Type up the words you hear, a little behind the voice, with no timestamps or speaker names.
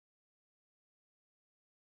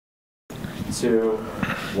2,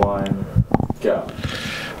 1, go.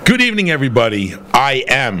 Good evening, everybody. I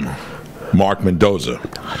am Mark Mendoza.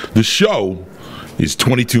 The show is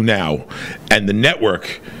 22 Now, and the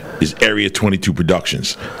network is Area 22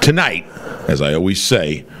 Productions. Tonight, as I always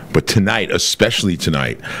say, but tonight, especially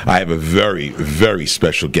tonight, I have a very, very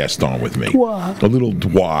special guest on with me. Dwa. A little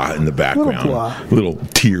dwa in the background. Little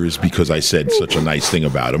tears because I said such a nice thing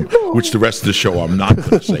about him, which the rest of the show I'm not going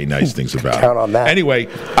to say nice things about. Count on that. Anyway,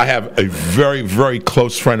 I have a very, very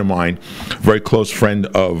close friend of mine, very close friend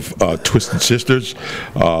of Twisted Sisters,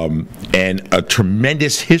 and a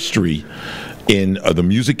tremendous history in the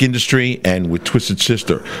music industry and with Twisted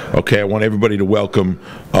Sister. Okay, I want everybody to welcome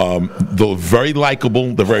the very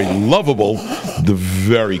likable, the very lovable, the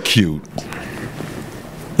very cute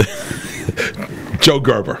Joe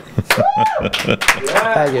Gerber.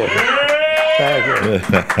 Thank you. Thank you.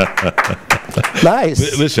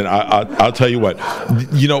 Nice. Listen, I'll tell you what.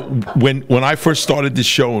 You know, when I first started this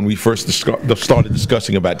show and we first started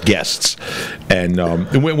discussing about guests, and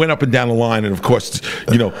it went up and down the line, and of course,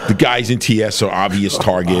 you know, the guys in TS are obvious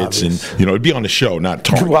targets, and you know, it'd be on the show, not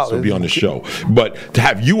targets. Well, it'd be on the show, but to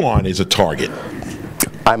have you on is a target.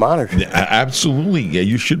 I'm honored. Absolutely, yeah,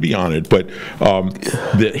 you should be honored. But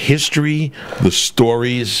the history, the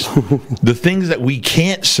stories, the things that we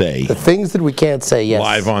can't say, The things that we can't say, yes.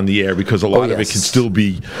 live on the air, because a lot of it can still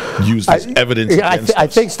be used as evidence against I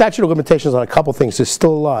us. think statute of limitations on a couple things is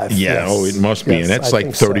still alive. Yeah, yes. oh, it must be, Yes, and that's I like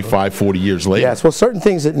think so. 35, 40 years later. Yes, well, certain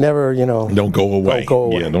things that never, you know, Don't go away. Don't go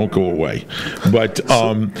away. Yeah, don't go away. But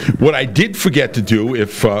what I did forget to do,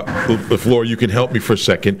 if Laura, you can help me for a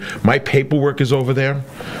second, my paperwork is over there,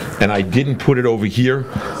 and I didn't put it over here,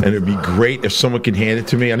 and it'd be great if someone can hand it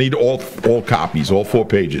to me. I need all copies, all 4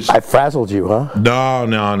 pages. I frazzled you, huh? No.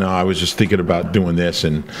 I was just thinking about doing this,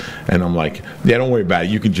 and I'm like, yeah, don't worry about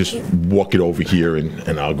it. You can just walk it over here,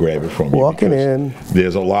 and I'll grab it from you. Walking in.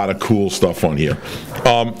 There's a lot of cool stuff on here.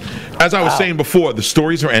 As I was saying before, the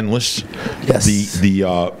stories are endless. Yes.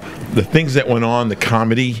 The things that went on, the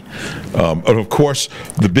comedy, and of course,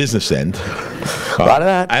 the business end. A lot of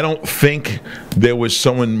that. I don't think there was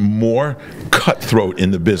someone more cutthroat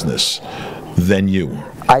in the business than you.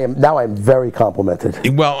 I'm very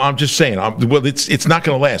complimented. Well, I'm just saying. It's not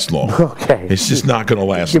going to last long. Okay. It's just not going to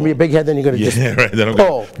last. Give me a long. big head, then you're going to just... Yeah, right. Then I'm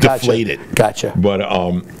going to deflate it. Gotcha. But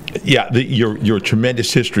yeah, your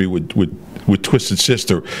tremendous history with Twisted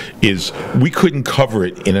Sister is, we couldn't cover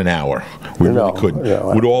it in an hour. We really couldn't.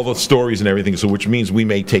 No. With all the stories and everything, so which means we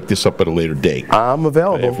may take this up at a later date. I'm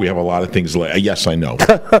available. If we have a lot of things later. Yes, I know.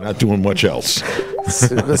 We're not doing much else.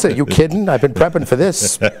 Listen, you kidding? I've been prepping for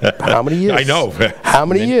this. How many years? I know. How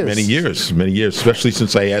many years? Many years, especially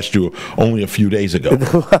since I asked you only a few days ago.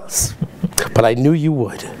 But I knew you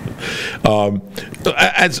would. And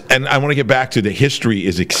I want to get back to the history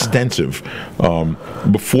is extensive.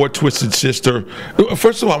 Before Twisted Sister,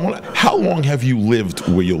 first of all, how long have you lived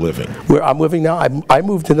where you're living? Where I'm living now, I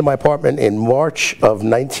moved into my apartment in March of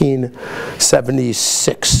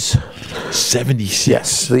 1976. 76.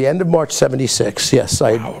 Yes, the end of March 76. Yes,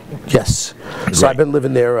 yes. So I've been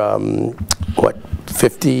living there,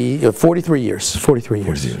 43 years. 43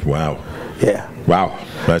 years. Wow. Yeah. Wow,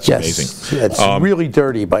 that's amazing. It's really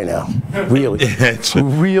dirty by now. Really.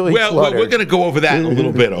 Really well, cluttered. we're going to go over that in a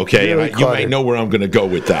little bit, okay? Really You might know where I'm going to go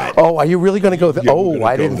with that. Oh, are you really going to go there? Yeah, oh,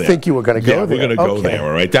 I didn't think you were going to go there. We're going to go there, all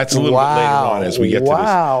right? That's a little bit later on as we get to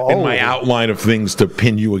this. In my outline of things to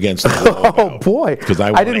pin you against the wall. Oh, boy.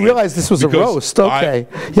 I didn't realize this was a roast. Okay.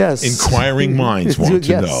 Yes. Inquiring minds want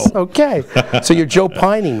to know. Okay. So you're Joe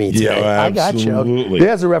Pining me today. Yeah, I got you. absolutely.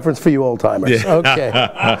 There's a reference for you old timers. Okay.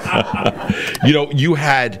 You know, you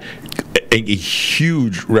had a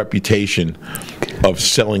huge reputation of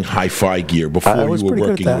selling hi-fi gear before you were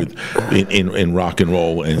working in rock and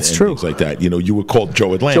roll and things like that. You know, you were called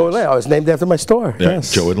Joe Atlantis. Joe Atlantis. I was named after my store. Yeah,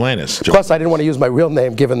 Yes. Joe Atlantis. Plus, I didn't want to use my real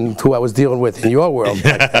name given who I was dealing with in your world.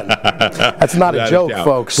 That's not a joke,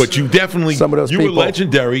 folks. But you definitely, some of those you were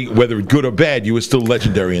legendary, whether good or bad, you were still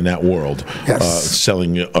legendary in that world. Yes.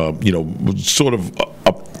 Selling, you know, sort of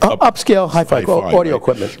upscale hi-fi audio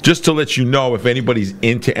equipment. Just to let you know, if anybody's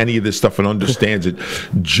into any of this stuff and understands it,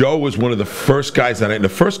 Joe was one of the first guys that I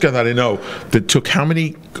know that took how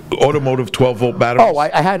many automotive 12-volt batteries? Oh,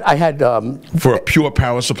 I had for a pure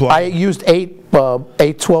power supply. I used eight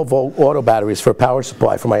 12-volt auto batteries for a power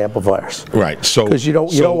supply for my amplifiers. Right. So because you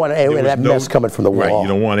don't want any of that mess coming from the wall. Right. You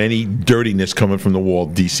don't want any dirtiness coming from the wall.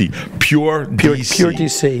 DC, pure DC. Pure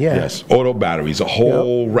DC. Yeah. Yes. Auto batteries, a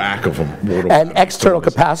whole rack of them. And external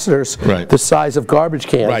capacitors, the size of garbage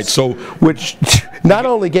cans. Right. So which not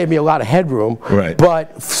only gave me a lot of headroom, Right.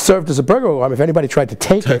 but served as a burglar alarm. If anybody tried to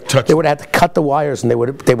take it, touch they would have had to cut the wires, and they would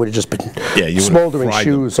have just been Yeah, you would've smoldering fried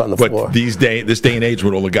shoes them. on the but floor. This day and age,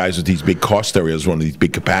 with all the guys with these big car stereos, one of these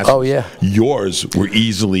big capacitors. Oh, yeah. Yours were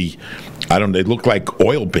easily, I don't know, they looked like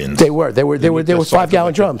oil bins. They were 5-gallon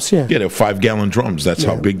like drums. Yeah. Yeah, they were 5-gallon drums. That's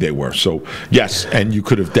how big they were. So yes, and you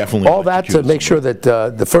could have definitely All that to make sure that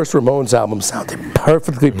the first Ramones album sounded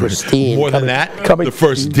perfectly pristine. More than that, the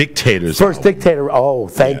first Dictators. First Dictator. Oh,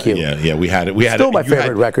 thank you. Yeah, we had it. We had Still it. my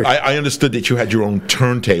favorite record. I understood that you had your own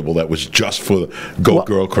turntable that was just for Go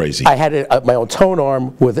Girl Crazy. I had my own tone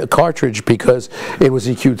arm with a cartridge because it was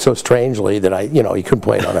EQ'd so strangely that you couldn't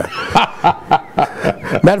play it on it.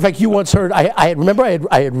 Matter of fact, you once heard I had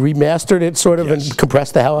remastered it sort of and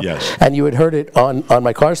compressed the hell out. Yes. And you had heard it on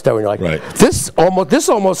my car stereo, and you're like, Right. this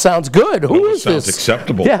almost sounds good. Who is sounds this?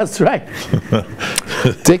 acceptable. Yeah, that's right.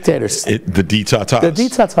 Dictators. The D-ta-tas. The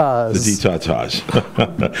D-ta-tas. The D-ta-tas.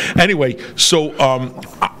 Anyway, so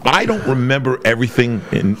I don't remember everything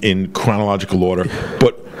in chronological order,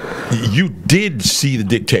 but you did see the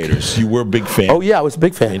Dictators. You were a big fan. Oh yeah, I was a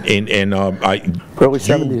big fan. And Early you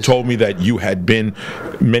 70s. told me that you had been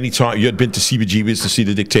many times. You had been to CBGB's to see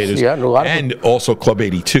the Dictators. Yeah, and a lot of and also Club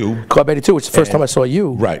 82. Club 82, which is the first time I saw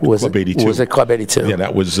you. Right, Was Club it, 82. Was it Club 82? Yeah,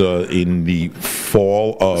 that was in the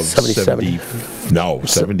fall of 77.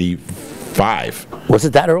 75. Was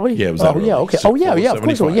it that early? Yeah, it was that early. Yeah, okay. So, Oh, yeah, fall yeah, of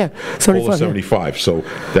course. Well, yeah, 75. Fall of 75. So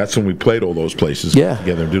that's when we played all those places Yeah.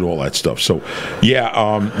 together and did all that stuff. So, yeah,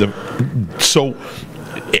 so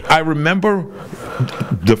I remember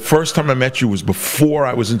the first time I met you was before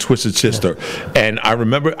I was in Twisted Sister. And I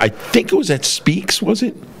remember, I think it was at Speaks, was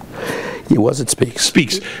it? He was at Speaks.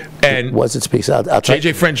 Speaks. And Was it Speaks? I'll try.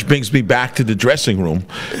 JJ French brings me back to the dressing room,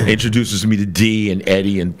 introduces me to Dee and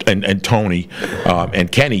Eddie and Tony and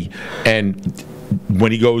Kenny. And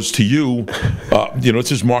when he goes to you,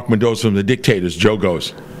 this is Mark Mendoza from the Dictators. Joe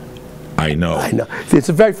goes, I know. I know. It's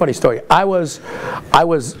a very funny story. I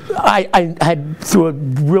had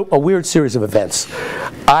through a weird series of events.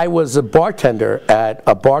 I was a bartender at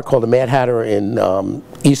a bar called the Mad Hatter in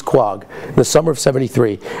East Quogue in the summer of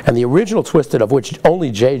 '73, and the original Twisted, of which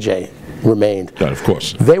only JJ remained. Yeah, of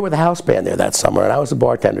course. They were the house band there that summer, and I was a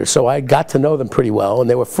bartender, so I got to know them pretty well, and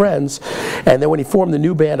they were friends. And then when he formed the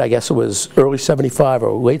new band, I guess it was early '75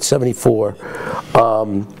 or late '74.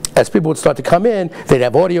 As people would start to come in, they'd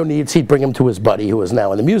have audio needs. He'd bring them to his buddy, who was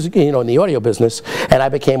now in the music, in the audio business, and I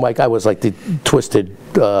became I was like the Twisted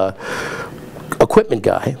equipment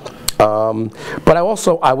guy. But I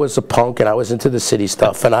was a punk, and I was into the city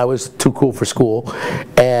stuff, and I was too cool for school,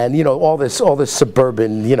 and all this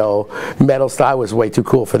suburban metal stuff. I was way too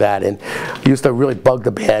cool for that, and used to really bug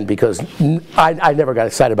the band because I never got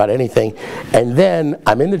excited about anything. And then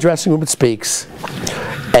I'm in the dressing room at Speaks,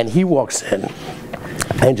 and he walks in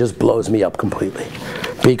and just blows me up completely.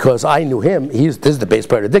 Because I knew him, this is the bass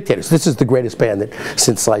player of the Dictators. This is the greatest band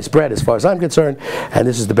since Sliced Bread, as far as I'm concerned. And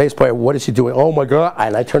this is the bass player. What is he doing? Oh my God!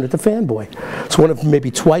 And I turned into fanboy. It's one of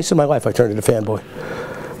maybe twice in my life I turned into fanboy.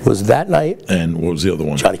 Was that night? And what was the other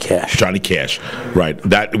one? Johnny Cash. Johnny Cash, right?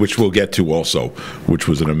 That which we'll get to also, which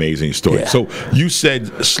was an amazing story. Yeah. So you said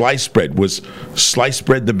Sliced Bread. Was Sliced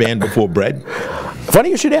Bread the band before Bread? Funny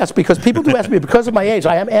you should ask, because people do ask me, because of my age,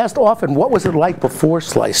 I am asked often, what was it like before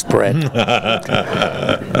Sliced Bread?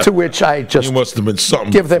 To which I just You must have been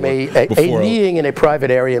something. give them a before- meeting in a private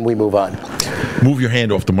area, and we move on. Move your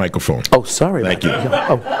hand off the microphone. Oh, sorry. Thank you.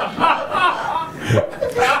 Oh,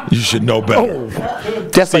 You should know better.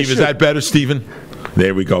 yes, I Steve, is should. that better, Stephen?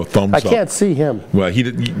 There we go. Thumbs I up. can't see him. Well, you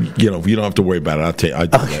don't have to worry about it. I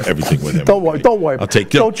do everything with him. Don't worry. Don't worry. I'll take.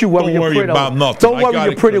 Don't you worry. Don't your worry pretty, about nothing. Don't I worry got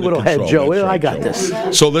your it pretty under little head, control. Joe. That's I right, got Joe.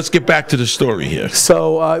 this. So let's get back to the story here.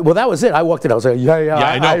 So, well, that was it. I walked in. I was like, yeah, Yeah,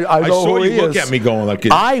 I know. I know saw who you he look is. at me going like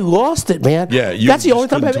it. I lost it, man. Yeah, you That's the just only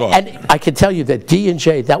time. couldn't talk. And I can tell you that D and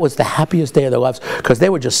J, that was the happiest day of their lives, because they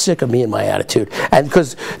were just sick of me and my attitude, and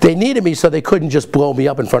because they needed me, so they couldn't just blow me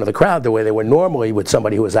up in front of the crowd the way they would normally with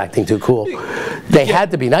somebody who was acting too cool. They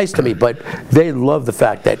had to be nice to me, but they loved the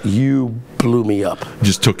fact that you blew me up.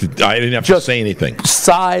 Just took it. I didn't have to say anything.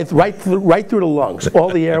 Scythe right through the lungs. All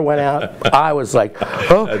the air went out. I was like,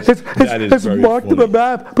 oh, That is it's very Mark the funny.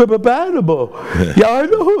 Babanimal. Yeah, I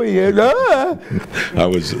know who he is. Ah.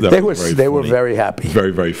 They were very happy.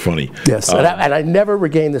 Very, very funny. Yes, and I never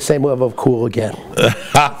regained the same level of cool again.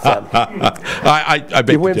 I beg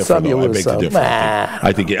You to win differ, some, you though. I lose beg to some. differ. Nah.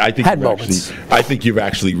 I think Had moments. I think you've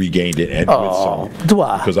actually regained it and with some, do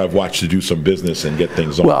I? because I've watched you do some business and get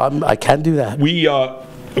things on. Well, I can do that. We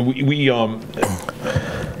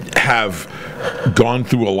have gone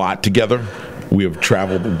through a lot together. We have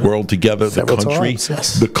traveled the world together, Several the country, times,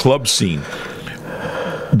 yes. the club scene.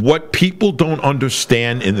 what people don't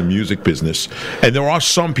understand in the music business, and there are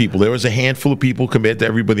some people, there is a handful of people compared to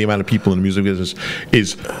everybody, the amount of people in the music business,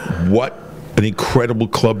 is what an incredible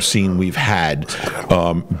club scene we've had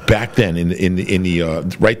back then in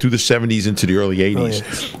the right through the 70s into the early 80s,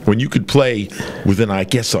 when you could play within, I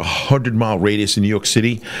guess, 100-mile radius in New York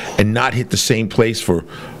City and not hit the same place for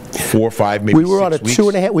 4 or 5, maybe 6 weeks. We were on a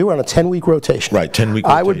 2.5. We were on a 10-week rotation. Right, 10-week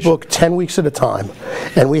rotation. I would book 10 weeks at a time,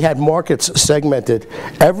 and we had markets segmented.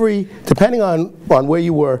 Depending on where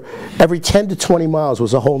you were, every 10 to 20 miles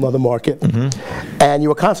was a whole other market, and you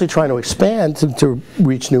were constantly trying to expand to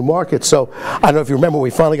reach new markets. So I don't know if you remember, when we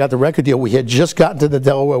finally got the record deal, we had just gotten to the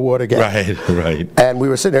Delaware Water Gate. Right. And we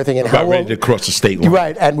were sitting there thinking, how long? Ready to cross the state line.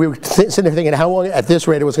 Right, and we were sitting there thinking, how long at this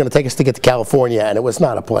rate it was going to take us to get to California, and it was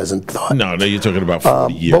not a pleasant thought. No, you're talking about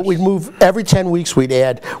 40 years. But we'd move every 10 weeks. We'd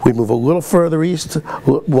move a little further east.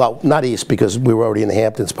 Well, not east because we were already in the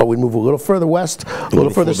Hamptons, but we'd move a little further west, a little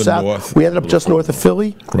further south. North, we ended up just north of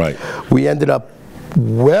Philly. Right. We ended up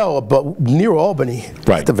near Albany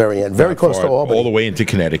at the very end, very close to Albany, all the way into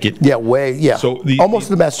Connecticut. Yeah, So almost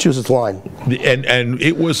the Massachusetts line. And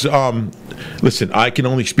it was. Listen, I can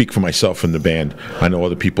only speak for myself and the band. I know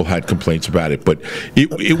other people had complaints about it, but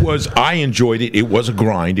it was. I enjoyed it. It was a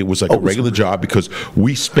grind. It was like a regular job because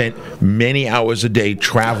we spent many hours a day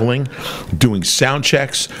traveling, doing sound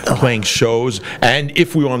checks, playing shows, and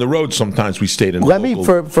if we were on the road, sometimes we stayed in.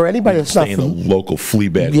 For anybody that's not in a local flea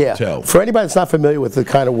bag hotel. For anybody that's not familiar with the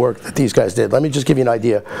kind of work that these guys did, let me just give you an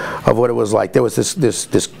idea of what it was like. There was this.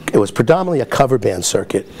 It was predominantly a cover band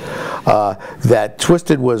circuit that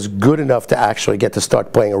Twisted was good enough to actually get to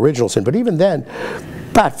start playing originals in, but even then,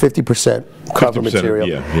 about 50% cover material.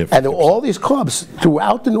 Yeah, and there were all these clubs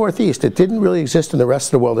throughout the Northeast. It didn't really exist in the rest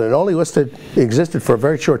of the world, and it only existed for a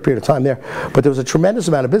very short period of time there. But there was a tremendous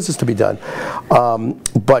amount of business to be done.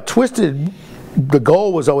 But Twisted, the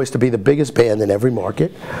goal was always to be the biggest band in every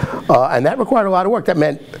market, and that required a lot of work. That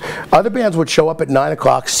meant other bands would show up at 9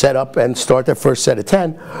 o'clock, set up, and start their first set at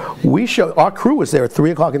 10. Our crew was there at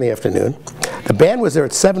 3 o'clock in the afternoon. The band was there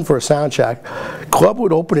at 7 for a sound check. Club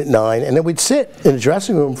would open at 9, and then we'd sit in the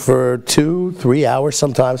dressing room for 2-3 hours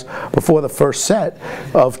sometimes before the first set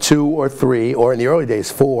of 2 or 3, or in the early days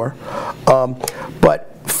 4. But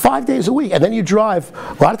 5 days a week, and then you drive.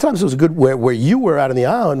 A lot of times it was good where you were out on the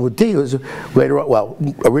island with D. It was later on, well,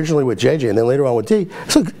 originally with JJ, and then later on with D.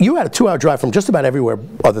 So you had a 2-hour drive from just about everywhere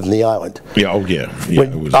other than the island. Yeah,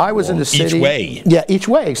 When I was in the city, each way. Yeah, each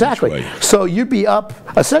way, exactly. Each way. So you'd be up.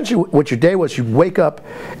 Essentially, what your day was, you'd wake up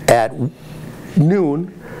at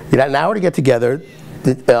noon. You had an hour to get together.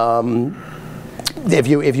 If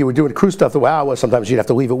you were doing crew stuff the way I was, sometimes you'd have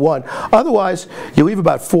to leave at 1. Otherwise, you leave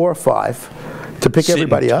about 4 or 5. To pick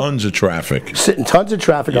everybody up. Tons of traffic. Sit in tons of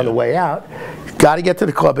traffic on the way out. Got to get to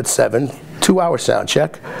the club at 7. 2-hour sound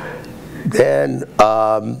check. Then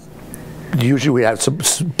usually we have some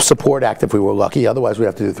support act if we were lucky. Otherwise, we'd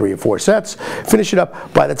have to do 3 or 4 sets. Finish it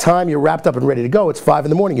up. By the time you're wrapped up and ready to go, it's 5 in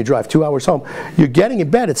the morning. You drive 2 hours home. You're getting in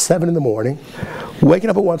bed at 7 in the morning. Waking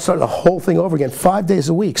up at 1, starting the whole thing over again 5 days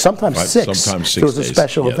a week. Sometimes 6. Sometimes 6 It was a days.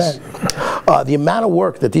 special event. The amount of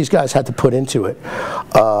work that these guys had to put into it.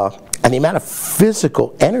 And the amount of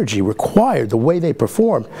physical energy required, the way they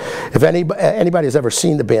performed. If anybody has ever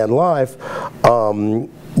seen the band live,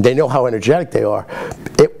 they know how energetic they are.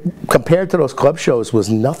 Compared to those club shows, was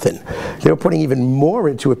nothing. They were putting even more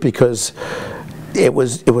into it because it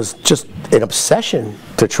was just an obsession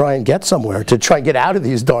to try and get somewhere, to try and get out of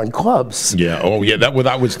these darn clubs. Yeah. Oh, yeah. That was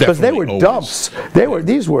definitely because they were dumps.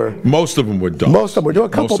 These were most of them were dumps. Most of them were doing a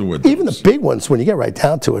couple. Even the big ones, when you get right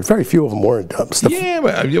down to it, very few of them weren't dumps. But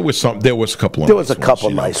there was a couple. There was a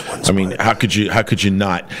couple nice ones. I mean, how could you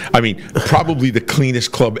not? I mean, probably the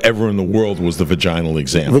cleanest club ever in the world was the Vaginal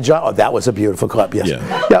Exam. That was a beautiful club. Yes.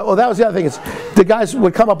 Yeah. Well, that was the other thing. Is the guys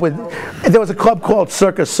would come up with. There was a club called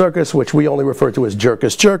Circus, which we only refer to as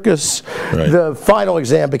Jerkus. Right. The final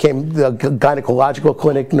exam became the gynecological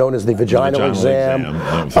clinic known as the vaginal exam.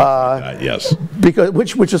 Yes.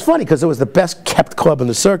 Which is funny because it was the best kept club in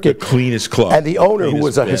the circuit. The cleanest club. And the owner, who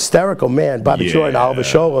was a hysterical man, Bobby Troy and Oliver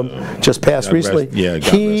Sholem, just passed recently.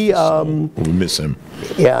 We miss him.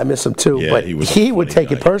 Yeah, I miss him too. Yeah, but he would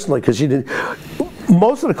take it personally because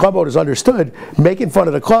most of the club owners understood making fun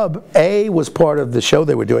of the club, A, was part of the show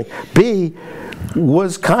they were doing, B,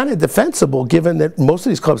 was kind of defensible given that most of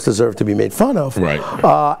these clubs deserve to be made fun of. Right.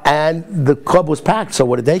 And the club was packed, so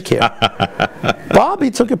what did they care?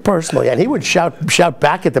 Bobby took it personally, and he would shout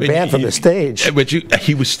back at the band from the stage. But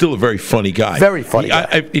he was still a very funny guy. Very funny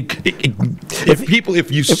guy. If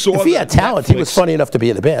he had talent, he was funny enough to be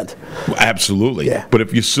in the band. Absolutely. Yeah. But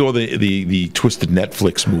if you saw the Twisted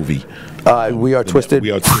Netflix movie, We Are Twisted.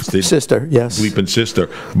 We Are Twisted. Sister, yes. Bleeping Sister.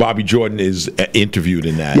 Bobby Jordan is interviewed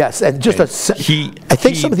in that. Yes, and just I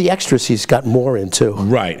think some of the extras he's got more into.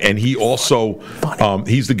 Right, and he also,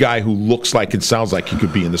 he's the guy who looks like and sounds like he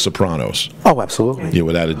could be in The Sopranos. Oh, absolutely. Yeah,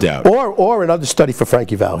 without a doubt. Or another study for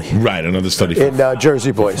Frankie Valli. Right, another study for in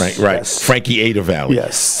Jersey Boys. Right, yes. Frankie Ada Valley.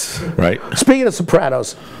 Yes. Right. Speaking of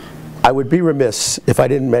Sopranos, I would be remiss if I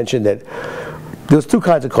didn't mention that there's two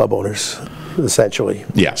kinds of club owners, essentially.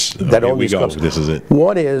 Yes. That Here own we these go. clubs. This is it.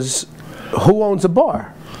 One is who owns a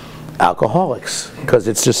bar? Alcoholics, because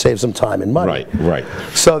it just saves them time and money. Right.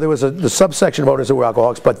 So there was the subsection of owners that were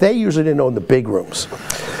alcoholics, but they usually didn't own the big rooms.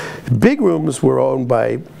 Big rooms were owned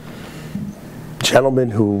by gentlemen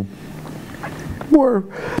who were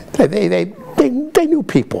they knew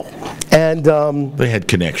people, and they had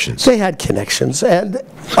connections. They had connections, and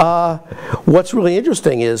what's really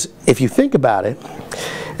interesting is if you think about it,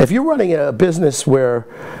 if you're running a business where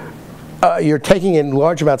you're taking in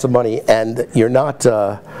large amounts of money and you're not,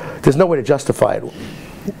 there's no way to justify it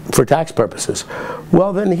for tax purposes.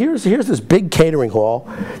 Well, then here's this big catering hall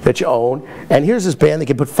that you own, and here's this band that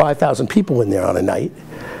can put 5,000 people in there on a night.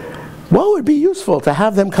 Well, it would be useful to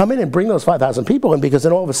have them come in and bring those 5,000 people in, because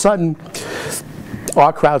then all of a sudden,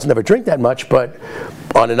 our crowds never drink that much, but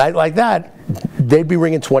on a night like that, they'd be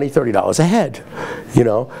ringing $20, $30 a head, you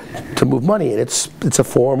know, to move money. And it's a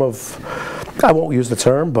form of, I won't use the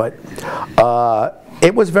term, but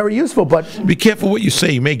it was very useful. But be careful what you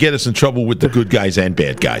say. You may get us in trouble with the good guys and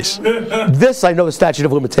bad guys. This, I know the statute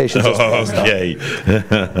of limitations is based on.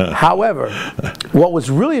 Okay. However, what was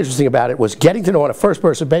really interesting about it was getting to know on a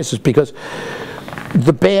first-person basis, because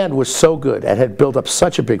the band was so good and had built up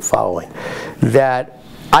such a big following that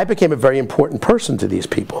I became a very important person to these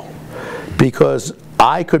people, because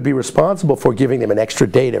I could be responsible for giving them an extra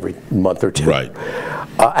date every month or two. Right.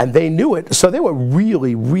 And they knew it, so they were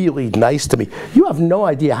really, really nice to me. You have no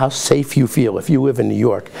idea how safe you feel if you live in New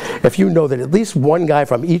York, if you know that at least one guy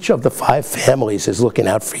from each of the 5 families is looking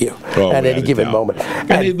out for you at any given moment.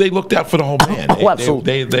 And they looked out for the whole band. Oh,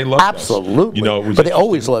 absolutely. They loved absolutely. us. You know, but they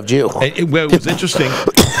always loved you. Well, it was interesting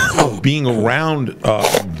being around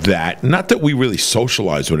that. Not that we really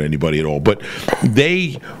socialized with anybody at all, but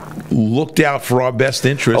they looked out for our best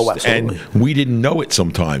interest, and we didn't know it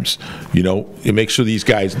sometimes. You know, it makes sure these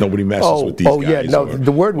guys, nobody messes with these guys. Oh, yeah, no,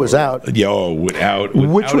 the word was out.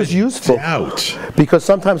 Which was useful. Because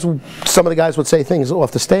sometimes some of the guys would say things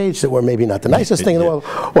off the stage that were maybe not the nicest thing in the world,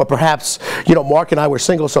 or perhaps, you know, Mark and I were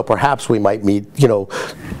single, so perhaps we might meet, you know,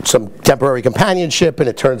 some temporary companionship, and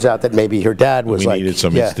it turns out that maybe her dad was we needed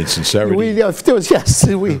some instant sincerity. We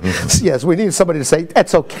needed somebody to say,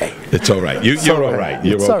 "It's okay. It's all right. You're all right.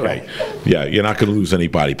 You're okay. Right. Yeah, you're not going to lose any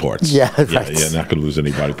body parts. Yeah, right. You're not going to lose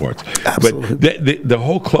any body parts. Absolutely. But the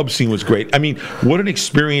whole club scene was great. I mean, what an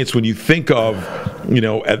experience when you think of, you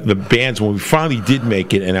know, at the bands, when we finally did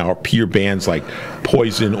make it, and our peer bands like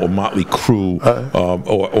Poison or Motley Crue,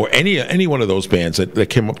 or any one of those bands that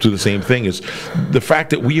came up to the same thing, is the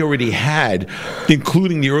fact that we already had,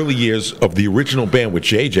 including the early years of the original band with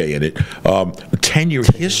JJ in it, a 10-year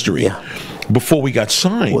history. Yeah. Before we got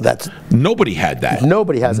signed. Well, nobody had that.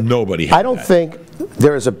 Nobody has it. Nobody had I don't think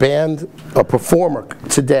there is a band, a performer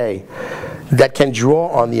today that can draw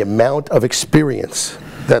on the amount of experience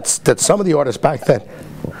that some of the artists back then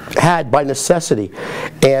had by necessity.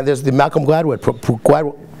 And there's the Malcolm Gladwell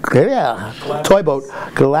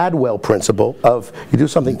principle of you do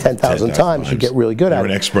something 10,000 times, you get really good at it.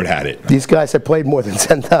 You're an expert at it. These guys had played more than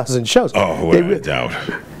 10,000 shows. Oh, without a doubt.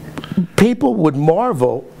 People would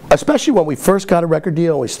marvel, especially when we first got a record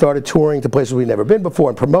deal and we started touring to places we'd never been before,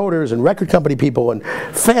 and promoters and record company people and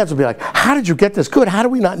fans would be like, how did you get this good? How do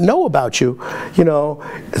we not know about you? You know,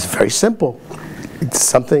 it's very simple. It's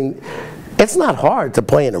something, it's not hard to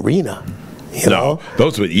play an arena. You know?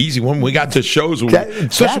 Those were easy. When we got to shows,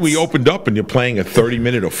 especially we opened up and you're playing a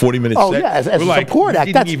 30-minute or 40-minute set. Oh, yeah, as a support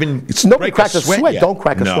act. Nobody cracks a sweat. Don't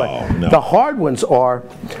crack a sweat. No. The hard ones are,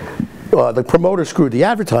 the promoter screwed the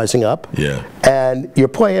advertising up, and you're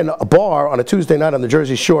playing a bar on a Tuesday night on the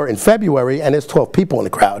Jersey Shore in February, and there's 12 people in the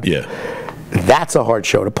crowd. Yeah. That's a hard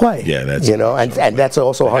show to play. Yeah, that's and that's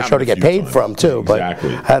also a hard show to get paid from too.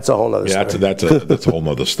 Exactly. But that's a whole other story. That's a whole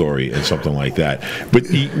other story and something like that. But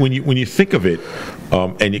when you think of it,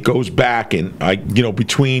 and it goes back, and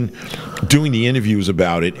between doing the interviews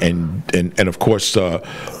about it and of course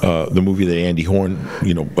the movie that Andy Horn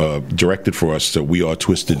directed for us, We Are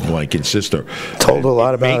Twisted, Blank and Sister, told a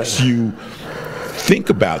lot about it. Makes you think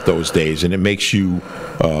about those days, and it makes you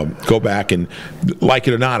go back and, like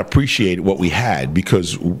it or not, appreciate what we had,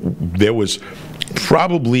 because there was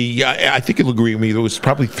Probably, I think you'll agree with me. There was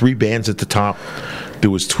probably 3 bands at the top. There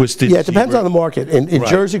was Twisted. Yeah, it depends Zebra. on the market. In Right.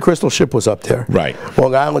 Jersey, Crystal Ship was up there. Right.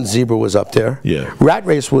 Long Island Zebra was up there. Yeah. Rat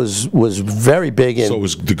Race was very big in. So it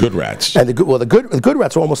was the Good Rats. And the good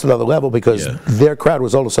Rats were almost another level because Yeah. their crowd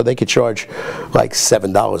was older, so they could charge like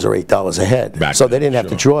 $7 or $8 a head. Back so then, they didn't have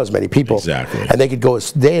to sure. draw as many people. Exactly. And they could go.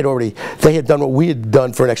 They had done what we had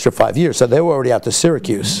done for an extra 5 years, so they were already out to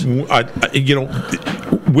Syracuse. We're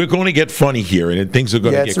going to get funny here, and things are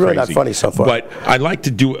going to get it's really crazy. not funny so far. But I'd like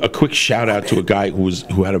to do a quick shout out to a guy who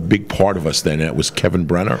had a big part of us then, and that was Kevin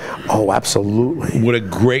Brenner. Oh, absolutely. What a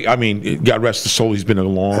great! I mean, God rest his soul. He's been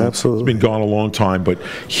Absolutely. He's been gone a long time, but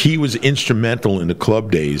he was instrumental in the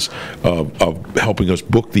club days of helping us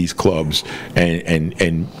book these clubs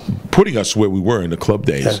and putting us where we were in the club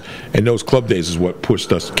days. Yeah. And those club days is what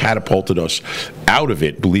catapulted us out of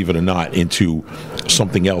it, believe it or not, into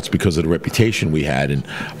something else because of the reputation we had and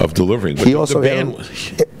of delivering. But He also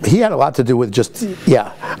he had a lot to do with just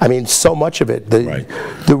I mean, so much of it. The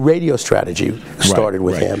radio strategy started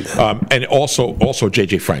with him. And also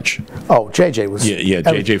JJ French. Oh, JJ was. Yeah.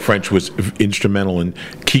 JJ French was instrumental in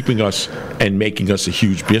keeping us and making us a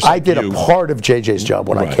huge business. I did a part of JJ's job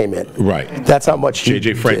when I came in. Right. That's how much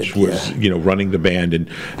JJ French did, was, running the band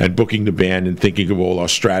and booking the band and thinking of all our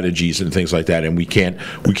strategies and things like that. And we can't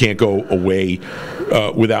go away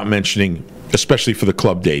without mentioning, especially for the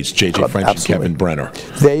club days, JJ French absolutely. and Kevin Brenner.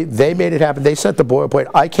 They made it happen. They set the boilerplate.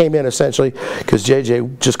 I came in essentially because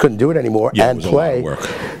JJ just couldn't do it anymore and it was play. a lot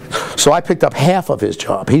of work. So I picked up half of his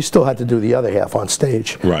job. He still had to do the other half on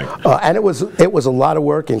stage. Right. And it was a lot of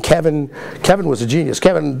work. And Kevin was a genius.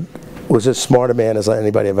 Kevin was as smart a man as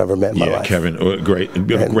anybody I've ever met in my life. Kevin, a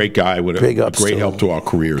great guy with a great help to our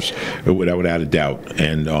careers, without a doubt.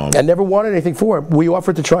 And never wanted anything for him. We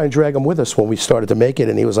offered to try and drag him with us when we started to make it,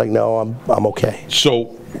 and he was like, "No, I'm okay."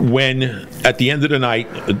 So when at the end of the night,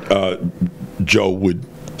 Joe would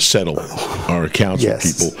settle our accounts with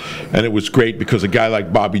people, and it was great because a guy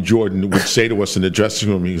like Bobby Jordan would say to us in the dressing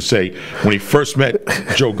room, he would say, when he first met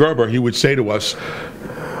Joe Gerber, he would say to us,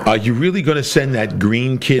 "Are you really going to send that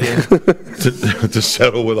green kid in to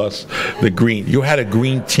settle with us?" The green. You had a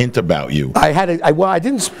green tint about you. I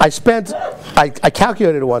didn't. I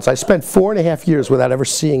calculated it once. I spent 4.5 years without ever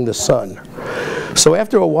seeing the sun. So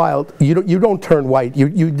after a while, you don't turn white.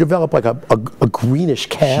 You develop like a greenish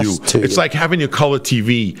cast to you. It's like having your color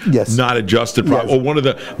TV not adjusted properly, or one of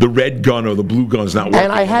the red gun or the blue gun's not working.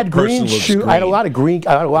 And I had green shoes. I had a lot of green.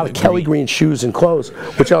 I had a lot of Kelly green shoes and clothes,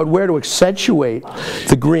 which I would wear to accentuate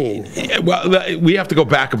the green. Well, we have to go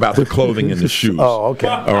back about the clothing and the shoes. Oh, okay.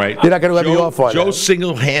 All right. You're not going to let me off on that. Joe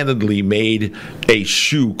single-handedly made a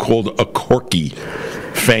shoe called a Corky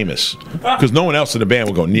famous because no one else in the band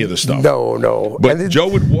would go near the stuff. No. But Joe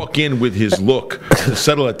would walk in with his look to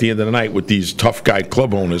settle at the end of the night with these tough guy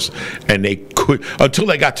club owners, and they could until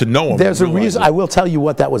they got to know him. There's a reason. I will tell you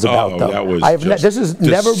what that was about, though. That was this is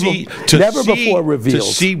never before revealed. To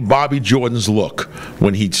see Bobby Jordan's look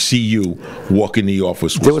when he'd see you walk in the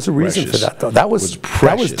office. There was a reason for that, though. That was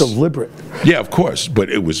deliberate. Yeah, of course, but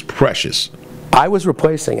it was precious. I was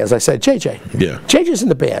replacing, as I said, JJ. Yeah. JJ's in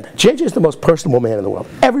the band. JJ's the most personable man in the world.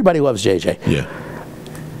 Everybody loves JJ. Yeah.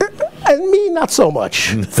 And me, not so much,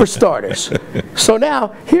 for starters. So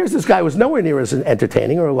now, here's this guy who's nowhere near as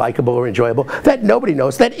entertaining or likable or enjoyable that nobody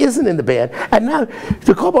knows, that isn't in the band. And now,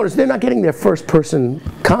 the club owners, they're not getting their first-person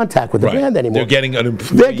contact with the band anymore. They're getting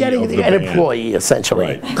an employee,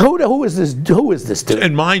 essentially. Right. Who is this dude?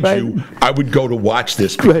 And mind you, I would go to watch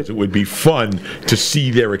this because it would be fun to see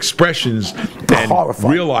their expressions and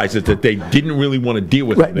realize that they didn't really want to deal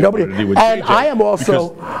with it. Nobody. And I am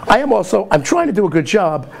also, I'm trying to do a good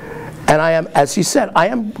job. And I am, as he said, I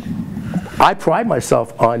pride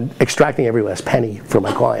myself on extracting every last penny for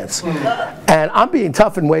my clients. And I'm being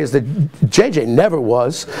tough in ways that JJ never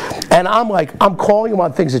was. And I'm calling him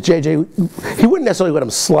on things that JJ, he wouldn't necessarily let him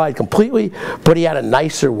slide completely, but he had a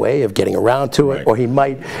nicer way of getting around to it. Right. Or he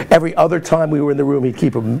might, every other time we were in the room, he'd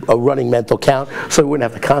keep a running mental count so he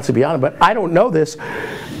wouldn't have to constantly be on him. But I don't know this.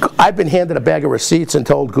 I've been handed a bag of receipts and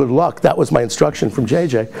told good luck. That was my instruction from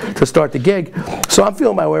JJ to start the gig. So I'm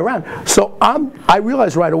feeling my way around. So I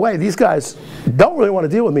realized right away, these guys don't really want to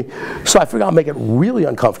deal with me. So I figured I'll make it really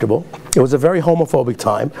uncomfortable. It was a very homophobic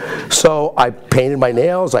time. So I painted my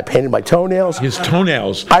nails. I painted my toenails. His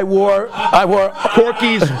toenails. I wore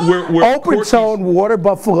Corky's were open-toed water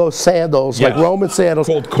buffalo sandals, like Roman sandals.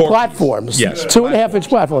 Called Corky's. Platforms. Yes. 2.5-inch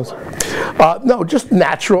platforms. No, just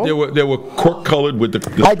natural. They were cork colored with the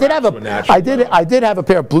I did have straps were natural. I did have a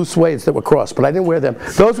pair of blue suedes that were crossed, but I didn't wear them.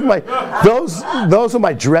 Those were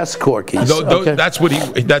my dress corkies. Okay? That's what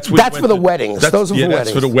he. That's for the weddings. Those are for weddings.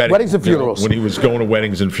 That's for the weddings. Weddings and funerals. When he was going to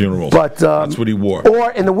weddings and funerals. But that's what he wore.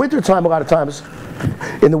 Or in the wintertime, a lot of times,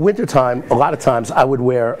 I would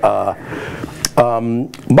wear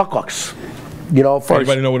mucklucks. You know, for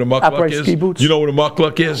anybody know what a muckluck is? Ski boots. You know what a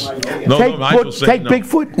muckluck is? No, take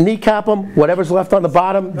Bigfoot, kneecap them, whatever's left on the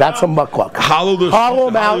bottom, that's a muckluck. Hollow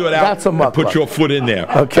them out, that's a muckluck. Put your foot in there.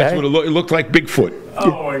 Okay. That's what it looked like Bigfoot.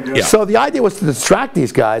 Oh my God. Yeah. So the idea was to distract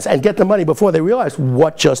these guys and get the money before they realized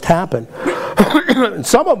what just happened. And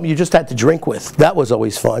some of them you just had to drink with. That was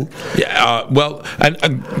always fun. Yeah, well,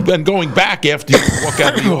 and going back after you walk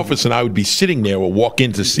out of the office and I would be sitting there or walk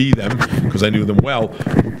in to see them because I knew them well,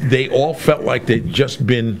 they all felt like they'd just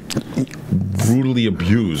been brutally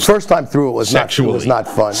abused. First time through it was sexually. Not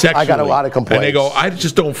fun. Sexually. I got a lot of complaints. And they go, I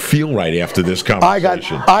just don't feel right after this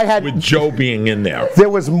conversation. I had with Joe being in there. There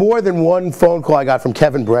was more than one phone call I got from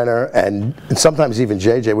Kevin Brenner, and sometimes even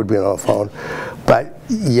JJ would be on the phone. But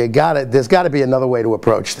there's got to be another way to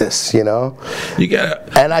approach this, you know?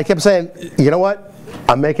 And I kept saying, you know what?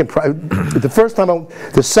 I'm making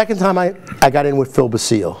the second time I got in with Phil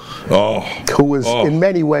Basile, who was in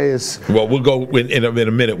many ways. Well, we'll go in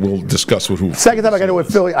a minute. We'll discuss with who. Second time I got in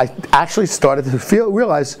with Phil, I actually started to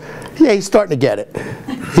realize, he's starting to get it.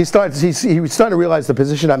 He was starting to realize the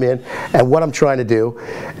position I'm in and what I'm trying to do,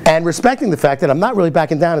 and respecting the fact that I'm not really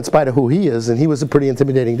backing down in spite of who he is, and he was a pretty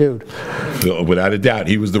intimidating dude. Without a doubt,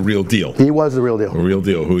 he was the real deal. He was the real deal. The real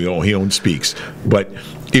deal. Who he owns Speaks, but.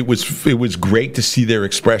 It was great to see their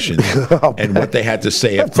expressions and what they had to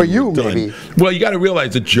say after for you, done. maybe. Well, you got to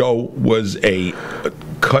realize that Joe was a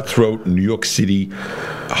cutthroat New York City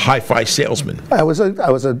hi-fi salesman. I was a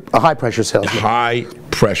high-pressure salesman.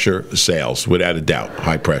 High-pressure sales, without a doubt.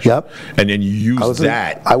 High pressure. Yep. And then you use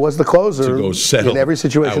that. I was the closer to go settle in every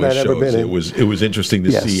situation I'd ever been in. It was interesting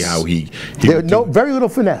to see how he there very little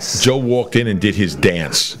finesse. Joe walked in and did his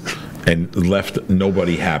dance. And left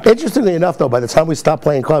nobody happy. Interestingly enough, though, by the time we stopped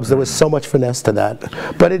playing clubs, there was so much finesse to that.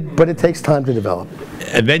 But it takes time to develop.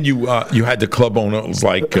 And then you had the club owners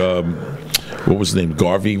like what was the name,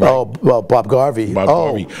 Garvey? Right? Oh, well, Bob Garvey.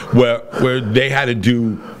 Garvey, where they had to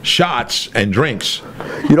do shots and drinks.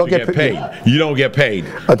 You don't get paid. You don't get paid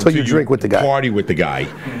until you drink with the guy. Party with the guy.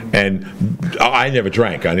 And I never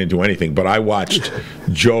drank. I didn't do anything. But I watched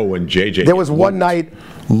Joe and JJ. There was one night.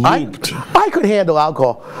 I could handle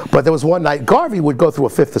alcohol, but there was one night Garvey would go through a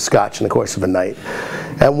fifth of scotch in the course of a night.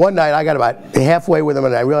 And one night I got about halfway with him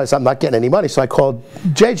and I realized I'm not getting any money, so I called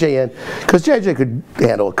JJ in because JJ could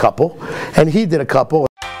handle a couple, and he did a couple.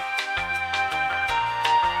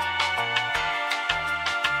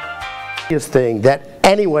 Thing that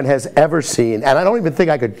anyone has ever seen, and I don't even think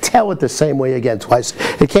I could tell it the same way again twice.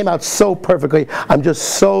 It came out so perfectly. I'm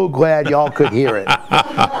just so glad y'all could hear it.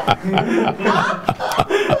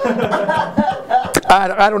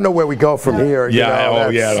 I don't know where we go from here. Yeah,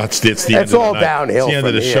 it's the end it's all downhill. It's the end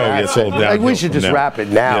of the show. It's all downhill. Like we should just wrap it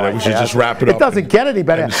now. Yeah, we should just wrap it up. It doesn't get any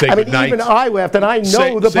better. I mean, even I laughed, and I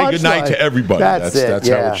know the punchline. Say good night to everybody. That's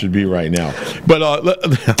how it should be right now. But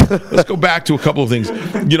let's go back to a couple of things.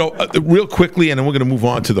 Real quickly, and then we're going to move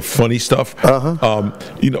on to the funny stuff.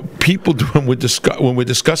 People when we're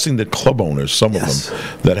discussing the club owners, some of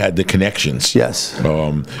them that had the connections. Yes.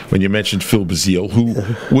 When you mentioned Phil Basile, who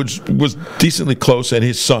was decently close, and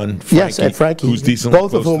his son, Frankie, yes, and Frankie, who's decently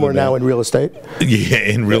both of whom are now in real estate. Yeah,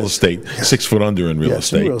 in real estate, 6 foot under in real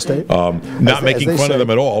estate. In real estate. Not making fun of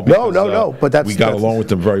them at all. Because, no. But we got along with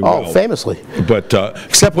them very well. Oh, famously. But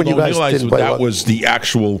except when you guys didn't play that was the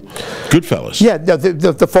actual Goodfellas. Yeah,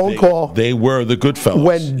 the phone call. They were the Goodfellas.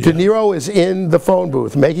 When De Niro is in the phone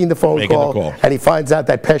booth making the phone call, and he finds out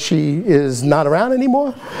that Pesci is not around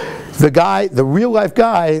anymore, the real life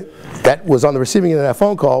guy that was on the receiving end of that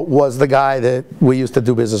phone call was the guy that we used to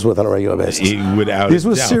do business with on a regular basis. These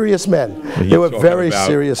were serious men. They were very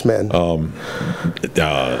serious men. I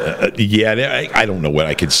don't know what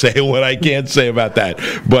I could say, what I can't say about that.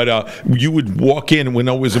 But you would walk in, when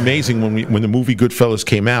it was amazing when the movie Goodfellas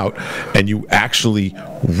came out, and you actually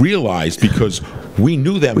realized, because we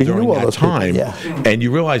knew them during that time, and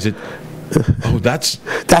you realize that Oh, that's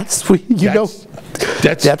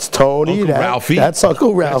That's Tony. Uncle Ralphie. That's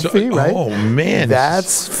Uncle Ralphie, right? Oh man,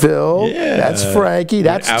 that's Phil. Yeah. That's Frankie.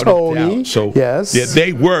 That's Without a Tony. doubt. So yes, yeah,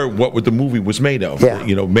 they were what the movie was made of. Yeah.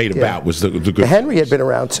 Made about was the good. Henry had been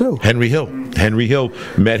around too. Henry Hill. Henry Hill,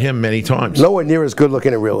 met him many times. Nowhere near as good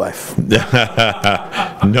looking in real life. No.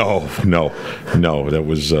 That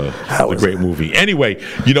was a great movie. Anyway,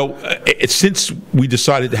 since we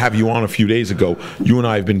decided to have you on a few days ago, you and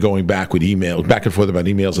I have been going back and forth about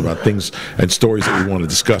emails about things and stories that we want to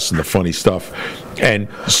discuss and the funny stuff. And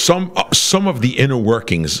some of the inner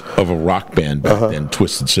workings of a rock band back then,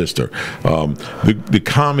 Twisted Sister, the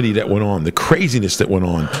comedy that went on, the craziness that went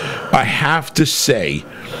on. I have to say,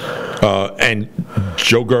 and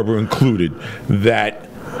Joe Gerber included, that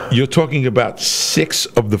you're talking about 6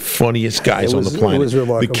 of the funniest guys on the planet. It was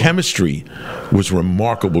remarkable. The chemistry was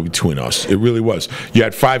remarkable between us. It really was. You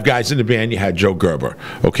had 5 guys in the band. You had Joe Gerber,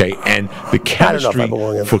 okay, and the chemistry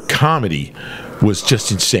for comedy was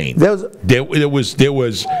just insane.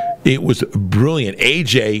 It was brilliant.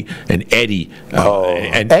 AJ and Eddie.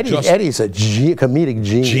 Eddie's a comedic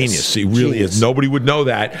genius. He really is. Nobody would know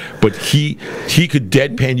that, but he could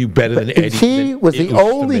deadpan you better than Eddie. He was the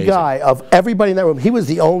only guy of everybody in that room. He was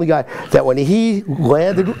the only guy that when he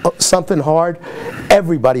landed something hard,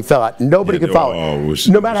 everybody fell out. Nobody could follow it.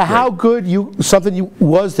 No matter how good something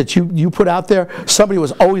was that you put out there, somebody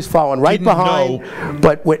was always following right behind.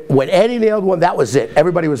 But when Eddie nailed one, that was it.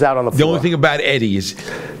 Everybody was out on the floor. The only thing about Eddie is,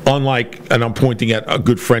 unlike, and I'm pointing at a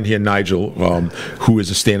good friend here, Nigel, who is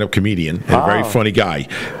a stand-up comedian and a very funny guy.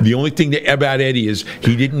 The only thing about Eddie is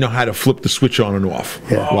he didn't know how to flip the switch on and off.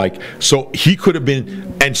 Yeah. So he could have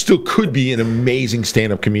been, and still could be, an amazing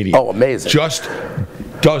stand-up comedian. Oh, amazing.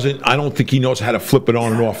 I don't think he knows how to flip it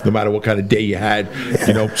on and off, no matter what kind of day you had,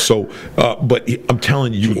 So, but I'm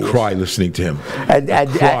telling you, you would cry listening to him. And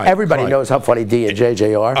everybody knows how funny D and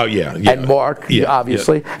JJ are. Oh yeah. And Mark,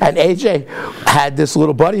 obviously. Yeah. And AJ had this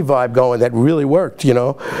little buddy vibe going that really worked.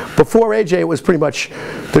 Before AJ, it was pretty much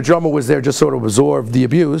the drummer was there just sort of absorb the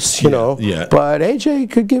abuse. Yeah. But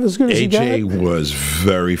AJ could give as good as he got. AJ was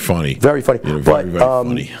very funny. Very funny. Very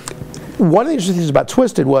funny. One of the interesting things about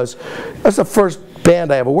Twisted was that's the first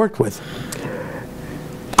band I ever worked with.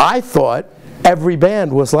 I thought every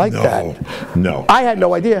band was like that. No. I had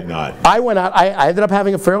no idea. Not. I went out, I ended up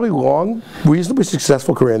having a fairly long, reasonably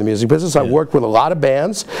successful career in the music business. I worked with a lot of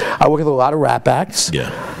bands. I worked with a lot of rap acts.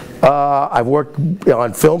 Yeah. I've worked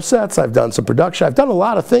on film sets. I've done some production. I've done a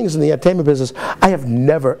lot of things in the entertainment business. I have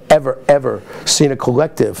never, ever, ever seen a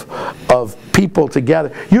collective of people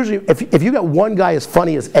together. Usually, if you got one guy as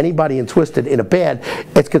funny as anybody in Twisted in a band,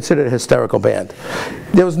 it's considered a hysterical band.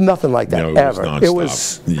 There was nothing like that ever. It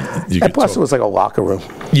was nonstop. And plus, it was like a locker room.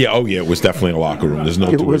 Yeah. Oh, yeah. It was definitely a locker room. There's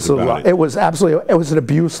no two ways about it. It was absolutely. It was an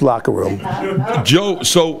abuse locker room. Joe,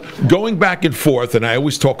 so going back and forth, and I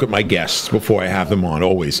always talk with my guests before I have them on.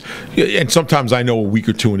 Always. And sometimes I know a week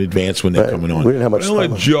or two in advance when they're coming on. We didn't have much time. I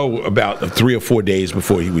let Joe about 3 or 4 days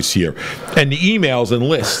before he was here. And the emails and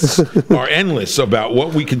lists are endless about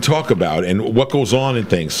what we can talk about and what goes on and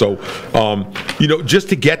things. So, just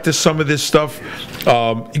to get to some of this stuff,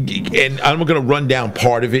 and I'm going to run down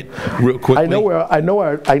part of it real quickly. I know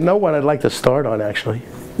what I'd like to start on, actually.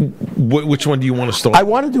 Which one do you want to start? I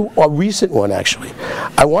want to do a recent one, actually.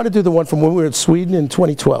 I want to do the one from when we were in Sweden in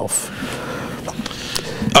 2012.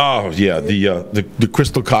 Oh yeah, the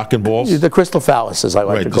crystal cock and balls. The crystal phalluses, I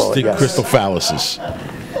like to call it. Yes. Crystal phalluses.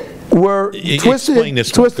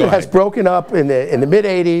 Twisted has broken up in the mid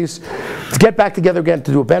 '80s. To get back together again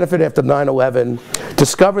to do a benefit after 9/11.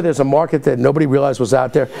 Discover there's a market that nobody realized was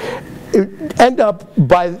out there. End up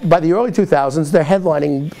by the early 2000s, they're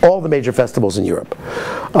headlining all the major festivals in Europe.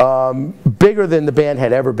 Bigger than the band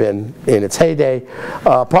had ever been in its heyday,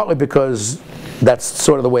 partly because that's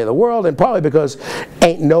sort of the way of the world, and probably because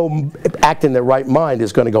ain't no act in their right mind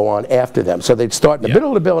is going to go on after them. So they'd start in the middle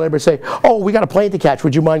of the bill, and everybody say, "Oh, we got a plane to catch.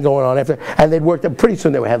 Would you mind going on after?" And they'd work. Pretty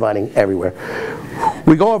soon they were headlining everywhere.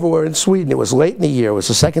 We go over. We're in Sweden. It was late in the year. It was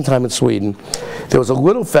the second time in Sweden. There was a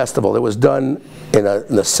little festival that was done in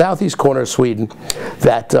the southeast corner of Sweden.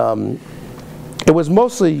 That. It was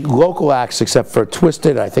mostly local acts except for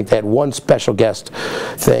Twisted, and I think they had one special guest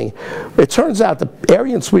thing. It turns out the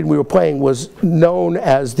area in Sweden we were playing was known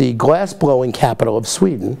as the glass-blowing capital of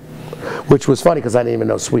Sweden, which was funny because I didn't even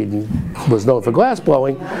know Sweden was known for glass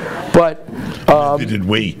blowing. But did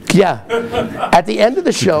we? Yeah. At the end of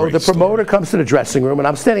the show, the promoter comes to the dressing room, and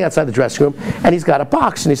I'm standing outside the dressing room, and he's got a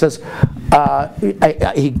box, and he says,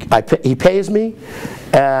 he pays me.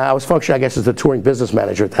 I was functioning, I guess, as the touring business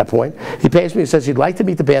manager at that point. He pays me and says he'd like to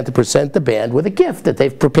meet the band to present the band with a gift that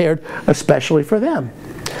they've prepared especially for them.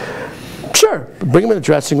 Sure. Bring him in the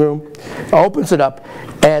dressing room, opens it up,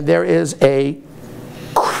 and there is a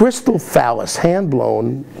crystal phallus,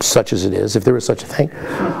 hand-blown, such as it is, if there is such a thing.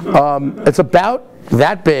 It's about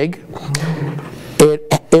that big.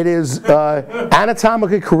 It is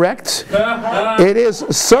anatomically correct. It is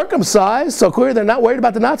circumcised, so clearly they're not worried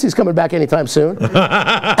about the Nazis coming back anytime soon.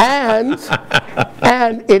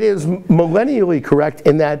 And it is millennially correct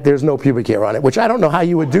in that there's no pubic hair on it, which I don't know how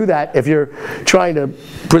you would do that if you're trying to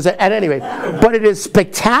present, at any rate. But it is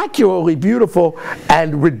spectacularly beautiful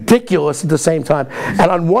and ridiculous at the same time. And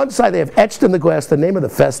on one side they have etched in the glass the name of the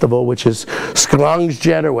festival, which is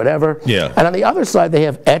Skrangjet or whatever. Yeah. And on the other side they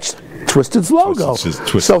have etched Twisted's logo.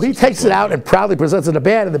 So he takes it out and proudly presents it to the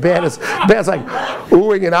band, and the band's like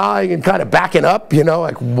oohing and eyeing and kind of backing up, you know,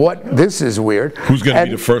 like, what, this is weird. Who's going to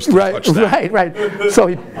be the first to touch that? Right. So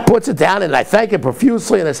he puts it down, and I thank him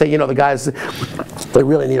profusely, and I say, you know, the guys, they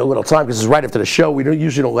really need a little time because it's right after the show. We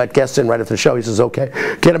usually don't let guests in right after the show. He says,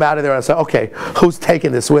 okay, get him out of there. And I say, okay, who's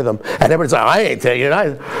taking this with him? And everybody's like, I ain't taking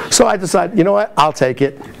it. So I decide, you know what, I'll take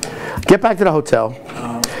it. Get back to the hotel.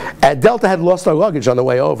 And Delta had lost our luggage on the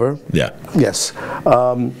way over. Yeah. Yes.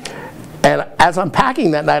 And as I'm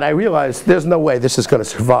packing that night, I realized there's no way this is going to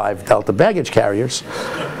survive Delta baggage carriers.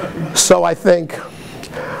 So I think,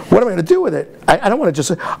 what am I going to do with it? I don't want to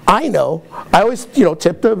just, I know, I always, you know,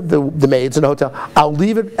 tip the maids in the hotel. I'll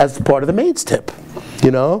leave it as part of the maid's tip. You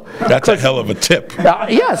know? That's a hell of a tip.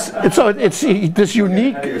 Yes. So it's this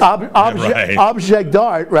unique object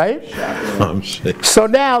d'art, right? So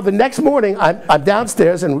now, the next morning, I'm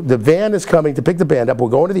downstairs, and the van is coming to pick the band up. We're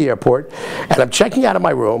going to the airport, and I'm checking out of my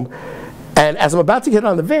room. And as I'm about to get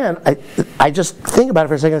on the van, I just think about it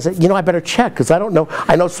for a second. I say, you know, I better check, because I don't know.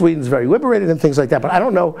 I know Sweden's very liberated and things like that, but I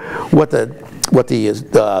don't know what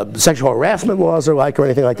the sexual harassment laws are like or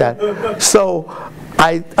anything like that. So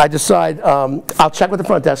I decide I'll check with the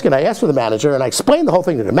front desk, and I ask for the manager, and I explain the whole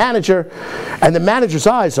thing to the manager, and the manager's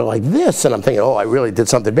eyes are like this, and I'm thinking, oh, I really did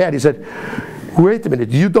something bad. He said, wait a minute,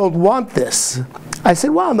 you don't want this. I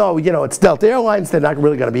said, well, no, you know, it's Delta Airlines. They're not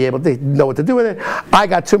really going to be able to know what to do with it. I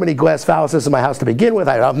got too many glass phalluses in my house to begin with.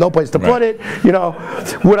 I have no place to put it. You know,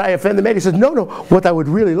 would I offend the maid? He said, no. What I would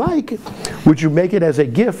really like, would you make it as a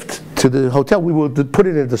gift to the hotel? We will put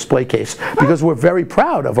it in a display case because we're very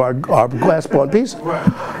proud of our glass-blown piece.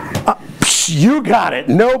 You got it,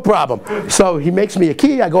 no problem. So he makes me a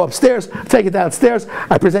key. I go upstairs, take it downstairs.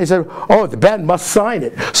 I present. He said, "Oh, the band must sign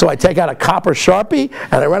it." So I take out a copper Sharpie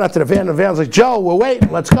and I run up to the van. And the van's like, "Joe, we're waiting.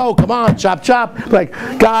 Let's go. Come on, chop, chop." Like,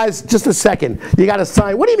 guys, just a second. You got to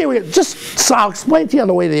sign. What do you mean? I'll explain to you on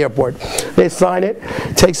the way to the airport. They sign it.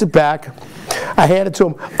 Takes it back. I hand it to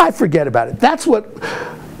him. I forget about it. That's what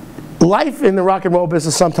life in the rock and roll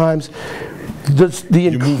business sometimes. The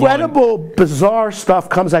incredible, bizarre stuff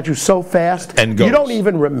comes at you so fast, and you don't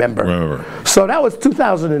even remember. So that was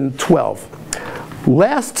 2012.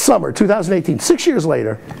 Last summer, 2018, 6 years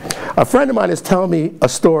later, a friend of mine is telling me a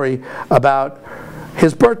story about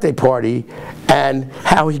his birthday party and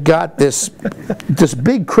how he got this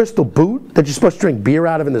big crystal boot that you're supposed to drink beer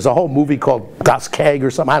out of, and there's a whole movie called Das Keg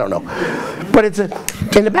or something, I don't know. But it's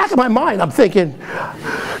in the back of my mind, I'm thinking,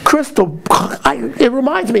 crystal, it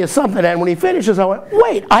reminds me of something, and when he finishes, I went,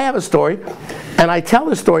 wait, I have a story. And I tell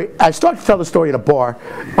this story, I start to tell the story in a bar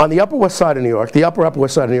on the Upper West Side of New York, the Upper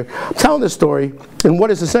West Side of New York. I'm telling this story in what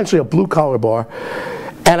is essentially a blue-collar bar,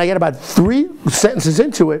 and I get about 3 sentences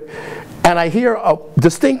into it, and I hear a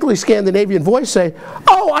distinctly Scandinavian voice say,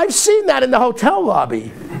 "Oh, I've seen that in the hotel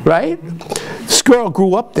lobby," right? This girl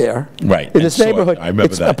grew up there, in this neighborhood. I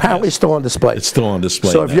remember it's that, apparently still on display. It's still on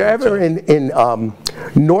display. So if you're ever in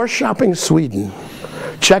Norrköping, Sweden,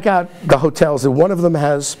 check out the hotels. And one of them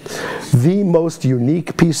has the most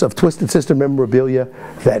unique piece of Twisted Sister memorabilia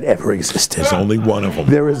that ever existed. There's only one of them.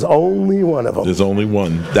 There is only one of them. There's only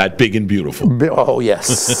one, that big and beautiful. Oh,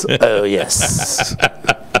 yes. Oh, yes.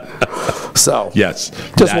 So, yes,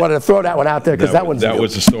 just wanted to throw that one out there because that one's that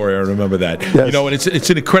was the story. I remember that. Yes. You know, and it's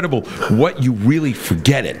an incredible what you really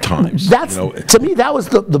forget at times. That's, you know, to me, that was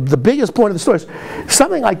the biggest point of the story.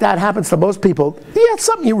 Something like that happens to most people. Yeah, it's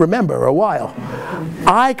something you remember a while.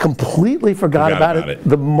 I completely forgot about it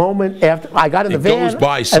the moment after I got in the van. It goes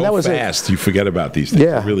by so fast. You forget about these things.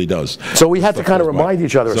 Yeah. It really does. So we had to kind of remind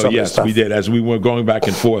each other of some of this stuff. Yes, we did as we were going back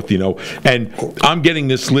and forth. You know, and I'm getting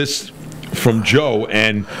this list from Joe,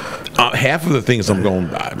 and half of the things I'm going,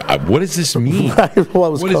 what does this mean?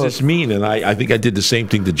 What does this mean? And I think I did the same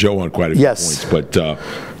thing to Joe on quite a few points. But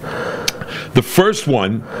the first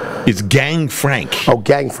one is Gang Frank. Oh,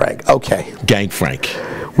 Gang Frank. Okay. Gang Frank.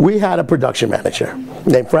 We had a production manager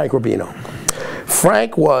named Frank Rubino.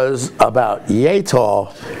 Frank was about yay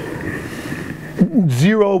tall,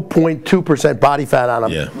 0.2% body fat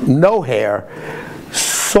on him, no hair,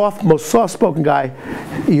 most soft-spoken guy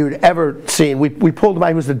you'd ever seen. We pulled him out.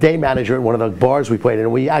 He was the day manager at one of the bars we played in,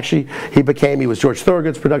 and he was George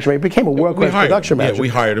Thorogood's production manager. He became a world-class production manager. Yeah, we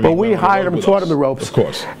hired him. But we hired him, taught him the ropes. Of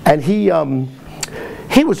course. And he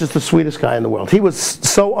was just the sweetest guy in the world. He was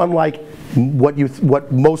so unlike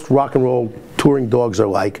what most rock and roll touring dogs are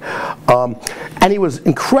like. And he was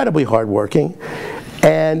incredibly hardworking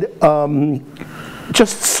and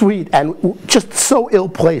just sweet and just so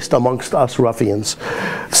ill-placed amongst us ruffians.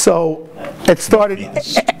 So it started,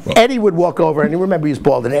 Eddie would walk over, and remember he's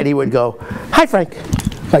bald, and Eddie would go, "Hi, Frank,"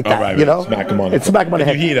 like that, right, you know? Smack him on the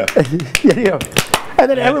head. Yeah. And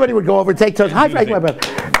then everybody would go over and take turns. "Hi, Frank," my brother.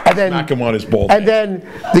 And then smack him on his bald and then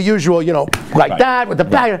the usual, like that with the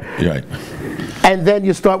back. Right. And then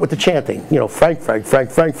you start with the chanting, Frank, Frank, Frank,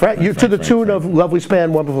 Frank, Frank. To the tune of "Lovely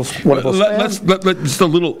Span, Wonderful Span." Let's just a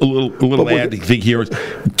little ad thing here.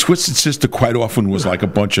 Twisted Sister quite often was like a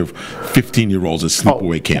bunch of 15-year-olds at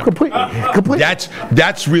sleepaway camp. Completely.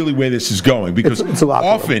 That's really where this is going, because it's a lot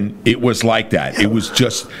often it was like that. It was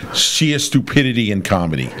just sheer stupidity and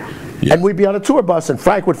comedy. Yeah. And we'd be on a tour bus, and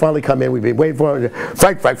Frank would finally come in. We'd be waiting for him.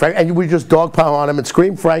 Frank, Frank, Frank, and we'd just dogpile on him and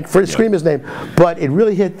scream Frank, scream his name. But it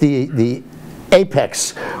really hit the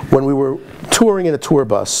apex when we were touring in a tour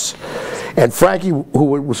bus, and Frankie, who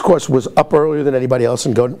was, of course, was up earlier than anybody else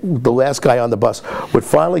and the last guy on the bus, would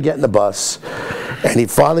finally get in the bus, and he'd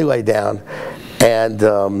finally lay down, and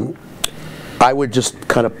I would just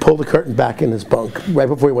kind of pull the curtain back in his bunk right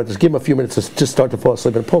before he went. Just give him a few minutes to just start to fall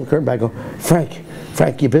asleep, and pull the curtain back and go,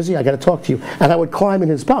 Frank, you busy? I got to talk to you. And I would climb in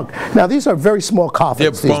his bunk. Now, these are very small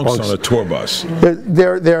coffins. They're bunks on a tour bus.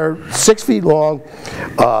 They're 6 feet long,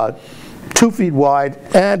 2 feet wide,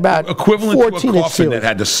 and about equivalent 14 to a coffin ceilings. that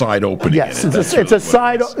had the side opening. Yes, in it. it's a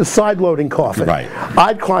side-loading coffin. Right.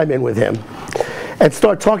 I'd climb in with him and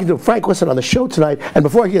start talking to him. Frank, listen, on the show tonight, and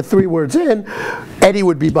before I get 3 words in, Eddie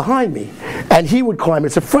would be behind me, and he would climb in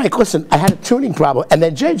and say, Frank, listen, I had a tuning problem, and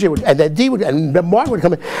then JJ would, and then D would, and then Mark would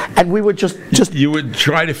come in, and we would just You would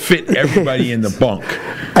try to fit everybody in the bunk.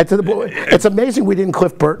 It's amazing we didn't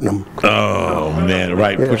Cliff Burton them. Oh man,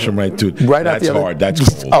 right, yeah. Push them right through. Right That's out the hard. That's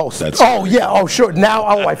cold. Sure. Now,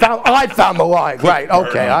 I found the line. Right.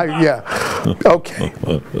 Okay. Okay.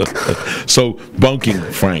 So bunking,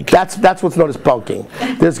 Frank. That's what's known as bunking.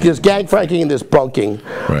 There's gang franking and there's bunking.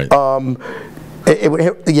 Right.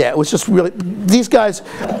 It was just really, these guys,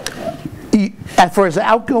 for as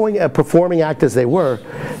outgoing a performing act as they were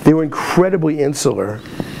incredibly insular.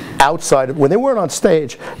 Outside, when they weren't on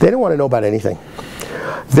stage, they didn't want to know about anything.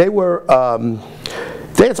 They were.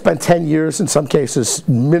 They had spent 10 years, in some cases,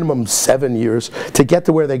 minimum 7 years, to get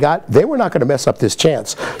to where they got. They were not going to mess up this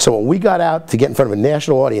chance. So when we got out to get in front of a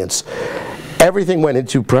national audience, everything went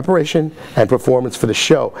into preparation and performance for the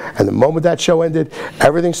show. And the moment that show ended,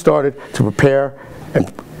 everything started to prepare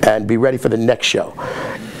and be ready for the next show.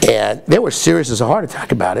 And they were serious as a heart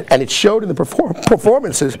attack about it. And it showed in the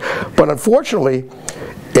performances. But unfortunately,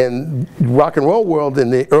 in rock and roll world in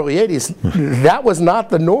the early 80s, that was not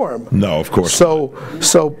the norm. No, of course. So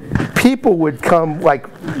people would come, like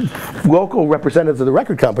local representatives of the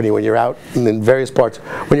record company, when you're out in various parts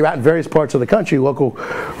of the country, local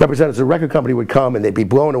representatives of the record company would come, and they'd be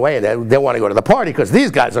blown away, and they want to go to the party because these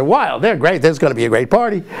guys are wild. They're great. There's going to be a great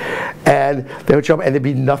party, and they would show up, and there'd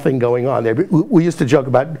be nothing going on. We used to joke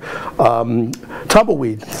about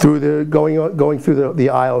tumbleweed going through the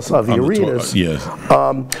aisles of the arenas. Yes.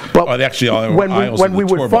 But actually, when we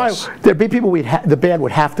would find, there'd be people the band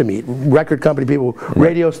would have to meet, record company people,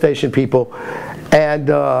 radio station people, and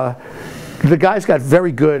the guys got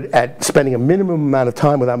very good at spending a minimum amount of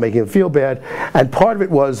time without making them feel bad, and part of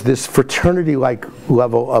it was this fraternity-like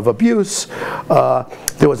level of abuse.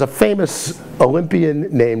 There was a famous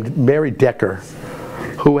Olympian named Mary Decker,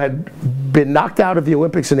 who had been knocked out of the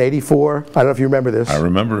Olympics in '84. I don't know if you remember this. I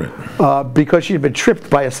remember it. Because she had been tripped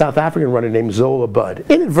by a South African runner named Zola Budd,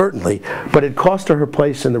 inadvertently, but it cost her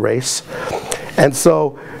place in the race. And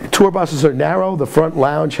so tour buses are narrow. The front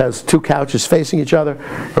lounge has 2 couches facing each other.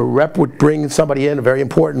 A rep would bring somebody in, a very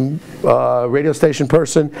important radio station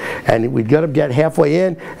person, and we'd let him get halfway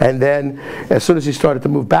in, and then as soon as he started to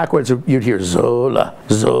move backwards, you'd hear Zola,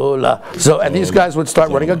 Zola, Zola, and these guys would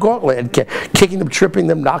start running a gauntlet and kicking them, tripping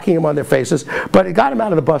them, knocking them on their faces. But it got them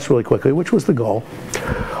out of the bus really quickly, which was the goal.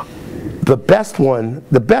 The best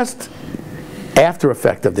after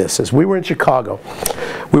effect of this is we were in Chicago.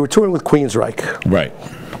 We were touring with Queensryche. Right.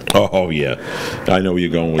 Oh, yeah. I know where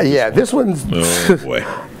you're going with this. Yeah, this one's... Oh, boy.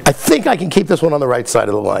 I think I can keep this one on the right side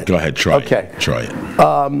of the line. Go ahead, try it. Try it.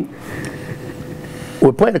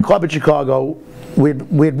 We're playing a club in Chicago. we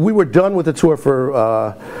were done with the tour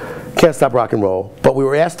for Can't Stop Rock and Roll, but we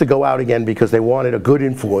were asked to go out again because they wanted a good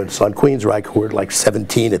influence on Queensryche, who were like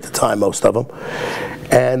 17 at the time, most of them.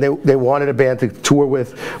 And they wanted a band to tour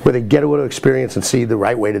with where they get a little experience and see the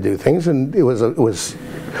right way to do things. And it was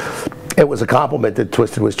a compliment that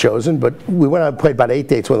Twisted was chosen. But we went out and played about 8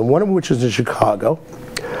 dates with them, one of which was in Chicago.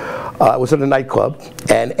 It was at a nightclub,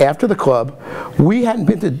 and after the club, we hadn't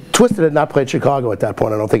been to, Twisted had not played Chicago at that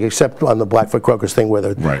point, I don't think, except on the Blackfoot Crocus thing where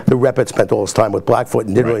the rep had spent all his time with Blackfoot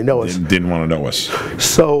and didn't really know us. Didn't want to know us.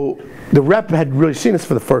 So the rep had really seen us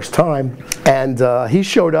for the first time, and he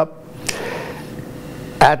showed up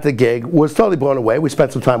at the gig, was totally blown away. We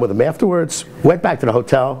spent some time with him afterwards, went back to the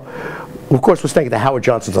hotel. Of course, we're staying at the Howard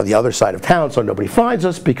Johnson's on the other side of town, so nobody finds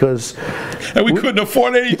us because... And we couldn't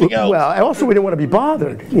afford anything else. Well, and also we didn't want to be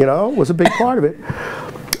bothered, you know, was a big part of it.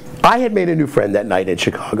 I had made a new friend that night in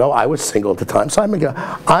Chicago. I was single at the time, so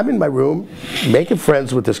I'm in my room making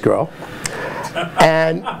friends with this girl.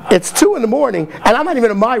 And it's 2 in the morning, and I'm not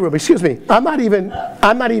even in my room. Excuse me, I'm not even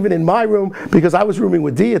in my room because I was rooming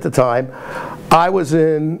with Dee at the time. I was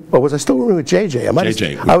in, or was I still rooming with JJ?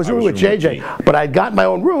 I was rooming with JJ, but I'd got my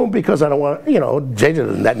own room because I don't want, you know,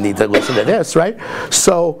 JJ doesn't need to listen to this, right?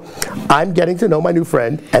 So I'm getting to know my new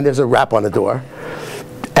friend, and there's a rap on the door.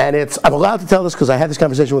 And I'm allowed to tell this because I had this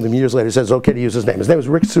conversation with him years later. He says it's okay to use his name. His name was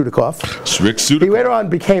Rick Sudikoff. Rick Sudikoff. He later on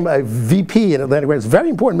became a VP in Atlantic Records. Very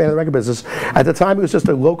important man in the record business. At the time, he was just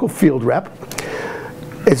a local field rep.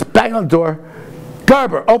 It's bang on the door.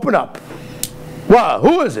 Gerber, open up. Wow,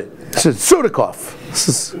 who is it? He says, Sudikoff. He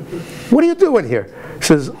says, what are you doing here? He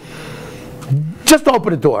says, just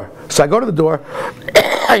open the door. So I go to the door.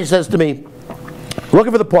 He says to me,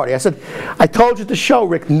 looking for the party. I said, I told you at the show,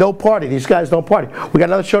 Rick, no party. These guys don't party. We got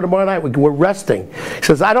another show tomorrow night. We're resting. He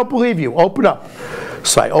says, I don't believe you. Open up.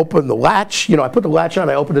 So I open the latch. You know, I put the latch on.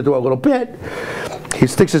 I open the door a little bit. He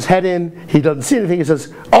sticks his head in. He doesn't see anything. He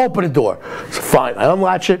says, open the door. So fine. I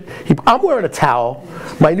unlatch it. I'm wearing a towel.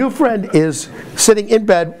 My new friend is sitting in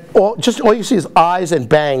bed. All you see is eyes and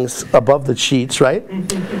bangs above the sheets, right?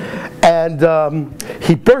 And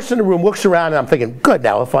he bursts in the room, looks around, and I'm thinking, good,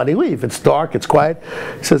 now I'll finally leave. It's dark, it's quiet.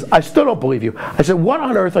 He says, I still don't believe you. I said, what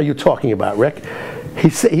on earth are you talking about, Rick?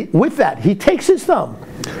 With that, he takes his thumb.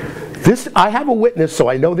 I have a witness, so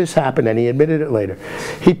I know this happened, and he admitted it later.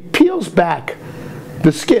 He peels back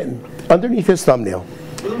the skin underneath his thumbnail.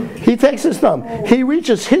 He takes his thumb. He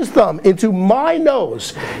reaches his thumb into my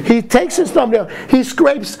nose. He takes his thumbnail. He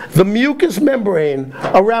scrapes the mucous membrane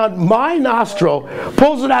around my nostril,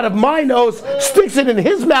 pulls it out of my nose, sticks it in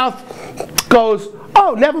his mouth, goes,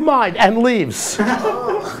 oh, never mind, and leaves.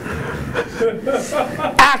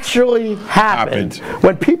 Actually happened.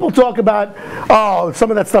 When people talk about, oh, some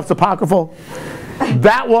of that stuff's apocryphal,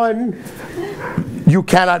 that one you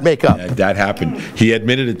cannot make up. Yeah, that happened. He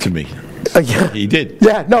admitted it to me. Yeah. He did.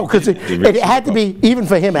 Yeah, no, because it had to be, even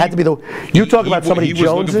for him, it had to be the, you talk about somebody He was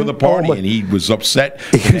Jones looking for the party, and he was upset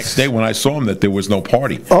the next day when I saw him that there was no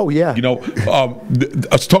party. Oh, yeah. You know,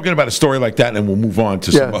 I was talking about a story like that, and we'll move on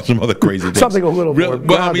to some other crazy things. Something a little more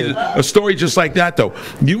well, I mean, a story just like that, though.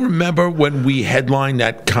 You remember when we headlined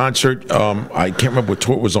that concert? I can't remember what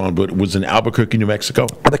tour it was on, but it was in Albuquerque, New Mexico.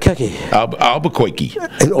 Albuquerque. Albuquerque.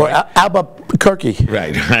 Or Albuquerque.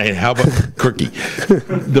 Right, Albuquerque.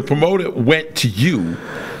 The promoter went to you.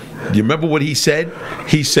 Do you remember what he said?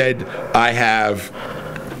 He said, I have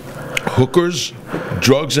hookers,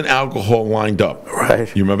 drugs, and alcohol lined up.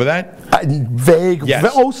 Right. You remember that? Vague, yes.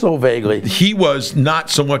 Oh, so vaguely. He was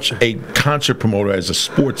not so much a concert promoter as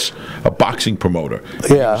a boxing promoter. Yeah.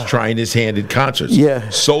 He was trying his hand at concerts. Yeah.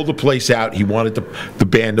 Sold the place out. He wanted the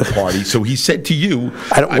band to party. So he said to you,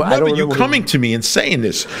 I remember you coming to me and saying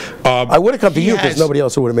this. I would have come to you because nobody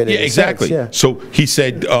else would have made it. Yeah, exactly. Sense, yeah. So he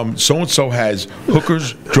said, so-and-so has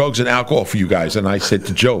hookers, drugs, and alcohol for you guys. And I said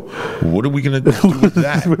to Joe, what are we going to do with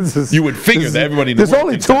that? You would figure that everybody in the world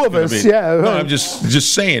only two of us, yeah. No, I'm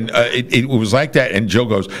just saying, it was like that. And Joe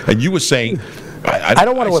goes, and you were saying, I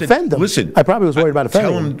don't want to offend them. Listen, I probably was worried about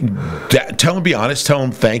offending them. Tell him, be honest. Tell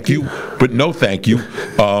him thank you, but no thank you.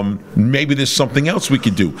 Maybe there's something else we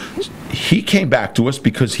could do. He came back to us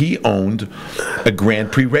because he owned a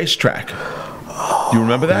Grand Prix racetrack. You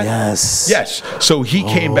remember that? Yes. Yes. So he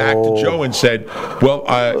came back to Joe and said,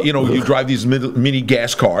 well, you drive these mini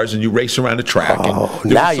gas cars and you race around the track. And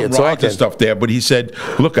there now was you're some rides talking. and stuff there. But he said,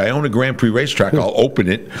 look, I own a Grand Prix racetrack. I'll open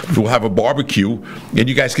it. We'll have a barbecue, and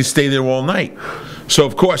you guys can stay there all night. So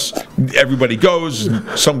of course everybody goes.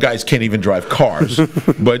 Some guys can't even drive cars,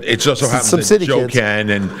 but it just so happens that Joe can,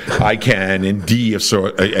 and I can, and Dee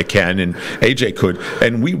I can, and AJ could,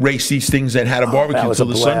 and we raced these things and had a barbecue until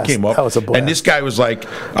the sun came up. And this guy was like,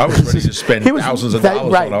 I was ready to spend thousands of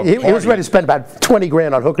dollars on a party. He was ready to spend about 20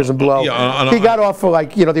 grand on hookers and blow. He got off for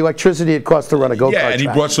like, the electricity it cost to run a go-kart track. Yeah, and he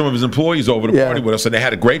brought some of his employees over to party with us, and they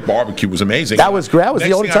had a great barbecue. It was amazing. That was great. That was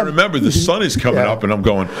the only time. I remember the sun is coming up, and I'm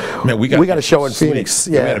going, man, we got a show in Phoenix.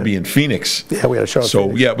 We got to be in Phoenix. Yeah, we got a show in Phoenix.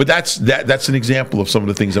 So yeah, but that's an example of some of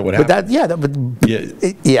the things that would happen.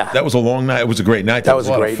 That was a long night. It was a great night. That was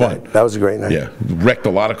a great night. That was a great night. Yeah, wrecked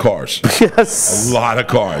a lot of cars. Yes, a lot of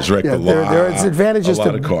cars. Wrecked a lot. There is advantages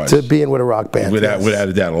to being with a rock band. Without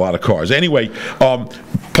a doubt, a lot of cars. Anyway,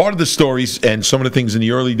 part of the stories and some of the things in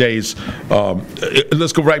the early days.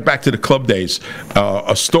 Let's go right back to the club days.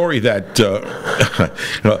 A story that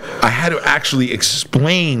I had to actually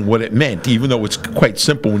explain what it meant, even though it's quite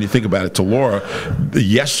simple when you think about it. To Laura,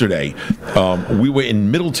 yesterday, we were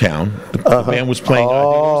in Middletown. The band was playing. I think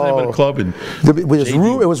it was the name of the club. And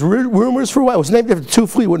it was Rumors for a while. It was named after 2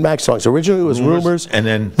 Fleetwood Mac songs. Originally, it was Rumors, and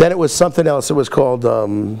then it was something else. It was called.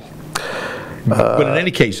 But in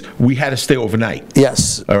any case, we had to stay overnight.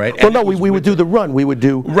 Yes. All right. Well, no, we would do the run. We would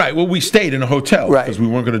do. Right. Well, we stayed in a hotel because we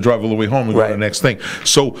weren't going to drive all the way home and go to the next thing.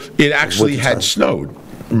 So it actually had snowed.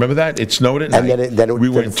 Remember that? It snowed at night. And then we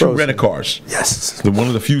went in 2 rent-a-cars. Yes. One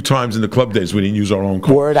of the few times in the club days we didn't use our own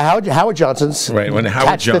car. Word. Howard Johnson's. Right. When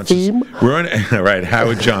Howard Johnson's. The theme. We're on. Right.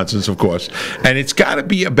 Howard Johnson's, of course. And it's got to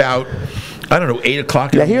be about, I don't know, 8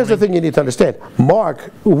 o'clock. Now, here's the thing you need to understand.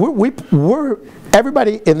 Mark, we're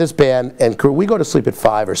everybody in this band and crew, we go to sleep at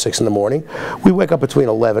 5 or 6 in the morning. We wake up between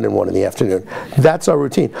 11 and 1 in the afternoon. That's our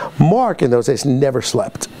routine. Mark, in those days, never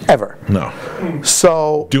slept, ever. No.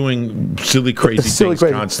 So doing silly, crazy things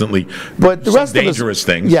constantly. But the rest dangerous of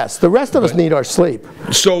us, things. Yes, the rest of us need our sleep.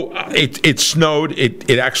 So it snowed.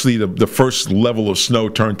 It actually, the first level of snow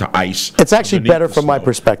turned to ice. It's actually better from my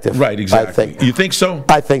perspective. Right, exactly. I think. You think so?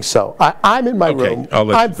 I think so. I'm in my room.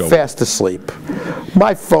 I'm fast asleep.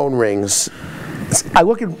 My phone rings. I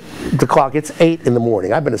look at the clock. It's 8 in the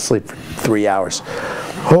morning. I've been asleep for 3 hours.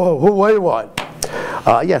 Oh, what do you want?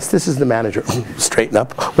 Yes, this is the manager. Straighten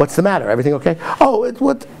up. What's the matter? Everything okay? Oh,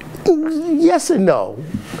 what? Yes and no.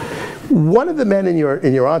 One of the men in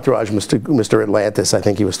your entourage, Mr. Atlantis, I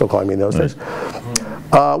think he was still calling me in those days.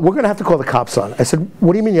 We're going to have to call the cops on. I said,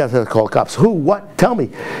 what do you mean you have to call the cops? Who? What? Tell me.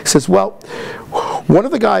 He says, well, one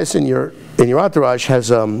of the guys in your entourage has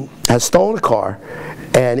stolen a car,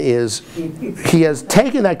 and he has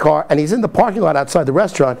taken that car, and he's in the parking lot outside the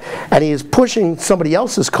restaurant, and he is pushing somebody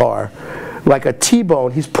else's car like a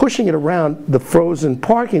T-bone. He's pushing it around the frozen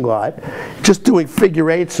parking lot, just doing figure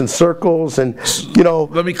eights and circles, and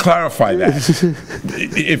Let me clarify that.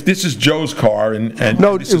 If this is Joe's car, and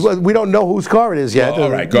no, we don't know whose car it is yet. Well,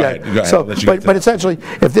 all right, go ahead. So, but essentially,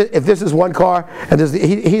 if this is one car and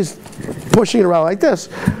he's pushing it around like this,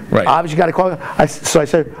 right? Obviously, you got to call. So I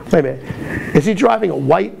said, wait a minute, is he driving a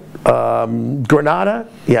white Granada?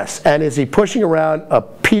 Yes. And is he pushing around a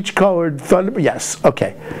peach-colored Thunderbird? Yes.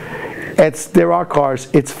 Okay. There are cars.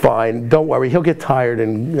 It's fine. Don't worry. He'll get tired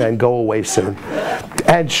and go away soon.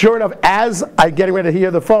 And sure enough, as I'm getting ready to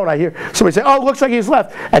hear the phone, I hear somebody say, "Oh, looks like he's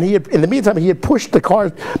left." And in the meantime, he had pushed the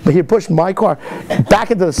car. He had pushed my car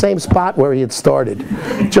back into the same spot where he had started.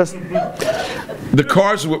 Just the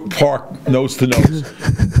cars were parked nose to nose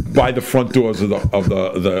by the front doors of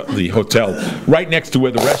the hotel, right next to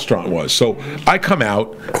where the restaurant was. So I come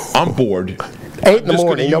out. I'm bored. 8 in the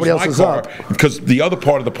morning, nobody else is up. Because the other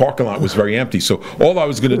part of the parking lot was very empty. So all I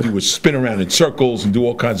was going to do was spin around in circles and do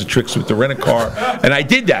all kinds of tricks with the rent-a-car. And I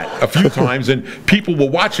did that a few times, and people were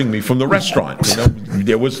watching me from the restaurant.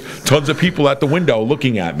 There was tons of people at the window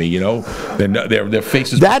looking at me, and their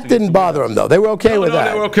faces. That didn't bother them, though. They were okay with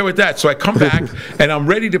that. They were okay with that. So I come back, and I'm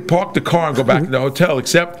ready to park the car and go back to the hotel,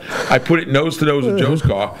 except I put it nose to nose with Joe's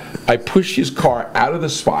car. I push his car out of the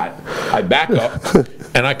spot. I back up,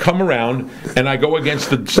 and I come around, and I go against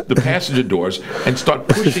the passenger doors and start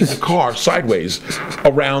pushing the car sideways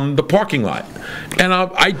around the parking lot. And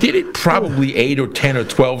I did it probably 8 or 10 or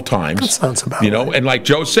 12 times. That sounds about right. And like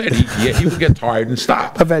Joe said, he would get tired and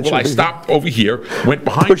stop. Eventually. Well, I stopped over here, went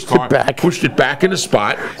behind the car, pushed it back in the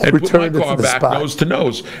spot, and put my car back nose to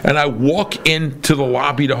nose. And I walk into the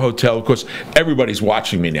lobby of the hotel. Of course, everybody's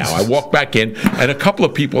watching me now. I walk back in, and a couple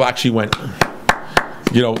of people actually went,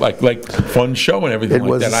 like fun show and everything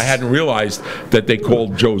like that. I hadn't realized that they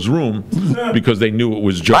called Joe's room because they knew it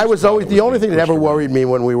was Joe's. I was always the only thing that ever worried me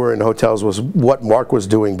when we were in hotels was what Mark was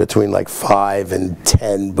doing between like 5 and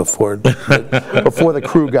 10 before the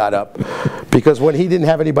crew got up, because when he didn't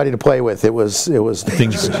have anybody to play with, it was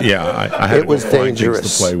Things, yeah, I had it was to go find dangerous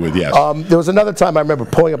things to play with. Yes. There was another time I remember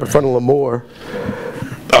pulling up in front of Lemoore.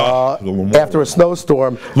 After a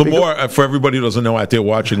snowstorm. Lemoore, for everybody who doesn't know out there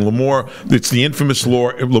watching, Lemoore, it's the infamous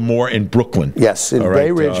Lemoore in Brooklyn. Yes, in All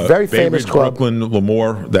Bay Ridge, very Bay famous Ridge, club. Brooklyn,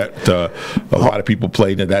 Lemoore, that a lot of people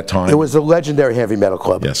played at that time. It was a legendary heavy metal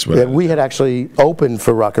club. Yes, and we had actually opened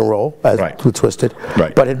for rock and roll with Twisted.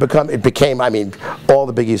 Right. But it became. I mean, all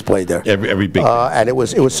the biggies played there. Every big. And it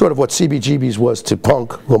was sort of what CBGB's was to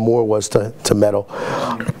punk, Lemoore was to metal.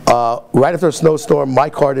 Right after a snowstorm, my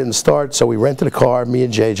car didn't start, so we rented a car, me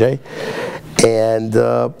and JJ, and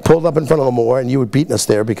pulled up in front of Lemoore, and you had beaten us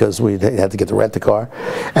there because we had to get to rent the car.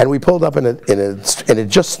 And we pulled up and it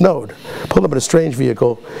just snowed. Pulled up in a strange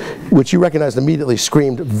vehicle, which you recognized immediately,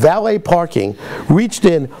 screamed, valet parking, reached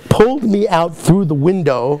in, pulled me out through the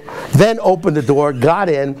window, then opened the door, got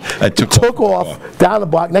in, took off down the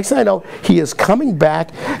block. Next thing I know, he is coming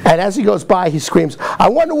back, and as he goes by, he screams, I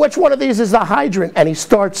wonder which one of these is the hydrant, and he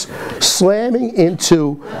starts slamming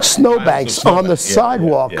into snowbanks on the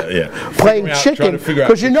sidewalk, playing chicken,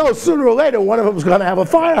 because you know sooner or later one of them was going to have a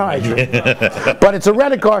fire hydrant. But it's a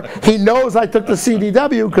rented car. He knows I took the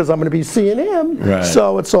CDW because I'm going to be seeing him,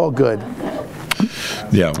 so it's all good.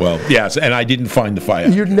 Yeah, well, yes, and I didn't find the fire.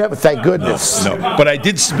 You never, thank goodness. No, but I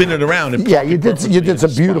did spin it around. And yeah, you did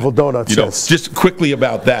some beautiful donuts. You know, just quickly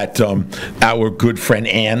about that, our good friend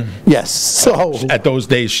Ann. Yes. So at those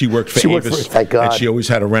days, she worked for Avis, thank God. and she always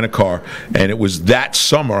had a rent-a-car. And it was that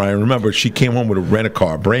summer, I remember, she came home with a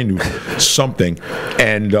rent-a-car, brand new something,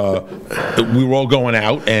 and we were all going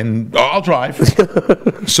out, and I'll drive.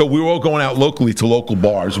 So we were all going out locally to local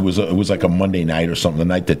bars. It was like a Monday night or something, the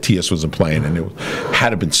night that TS wasn't playing, and it had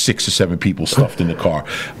to have been 6 or 7 people stuffed in the car.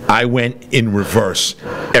 I went in reverse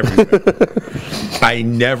everywhere. I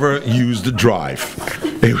never used the drive.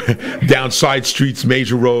 Down side streets,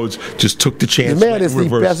 major roads, just took the chance. The man is the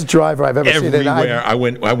best driver I've ever seen. Everywhere I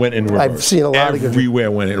went in reverse. I've seen a lot of good. Everywhere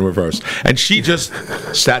went in reverse. And she just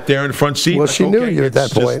sat there in the front seat. Well, she knew you at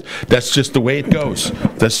that point. That's just the way it goes.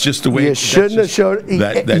 That's just the way. You shouldn't have showed.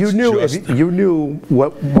 You knew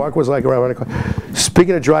what Mark was like around the car.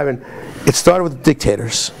 Speaking of driving, it started with the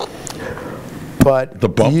Dictators. But the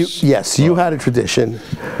bumps? You had a tradition.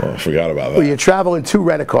 Oh, I forgot about that. Well, you travel in 2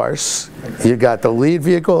 rent-a-cars. You got the lead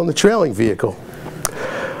vehicle and the trailing vehicle.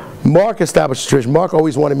 Mark established a tradition. Mark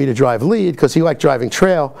always wanted me to drive lead because he liked driving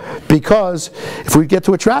trail, because if we'd get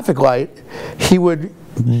to a traffic light, he would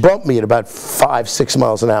bump me at about 5-6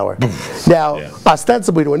 miles an hour. Now,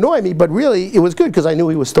 ostensibly to annoy me, but really it was good because I knew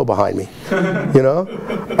he was still behind me. You know?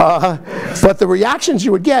 But the reactions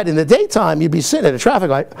you would get in the daytime, you'd be sitting at a traffic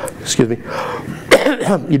light, excuse me,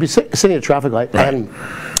 you'd be sitting at a traffic light, and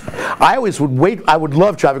I always would wait. I would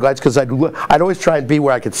love traffic lights because I'd always try and be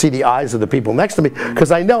where I could see the eyes of the people next to me,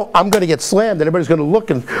 because I know I'm going to get slammed and everybody's going to look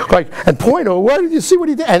and point, or what did you see what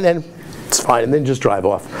he did? And then it's fine, and then just drive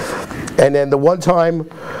off. And then the one time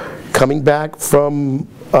coming back from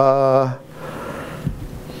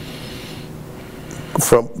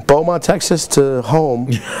Beaumont, Texas to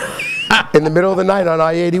home, in the middle of the night on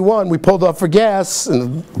I-81, we pulled off for gas,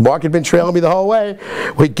 and Mark had been trailing me the whole way.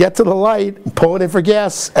 We get to the light, pulling in for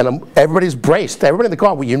gas, and everybody's braced. Everybody in the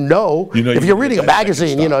car, well, if you're reading a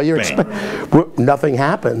magazine, you're nothing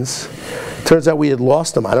happens. Turns out we had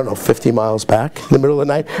lost them, I don't know, 50 miles back in the middle of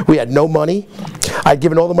the night. We had no money. I'd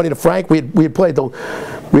given all the money to Frank. We had played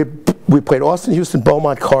we played Austin, Houston,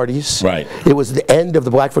 Beaumont, Cardi's. Right. It was the end of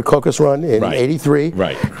the Blackfoot Caucus run in '83.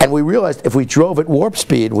 Right. And we realized if we drove at warp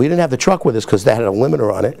speed, we didn't have the truck with us because they had a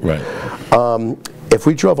limiter on it. Right. If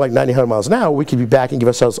we drove like 90, 100 miles an hour, we could be back and give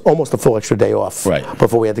ourselves almost a full extra day off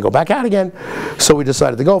before we had to go back out again. So we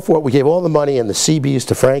decided to go for it. We gave all the money and the CBs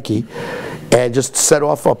to Frankie and just set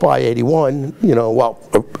off up I-81,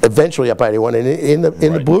 eventually up I-81, and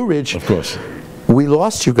in the Blue Ridge. Of course. We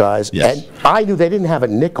lost you guys, and I knew they didn't have a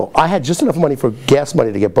nickel. I had just enough money for gas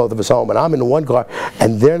money to get both of us home, and I'm in the one car,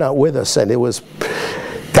 and they're not with us, and that was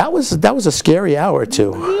a scary hour or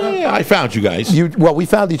two. Yeah, I found you guys. Well, we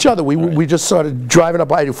found each other. We just started driving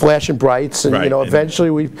up, I do flashing brights, and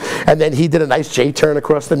eventually and then he did a nice J-turn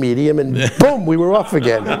across the medium, and boom, we were off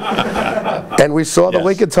again. And we saw the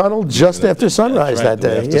Lincoln Tunnel just after sunrise that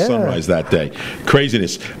day. After sunrise that day.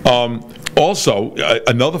 Craziness. Also,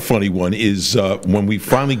 another funny one is when we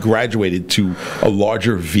finally graduated to a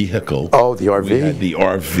larger vehicle. Oh, the RV? We had the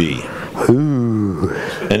RV. Ooh.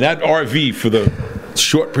 And that RV, for the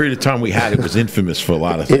short period of time we had, it was infamous for a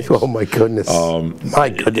lot of things. Oh my goodness! My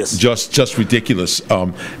goodness! Just ridiculous.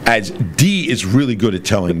 As D is really good at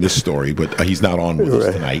telling this story, but he's not on with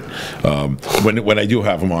us tonight. When I do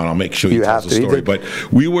have him on, I'll make sure he tells the story. But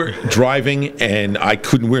we were driving, and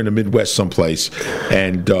we're in the Midwest someplace,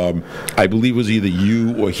 and I believe it was either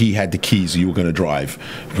you or he had the keys. You were going to drive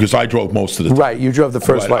because I drove most of the time. Right, you drove the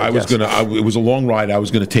first leg. I was gonna. It was a long ride. I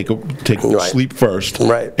was going to take a sleep first.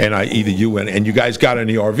 Right. And either you and you guys got in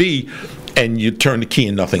the RV, and you turned the key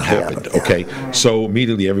and nothing happened. Okay. So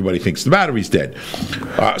immediately everybody thinks the battery's dead.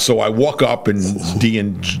 So I walk up, and Dee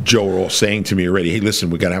and Joe are all saying to me already, "Hey, listen,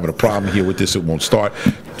 we're gonna have a problem here with this. It won't start."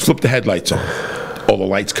 Flip the headlights on. All the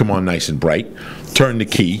lights come on nice and bright. Turn the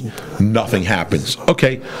key. Nothing happens.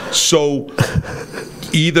 Okay. So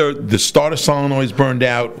either the starter solenoid's burned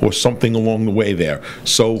out or something along the way there.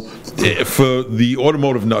 So for the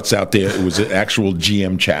automotive nuts out there, it was an actual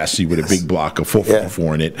GM chassis with a big block of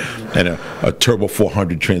 444 in it and a turbo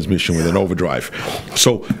 400 transmission with an overdrive.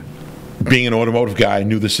 So being an automotive guy, I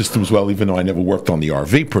knew the systems well, even though I never worked on the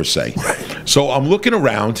RV per se. So I'm looking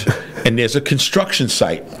around, and there's a construction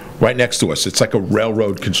site right next to us. It's like a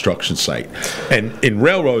railroad construction site. And in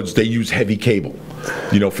railroads, they use heavy cable,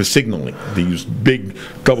 for signaling. They use big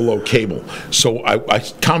 00 cable. So I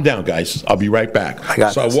calm down, guys. I'll be right back.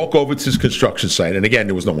 I walk over to this construction site, and again,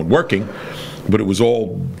 there was no one working, but it was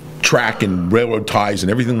all track and railroad ties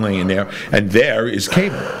and everything laying there, and there is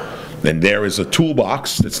cable. And there is a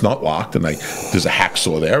toolbox that's not locked, and there's a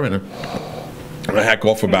hacksaw there, and I hack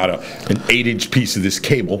off about an 8-inch piece of this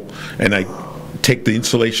cable, and I take the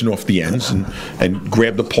insulation off the ends and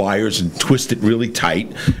grab the pliers and twist it really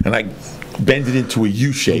tight, and I bend it into a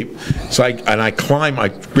U shape. So I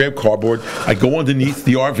grab cardboard, I go underneath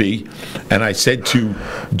the RV, and I said to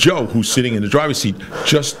Joe, who's sitting in the driver's seat,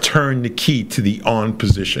 just turn the key to the on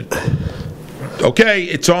position. Okay,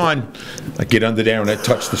 it's on. I get under there and I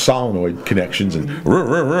touch the solenoid connections, and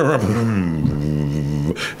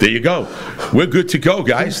there you go. We're good to go,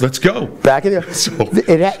 guys. Let's go. Back in there.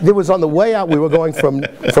 It was on the way out. We were going from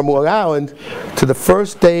Long Island to the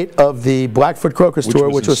first date of the Blackfoot Crocus Tour,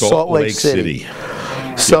 which was Salt Lake City.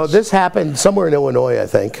 So this happened somewhere in Illinois, I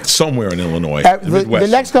think. Somewhere in Illinois. The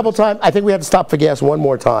next couple times, I think we had to stop for gas one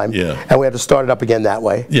more time. Yeah. And we had to start it up again that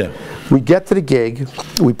way. Yeah. We get to the gig.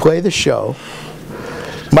 We play the show.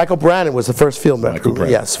 Michael Brannon was the first field member.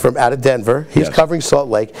 Yes, from out of Denver. He's covering Salt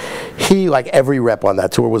Lake. He, like every rep on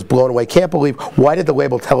that tour, was blown away. Can't believe, why did the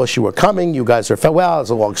label tell us you were coming? You guys are, well, it's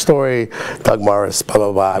a long story. Doug Morris, blah,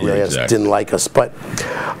 blah, blah. Really didn't like us. But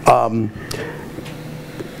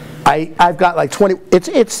I've got like 20. It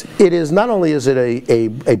is not only is it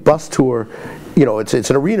a bus tour, it's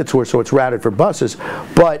an arena tour, so it's routed for buses,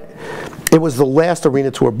 but it was the last arena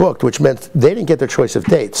tour booked, which meant they didn't get their choice of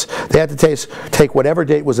dates. They had to take whatever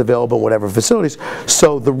date was available in whatever facilities.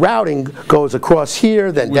 So the routing goes across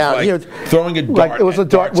here, then down here. Throwing a dart. It was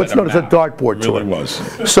what's known as a dartboard tour. It really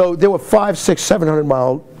was. So there were 500, 600, 700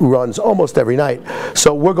 mile runs almost every night.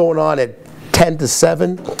 So we're going on at 10 to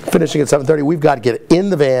 7, finishing at 7:30. We've got to get in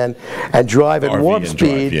the van and drive at warp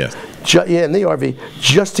speed. In the RV,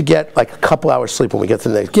 just to get like a couple hours sleep when we get to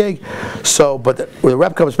the next gig. So, but when the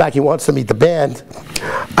rep comes back, he wants to meet the band.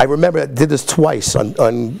 I remember I did this twice on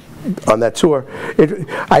that tour.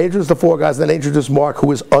 I introduced the 4 guys, then I introduced Mark, who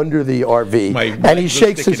was under the RV, and he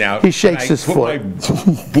shakes his foot. Put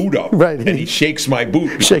my boot up, right? And he shakes my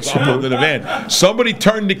boot. Shakes your boot under the van. Somebody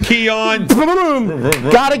turned the key on.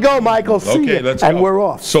 Gotta go, Michael. See you. Let's and go. we're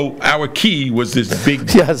off. So our key was this big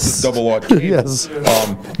double R cable. Yes.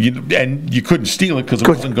 And you couldn't steal it because it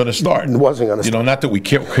wasn't going to start. It wasn't going to start. Not that we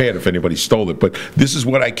cared if anybody stole it, but this is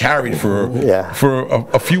what I carried for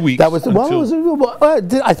a few weeks. That was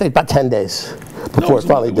I think about 10 days before it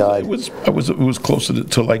finally died. It was closer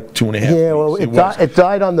to like 2.5 weeks. Yeah, well, it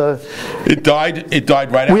died on the. It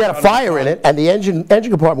died right. We had a fire in it, and the engine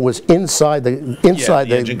compartment was inside the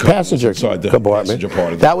passenger compartment.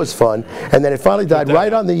 That was fun, and then it finally died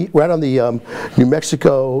right on the New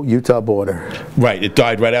Mexico-Utah border. Right, it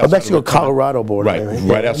died right outside Mexico-Colorado border.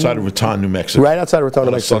 Right outside of Raton, New Mexico. Right outside of Raton,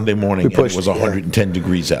 New Mexico. On a Sunday morning, and it was 110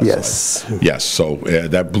 degrees outside. Yes. So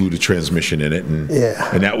that blew the transmission in it, and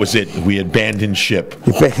that was it. We abandoned ship,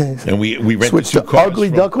 and we rented 2 cars. Ugly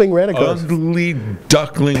Duckling Rent-A-Car. Ugly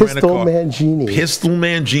Duckling Pistol Mangini. Pistol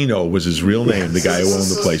Mangino was his real name. The guy who owned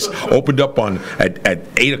the place opened up at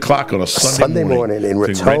 8 o'clock on a Sunday morning in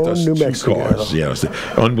Raton, New Mexico. Cars. Yeah, it was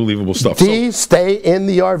unbelievable stuff. Stay in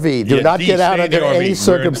the RV. Do not get out under any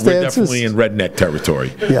circumstances. We're definitely in redneck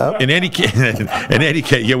territory. Yeah. In any case,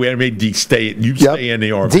 we had made D stay. Stay in the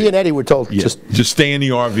RV. D and Eddie were told just stay in the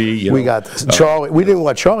RV. We got this. Charlie. We didn't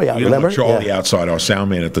want Charlie out. We didn't want Charlie out. outside, our sound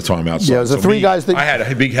man at the time outside. Yeah, it was the three guys that... I had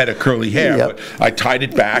a big head of curly hair, Yep. but I tied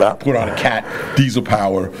it back, put on a cat, diesel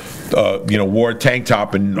power, wore a tank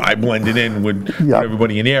top, and I blended in with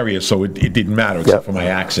everybody in the area, so it didn't matter, except for my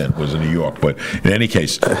accent was in New York. But in any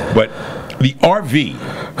case, but the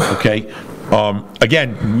RV, okay,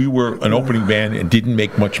 again, we were an opening band and didn't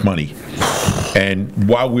make much money. And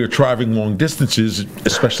while we were traveling long distances,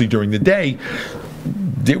 especially during the day,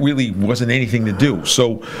 there really wasn't anything to do.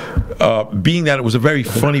 So being that it was a very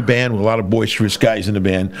funny band with a lot of boisterous guys in the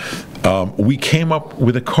band, we came up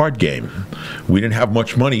with a card game. We didn't have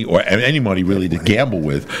much money, or any money really, to gamble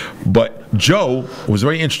with, but Joe was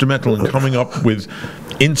very instrumental in coming up with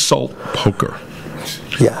insult poker.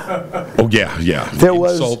 Yeah. Oh, yeah. There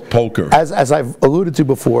was insult poker. As I've alluded to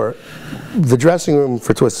before, the dressing room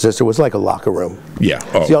for Twisted Sister was like a locker room. Yeah.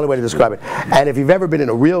 It's the only way to describe it. And if you've ever been in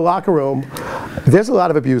a real locker room, there's a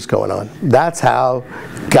lot of abuse going on. That's how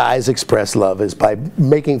guys express love, is by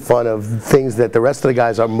making fun of things that the rest of the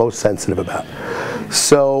guys are most sensitive about.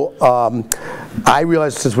 So I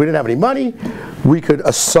realized, since we didn't have any money, we could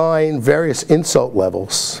assign various insult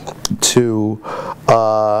levels to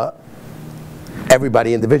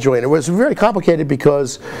everybody individually. And it was very complicated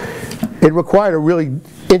because it required a really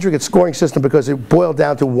intricate scoring system, because it boiled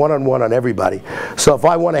down to one-on-one on everybody. So if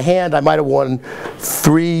I won a hand, I might have won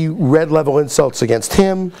 3 red level insults against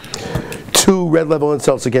him, 2 red level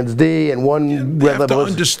insults against D, and 1 red level. You have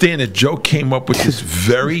to understand that Joe came up with this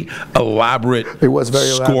very elaborate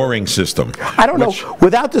scoring system. I don't know,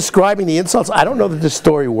 without describing the insults, I don't know that this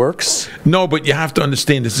story works. No, but you have to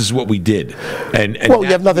understand this is what we did. And well,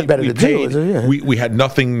 you have nothing better to do. We had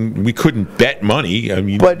nothing, we couldn't bet money. I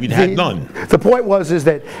mean, we had none. The point is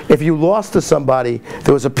that if you lost to somebody,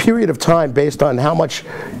 there was a period of time based on how much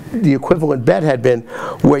the equivalent bet had been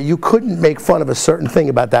where you couldn't make fun of a certain thing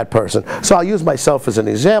about that person. So I'll use myself as an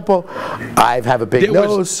example. I have a big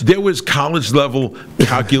nose. There was college level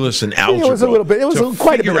calculus and algebra. It was a little bit. It was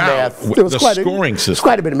quite a bit of math. There was scoring system.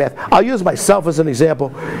 Quite a bit of math. I'll use myself as an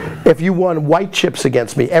example. If you won white chips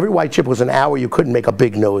against me, every white chip was an hour you couldn't make a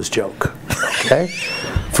big nose joke. Okay,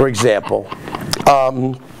 for example.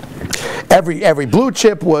 Every blue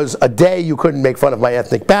chip was a day you couldn't make fun of my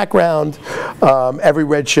ethnic background. Every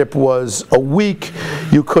red chip was a week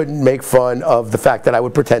you couldn't make fun of the fact that I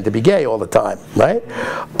would pretend to be gay all the time, right?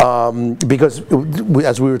 Because,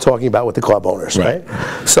 as we were talking about with the club owners, right?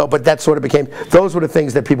 So, but that sort of became, those were the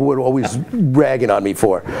things that people would always ragging on me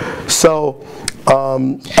for. So,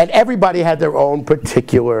 and everybody had their own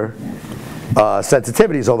particular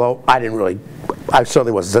sensitivities, although I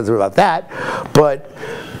certainly wasn't sensitive about that, but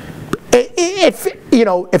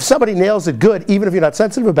if somebody nails it good, even if you're not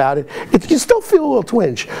sensitive about it, you still feel a little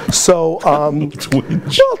twinge. So a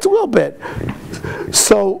little bit.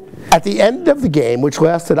 So at the end of the game, which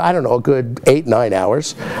lasted, I don't know, a good 8-9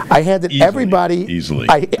 hours, I handed everybody.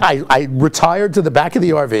 I retired to the back of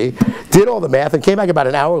the RV, did all the math, and came back about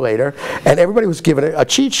an hour later, and everybody was given a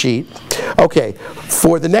cheat sheet. Okay,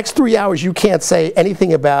 for the next 3 hours, you can't say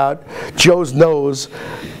anything about Joe's nose,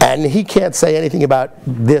 and he can't say anything about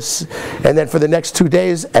this. And then for the next 2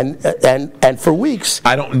 days and for weeks.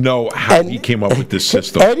 I don't know how he came up with this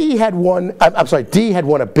system. Eddie had won, I'm sorry, D had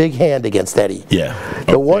won a big hand against Eddie. Yeah.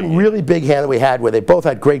 The one really big hand that we had where they both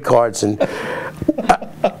had great cards, and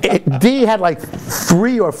D had like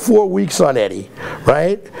 3 or 4 weeks on Eddie,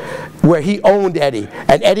 right? Where he owned Eddie,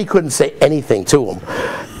 and Eddie couldn't say anything to him.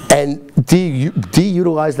 And D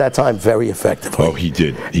utilized that time very effectively. Oh, he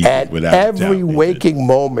did. And every waking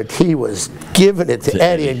moment, he was giving it to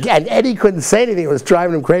Eddie. And Eddie couldn't say anything. It was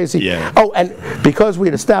driving him crazy. Yeah. Oh, and because we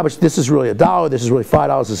had established this is really $1, this is really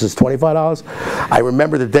 $5, this is $25, I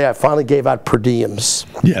remember the day I finally gave out per diems.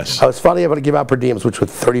 Yes. I was finally able to give out per diems, which was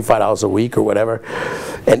 $35 a week or whatever.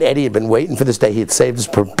 And Eddie had been waiting for this day. He had saved his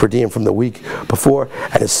per diem from the week before.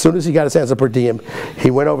 And as soon as he got his hands on per diem,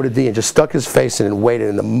 he went over to D and just stuck his face in and waited.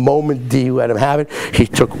 And the moment D let him have it, he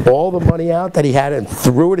took all the money out that he had and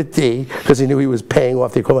threw it at D, because he knew he was paying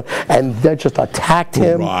off the equivalent, and then just attacked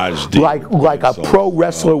him like a pro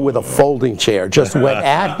wrestler with a folding chair. Just went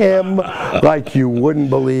at him like you wouldn't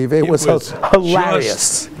believe. It was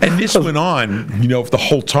hilarious. And this went on, for the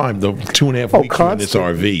whole time, the 2.5 weeks in this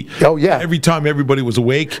RV. Oh, yeah. Every time everybody was away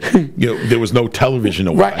week, there was no television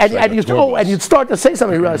to watch. Right, and you'd start to say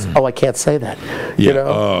something, and you realize, oh, I can't say that. Yeah. You know?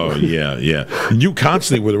 Oh, yeah. You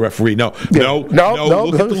constantly were the referee. No.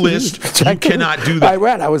 Look at the list. You cannot do that.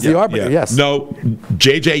 I was the arbiter. Yes. No,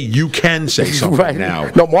 JJ, you can say something right. now.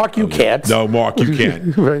 No, Mark, you can't. No, Mark, you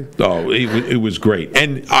can't. Right. Oh, it was great.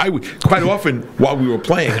 And quite often while we were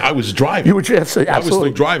playing, I was driving. You were absolutely. I was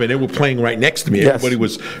still driving. They were playing right next to me. Yes. Everybody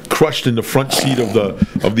was crushed in the front seat of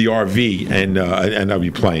the RV, and I'd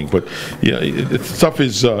be playing. But stuff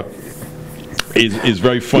is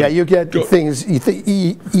very fun. Yeah, you get things.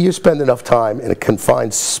 You spend enough time in a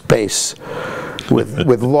confined space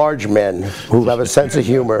with large men who have a sense of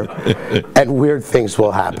humor, and weird things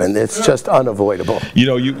will happen. It's just unavoidable.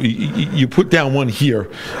 You put down one here,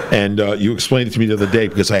 and you explained it to me the other day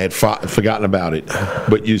because I had forgotten about it.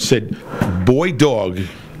 But you said, "Boy, dog."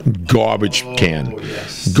 Garbage can.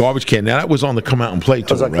 Yes. Garbage can. Now that was on the Come Out and Play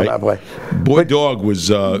tour, right? Come Out and Play. Boy Dog was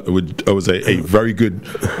a very good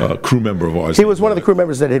crew member of ours. He was one of the crew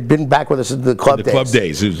members that had been back with us in the club days. The club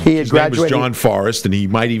days. His name was John Forrest, and he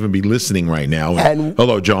might even be listening right now. And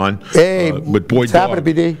hello, John. Hey, but Boy what's Dog.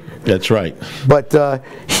 happening, BD? That's right. But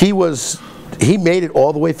he made it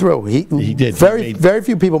all the way through. He did. Very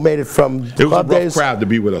few people made it from the club days. It was a rough crowd to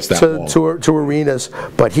be with us that long. To arenas,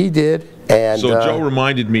 but he did. And so Joe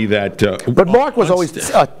reminded me that. But Mark was always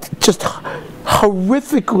just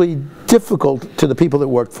horrifically difficult to the people that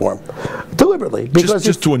worked for him, deliberately, because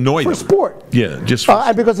just to annoy them. For sport. Yeah, just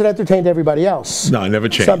and because it entertained everybody else. No, it never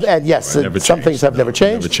changed. Some things have never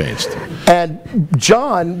changed. Never changed. And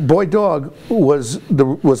John, Boy Dog, was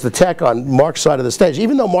the tech on Mark's side of the stage.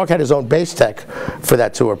 Even though Mark had his own bass tech for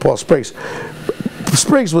that tour, Paul Spriggs.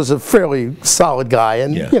 Spriggs was a fairly solid guy,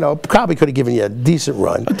 and probably could have given you a decent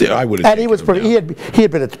run. I would have. And he was he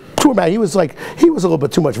had been a tour man. He was a little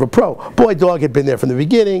bit too much of a pro. Boy Dog had been there from the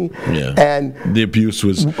beginning. Yeah. And the abuse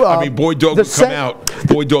was. Boy Dog would come out.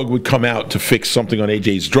 Boy Dog would come out to fix something on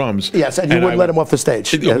AJ's drums. Yes, and you wouldn't let him off the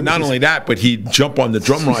stage. Not only that, but he'd jump on the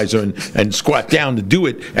drum riser and squat down to do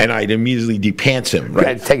it, and I'd immediately de-pants him.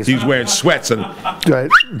 Right. He was wearing sweats, and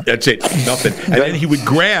that's it, nothing. And then he would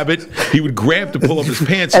grab it. He would grab to pull up his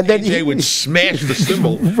pants, and then AJ would smash the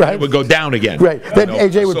cymbal, and it would go down again. Right. Then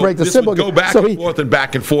AJ would break the cymbal. Go back and forth and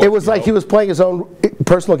back and forth. It was like he was playing his own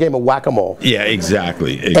personal game of whack-a-mole. Yeah,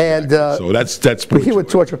 exactly. And so that's. He would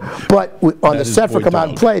torture. But on the set for Come Out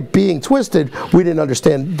and Play, being Twisted, we didn't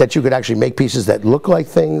understand that you could actually make pieces that looked like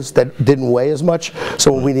things that didn't weigh as much.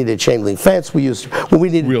 So when we needed chain link fence, when we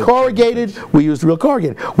needed real corrugated, we used real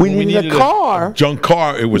corrugated. When we needed a car, a junk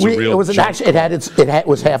car, it was a real. It was it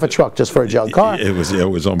was half a truck just for a junk car. It was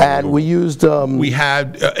unbelievable. And we used. We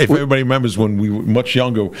had, if everybody remembers, when we were much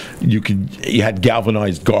younger, you had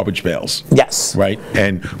galvanized garbage bales. Yes. Right,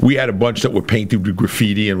 and we had a bunch that were painted with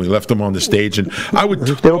graffiti, and we left them on the stage, and I would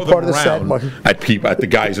they throw were them part of the set, at the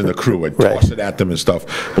guys in the crew. I'd toss it at them and stuff.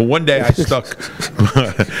 But one day I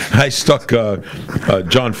stuck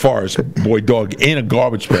John Forrest, Boy Dog, in a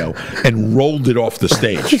garbage pail and rolled it off the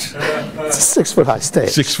stage. It's a 6 foot high stage.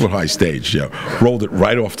 6 foot high stage. Yeah, rolled it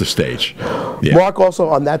right off the stage. Yeah. Mark also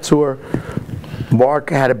on that tour. Mark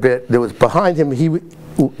had a bit. There was behind him.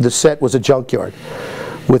 The set was a junkyard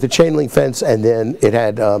with a chain link fence, and then it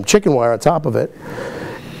had chicken wire on top of it.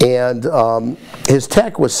 And his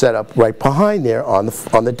tech was set up right behind there on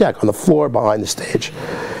the deck, on the floor behind the stage.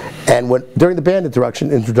 And during the band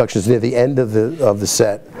introductions near the end of the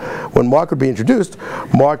set, when Mark would be introduced,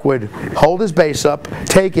 Mark would hold his bass up,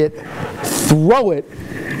 take it, throw it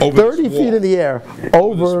over 30 feet in the air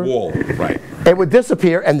over this wall, right? It would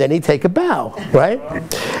disappear, and then he'd take a bow, right?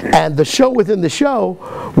 And the show within the show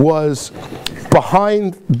was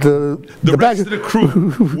behind the rest of the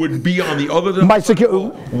crew would be on the other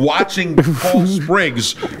side watching Paul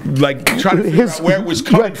Spriggs, like trying to figure out where it was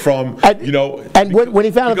coming from, And when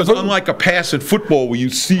he found because unlike a pass in football where you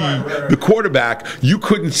see the quarterback, you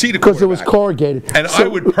couldn't see the quarterback because it was corrugated. And I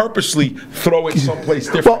would purposely throw it someplace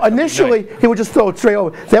different. Well, initially he would just throw it straight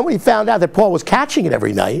over. Then when he found out that Paul was catching it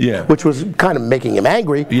every night, which was kind of making him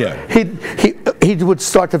angry, he would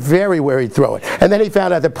start to vary where he'd throw it. And then he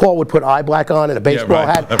found out that Paul would put eye black on and a baseball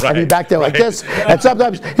hat, and he'd be back there like this. And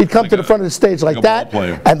sometimes he'd come to the front of the stage like that.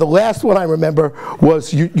 And the last one I remember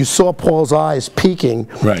was you saw Paul's eyes peeking,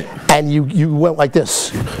 and you went like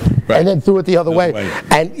this, and then threw it the other way.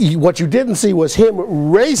 And what you didn't see was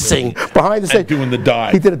him racing behind the stage. And doing the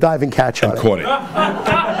dive. He did a diving catch on it. Caught it.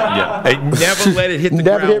 Yeah, and never let it hit the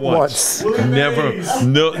Never ground hit once. Never,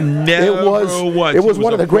 no, never once. It was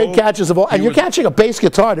one of the great catches of all. And you're catching a bass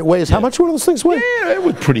guitar that weighs, how much one of those things weigh? Yeah, it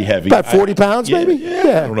was pretty heavy. About 40 pounds, maybe?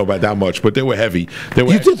 Yeah, I don't know about that much, but they were heavy. They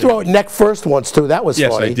were You did throw it neck first once, too. That was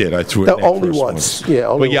yes, funny. I did. I threw it The neck only first once. Yeah,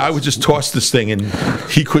 only but yeah, once. I would just toss this thing, and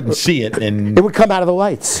he couldn't see it, and It would come out of the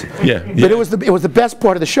lights. Yeah, But yeah. it was the best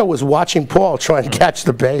part of the show was watching Paul try and catch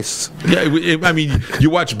the bass. yeah, I mean, you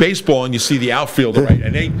watch baseball and you see the outfielder, right?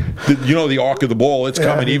 And you know the arc of the ball, it's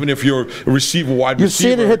coming. Even if you're a receiver, wide You've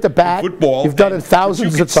receiver. seen it hit the bat. in football. You've done it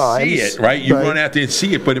thousands you of can times. See it, right? You Right. run out there and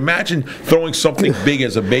see it. But imagine throwing something big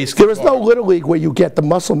as a bass There guitar. is no Little League where you get the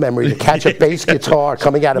muscle memory to catch a bass guitar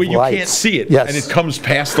coming out of where you lights. can't see it, Yes. and it comes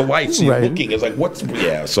past the lights. And Right. you're looking. It's like what's So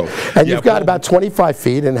And yeah, you've got Paul- about 25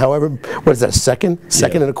 feet, and however, what is that, a second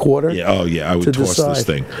and a quarter? Yeah, oh yeah, I would to toss decide. this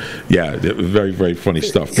thing. Yeah, it was very, very funny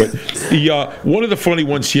stuff. But the one of the funny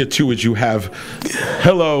ones here too is you have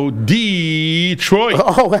 "Hello Detroit."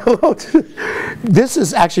 Oh, hello. This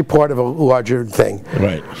is actually part of a larger thing.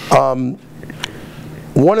 Right.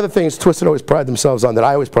 One of the things Twisted always pride themselves on, that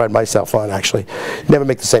I always pride myself on, actually, never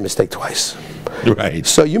make the same mistake twice. Right.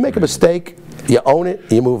 So you make a mistake, you own it,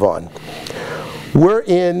 you move on. We're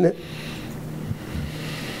in.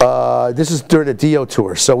 This is during a Dio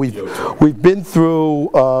tour, so we've been through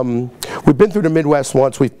the Midwest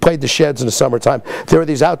once. We've played the sheds in the summertime. There are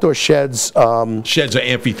these outdoor sheds. Sheds are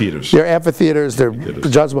amphitheaters. They're amphitheaters. They're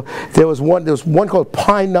judgeable. There was one called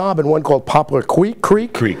Pine Knob and one called Poplar Creek.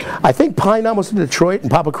 I think Pine Knob was in Detroit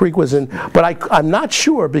and Poplar Creek was in, but I'm not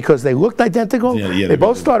sure because they looked identical. Yeah, they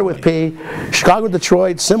both started with P. Chicago,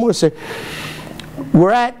 Detroit, similar.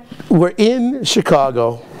 We're in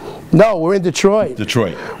Chicago. No, we're in Detroit.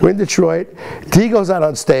 We're in Detroit. Dee goes out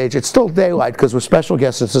on stage. It's still daylight because we're special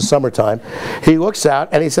guests. It's the summertime. He looks out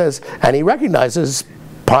and he says, and he recognizes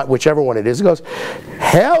whichever one it is. He goes,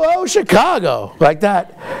 "Hello, Chicago," like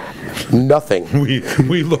that. Nothing.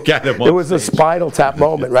 We look at him. It was a Spinal Tap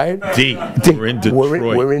moment, right? D. We're in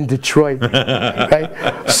Detroit. We're in Detroit,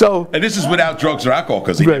 right? So. And this is without drugs or alcohol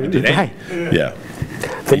because he never did any. Right. Yeah.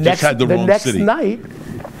 The He just had the wrong next city. night,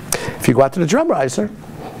 if you go out to the Drum Riser,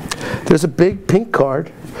 there's a big pink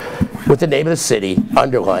card with the name of the city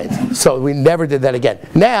underlined. So we never did that again.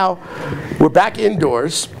 Now, we're back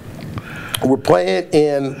indoors. We're playing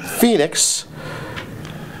in Phoenix.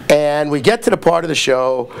 And we get to the part of the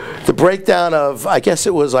show, the breakdown of, I guess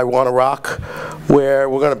it was I Wanna Rock, where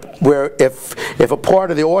if a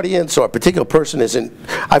part of the audience or a particular person isn't,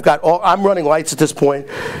 I'm running lights at this point.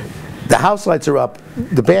 The house lights are up.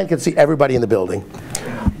 The band can see everybody in the building.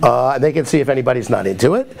 And they can see if anybody's not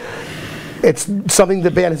into it. It's something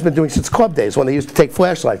the band has been doing since club days when they used to take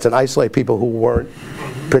flashlights and isolate people who weren't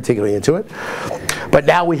particularly into it. But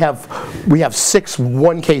now we have 6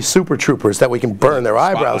 1K Super Troopers that we can burn their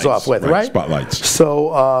eyebrows off with, right? Spotlights.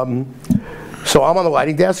 So, so I'm on the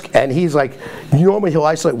lighting desk, and he's like, normally he'll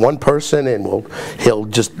isolate one person, and he'll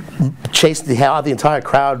just have the entire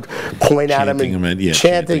crowd point at him and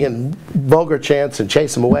chanting and vulgar chants and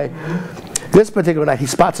chase him away. This particular night, he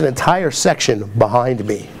spots an entire section behind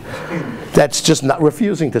me that's just not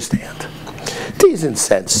refusing to stand. He's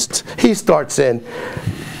incensed. He starts in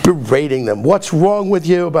berating them. What's wrong with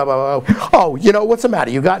you? Blah, blah, blah. Oh, you know, what's the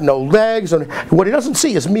matter? You got no legs? And what he doesn't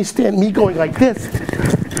see is me going like this.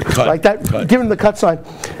 Like that, giving him the cut sign.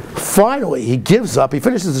 Finally, he gives up. He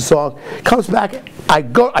finishes the song, comes back. I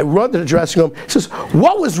run to the dressing room. He says,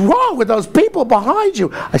 "What was wrong with those people behind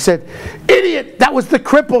you?" I said, "Idiot, that was the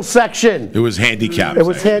cripple section." It was handicapped. It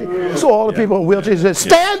was so all the people in wheelchairs said,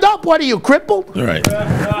 "Stand up, what are you, crippled?" All right.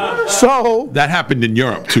 So that happened in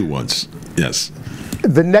Europe too once. Yes.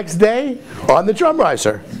 The next day, on the Drum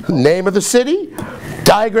Riser, name of the city,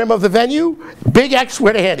 diagram of the venue, big X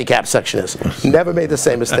where the handicap section is. Never made the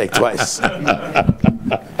same mistake twice.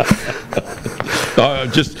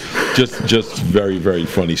 Just very, very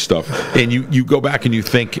funny stuff. And you go back and you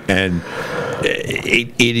think, and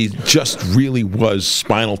it just really was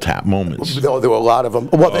Spinal Tap moments. No, there were a lot of them.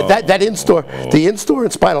 Well, that in-store, the in-store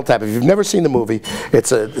and Spinal Tap, if you've never seen the movie,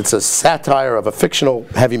 it's a satire of a fictional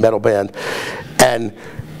heavy metal band. And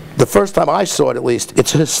the first time I saw it, at least,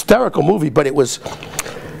 it's a hysterical movie, but it was...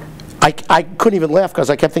 I couldn't even laugh because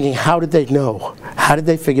I kept thinking, how did they know? How did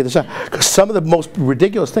they figure this out? Because some of the most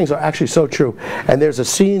ridiculous things are actually so true. And there's a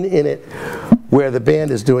scene in it where the band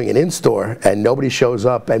is doing an in-store and nobody shows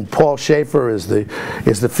up, and Paul Schaefer is the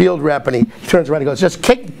field rep, and he turns around and goes, "Just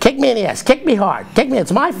kick me in the ass, kick me hard, kick me,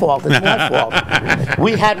 it's my fault, it's my fault."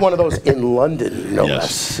 We had one of those in London, no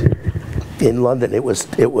less. In London, it was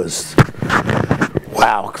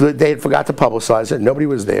wow, they had forgot to publicize it, nobody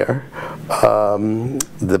was there.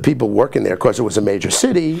 the people working there, of course, it was a major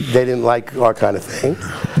city. They didn't like our kind of thing.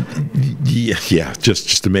 Yeah,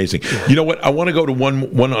 just amazing. You know what? I want to go to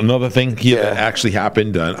one another thing here that actually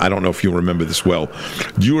happened. I don't know if you remember this well.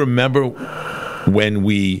 Do you remember when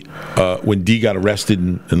when D got arrested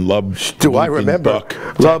in Lub? Do I remember? Buck,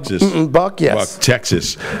 Texas. Buck, yes. Buck,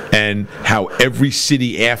 Texas, and how every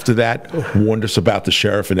city after that warned us about the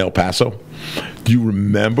sheriff in El Paso. Do you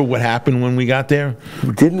remember what happened when we got there?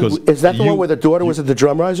 Is that the one where the daughter was at the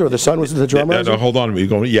drum riser, or the son was at the drum riser? No, hold on.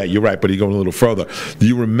 Yeah, you're right, but you're going a little further. Do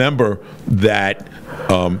you remember that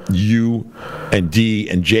you and D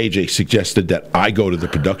and JJ suggested that I go to the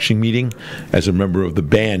production meeting as a member of the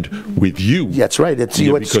band with you? Yeah, that's right.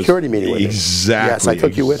 You went to security meeting with me. Exactly. Yes, I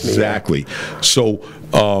took you with me. Exactly.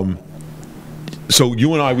 Yeah. So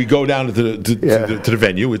you and I, we go down to the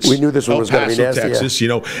venue. It's we knew this one was going to be nasty, Texas. You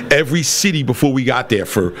know, every city before we got there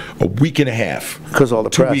for a week and a half, because all the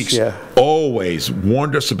 2 press, weeks, always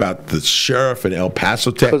warned us about the sheriff in El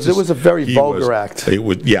Paso, Texas. Because it was a very vulgar act. It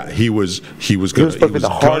was, he was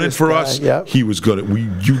gunning for us. Yeah. He was going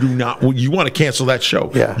to. You want to cancel that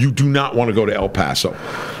show? Yeah. You do not want to go to El Paso.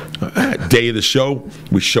 Day of the show,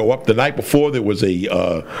 we show up. The night before, there was a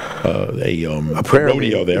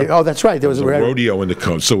rodeo there. Oh, that's right. There was a rodeo in the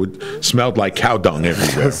coast, so it smelled like cow dung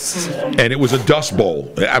everywhere, and it was a dust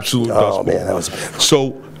bowl, an absolute dust bowl. Oh man, that was bad.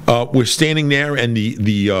 So. We're standing there, and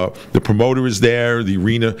the promoter is there, the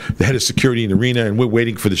arena, the head of security in the arena, and we're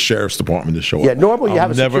waiting for the sheriff's department to show up. Yeah, normally you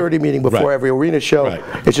have a security meeting before every arena show.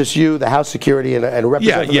 Right. It's just you, the house security, and a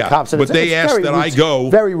representative of the cops. But they asked that I go.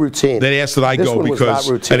 Very routine. They asked that I go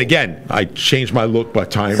because, and again, I changed my look by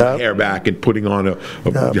tying my hair back and putting on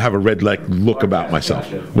have a red look about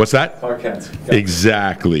myself. What's that? Clark Kent.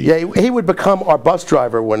 Exactly. Yeah, he would become our bus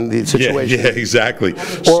driver when the situation. Yeah, exactly.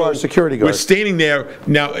 Or our security guard. We're standing there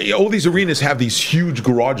now. All these arenas have these huge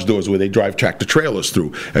garage doors where they drive tractor trailers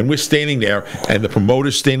through, and we're standing there, and the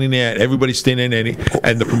promoter's standing there, and everybody's standing there,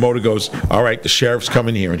 and the promoter goes, "All right, the sheriff's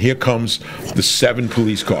coming here," and here comes the 7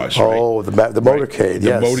 police cars. Oh, right? the motorcade,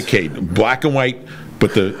 yes. The motorcade, black and white.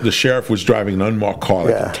 But the sheriff was driving an unmarked car,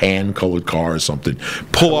 like a tan-colored car or something.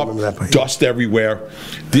 Pull up, dust everywhere.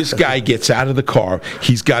 This guy gets out of the car.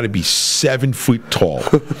 He's got to be 7 feet tall.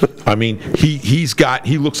 I mean, he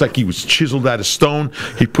looks like he was chiseled out of stone.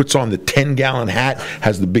 He puts on the 10-gallon hat,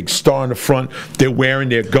 has the big star in the front. They're wearing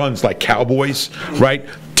their guns like cowboys, right?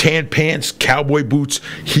 Tan pants, cowboy boots.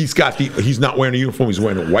 He's not wearing a uniform. He's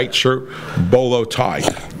wearing a white shirt, bolo tie,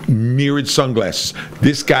 mirrored sunglasses.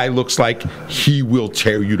 This guy looks like he will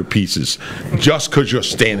tear you to pieces just because you're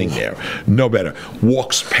standing there. No better.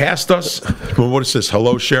 Walks past us. Promoter says,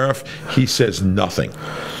 "Hello, Sheriff." He says nothing.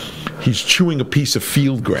 He's chewing a piece of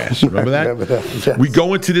field grass. Remember that? I remember that. Yes. We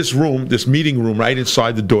go into this room, this meeting room, right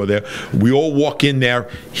inside the door there. We all walk in there.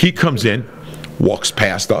 He comes in, walks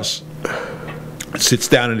past us, sits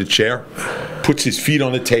down in a chair, puts his feet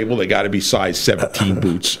on the table. They got to be size 17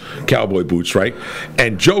 boots, cowboy boots, right?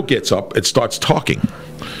 And Joe gets up and starts talking.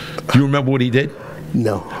 Do you remember what he did?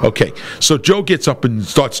 No. Okay, so Joe gets up and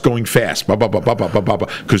starts going fast,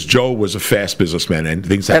 because Joe was a fast businessman and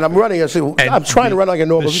things happen. And I'm running. I'm trying to run like a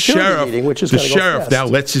normal security meeting, which is the sheriff now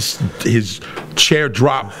lets his chair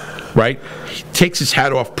drop. Right? He takes his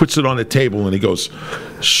hat off, puts it on the table, and he goes,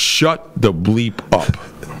 "Shut the bleep up."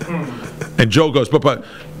 And Joe goes, but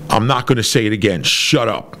I'm not going to say it again. Shut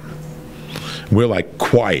up. We're like,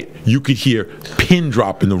 quiet. You could hear pin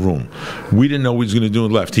drop in the room. We didn't know what he was going to do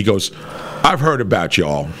and left. He goes, "I've heard about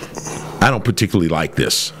y'all. I don't particularly like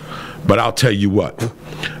this. But I'll tell you what.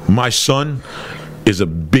 My son is a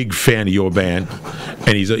big fan of your band,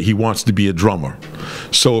 and he wants to be a drummer.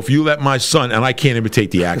 So if you let my son," and I can't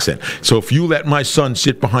imitate the accent, "so if you let my son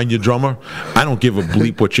sit behind your drummer, I don't give a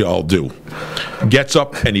bleep what you all do." Gets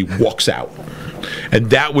up and he walks out. And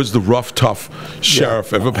that was the rough, tough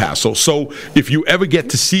sheriff of El Paso. So if you ever get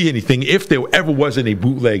to see anything, if there ever was any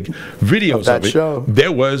bootleg videos of it,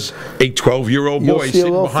 there was a 12-year-old boy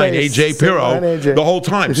sitting behind A.J. Pirro the whole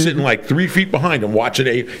time, sitting like 3 feet behind him, watching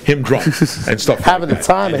him drum and stuff having like the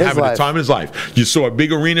time that. Having the time of his life. You saw a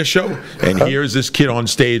big arena show, and here's this kid on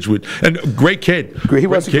stage and a great kid. He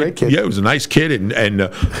was a great kid. Yeah, he was a nice kid, and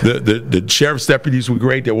the sheriff's deputies were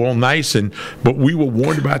great. They were all nice, but we were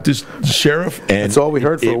warned about this sheriff, and that's all we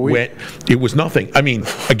heard for a week. It was nothing. I mean,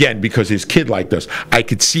 again, because his kid liked us, I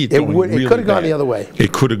could see it going really bad. It could have gone the other way.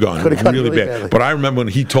 It could have gone really bad. But I remember when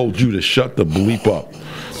he told you to shut the bleep up.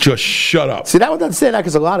 just shut up. See, that one doesn't say that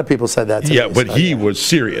because a lot of people said that to me. Yeah, but he was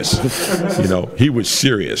serious. He was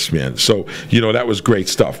serious, man. So, that was great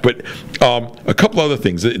stuff. But a couple other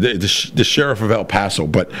things. The sheriff of El Paso.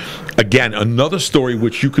 But again, another story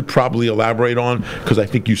which you could probably elaborate on because I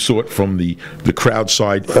think you saw it from the crowd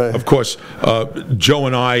side. Of course, Joe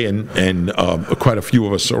and I and quite a few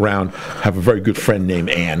of us around have a very good friend named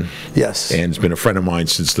Ann. Yes. Ann's been a friend of mine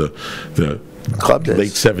since the Club days.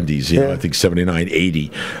 late 70s, I think 79,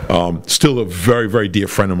 80. Still a very, very dear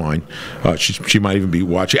friend of mine. She might even be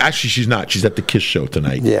watching. Actually, she's not. She's at the Kiss show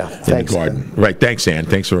tonight. Yeah, in thanks, the garden. Ann. Right, thanks, Ann.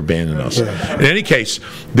 Thanks for abandoning us. Yeah. In any case,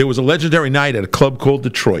 there was a legendary night at a club called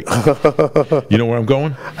Detroit. You know where I'm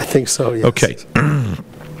going? I think so, yes. Okay.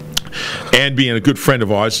 Ann being a good friend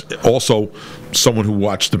of ours, also someone who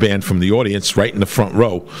watched the band from the audience right in the front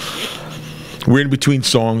row. We're in between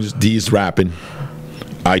songs, Dee's rapping.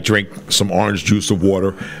 I drink some orange juice or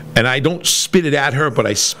water, and I don't spit it at her, but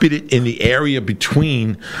I spit it in the area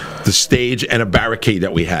between the stage and a barricade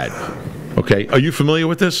that we had. Okay, are you familiar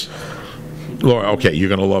with this? Laura, okay, you're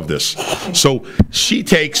going to love this. So she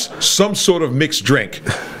takes some sort of mixed drink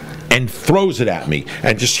and throws it at me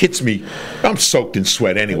and just hits me. I'm soaked in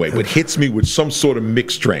sweat anyway, but hits me with some sort of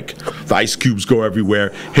mixed drink. The ice cubes go everywhere,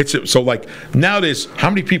 hits it. So like now there's,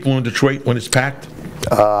 how many people in Detroit when it's packed?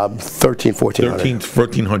 13, 1400.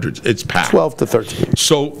 1400. It's packed. 12 to 13.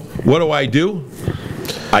 So what do?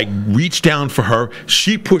 I reach down for her.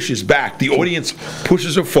 She pushes back. The audience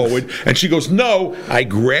pushes her forward, and she goes, no. I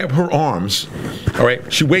grab her arms. All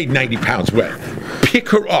right? She weighed 90 pounds wet. Pick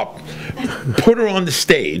her up. Put her on the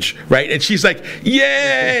stage, right? And she's like,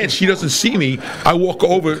 yeah! And she doesn't see me. I walk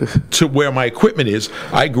over to where my equipment is.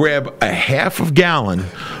 I grab a half a gallon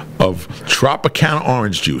of Tropicana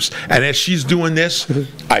orange juice. And as she's doing this,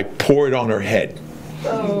 I pour it on her head.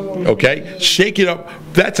 Okay? Shake it up.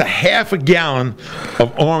 That's a half a gallon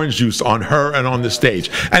of orange juice on her and on the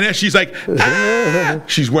stage. And as she's like, ah!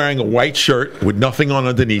 She's wearing a white shirt with nothing on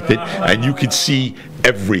underneath it, and you can see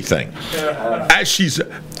everything. As she's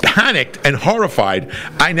panicked and horrified,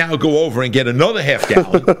 I now go over and get another half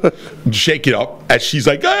gallon, shake it up, as she's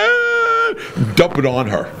like, ah! Dump it on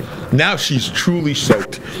her. Now she's truly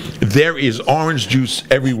soaked. There is orange juice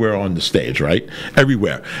everywhere on the stage, right?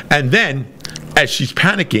 Everywhere. And then, as she's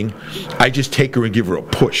panicking, I just take her and give her a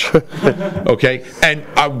push. Okay? And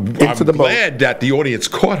I'm glad that the audience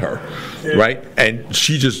caught her, right? And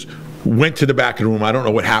she just went to the back of the room. I don't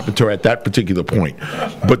know what happened to her at that particular point.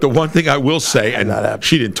 But the one thing I will say, and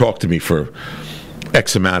she didn't talk to me for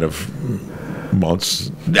X amount of months,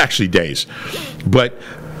 actually days, but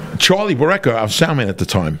Charlie Barreca, our soundman at the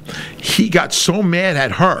time, he got so mad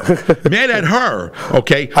at her,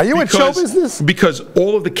 okay? Are you in show business? Because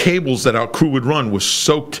all of the cables that our crew would run was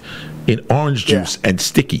soaked in orange juice and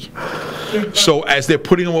sticky. So as they're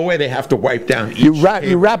putting them away, they have to wipe down each you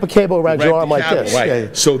wrap a cable around your arm like this. Right. Yeah.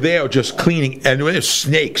 So they are just cleaning, and there's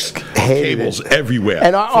snakes, cables everywhere.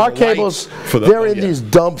 And our cables, they're in these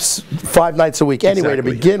dumps 5 nights a week anyway to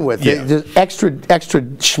begin with. Yeah. Extra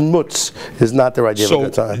schmutz is not their idea at the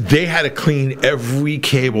time. They had to clean every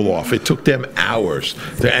cable off. It took them hours.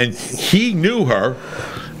 And he knew her,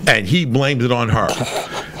 and he blamed it on her.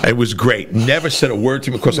 It was great. Never said a word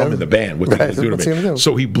to me because I'm in the band. What's he going to do to me?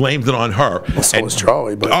 So he blamed it on her. Well, so was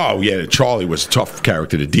Charlie. But oh, yeah, Charlie was a tough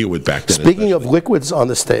character to deal with back then. Speaking of liquids on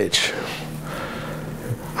the stage,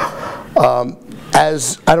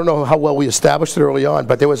 as I don't know how well we established it early on,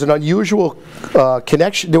 but there was an unusual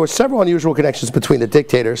connection. There were several unusual connections between the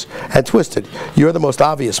Dictators and Twisted. You're the most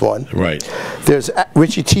obvious one. Right. There's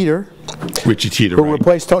Richie Teeter. Who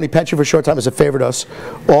replaced Tony Petcher for a short time as a favorite us,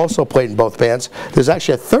 also played in both bands. There's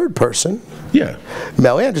actually a third person. Yeah.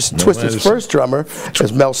 Mel Anderson, Twisted's first drummer,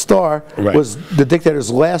 as Mel Starr, was the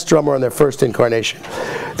Dictators' last drummer on their first incarnation.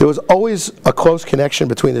 There was always a close connection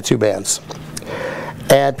between the two bands.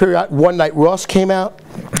 And one night Ross came out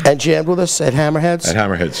and jammed with us at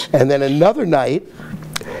Hammerheads. And then another night,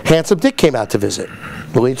 Handsome Dick came out to visit,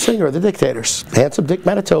 the lead singer of the Dictators, Handsome Dick,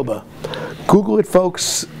 Manitoba. Google it,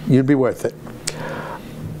 folks. You'd be worth it.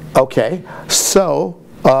 Okay, so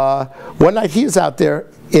one night he is out there.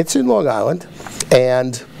 It's in Long Island,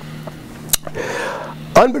 and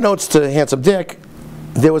unbeknownst to Handsome Dick,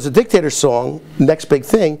 there was a Dictator song, Next Big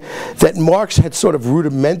Thing, that Marks had sort of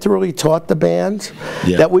rudimentarily taught the band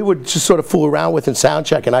that we would just sort of fool around with in sound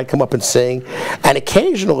check, and I'd come up and sing. And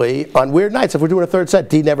occasionally, on weird nights, if we're doing a third set,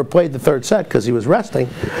 Dee never played the third set because he was resting.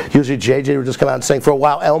 Usually JJ would just come out and sing. For a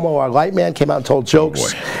while, Elmo, our light man, came out and told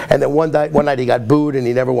jokes. And then one night he got booed and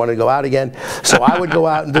he never wanted to go out again. So I would go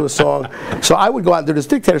out and do a song. So I would go out and do this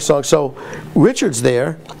Dictator song. So Richard's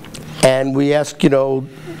there, and we ask,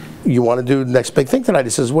 you want to do the next big thing tonight? He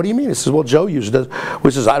says, what do you mean? He says, well, Joe usually does.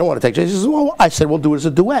 Which is, I don't want to take Jay. He says, well, I said, we'll do it as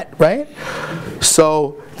a duet, right?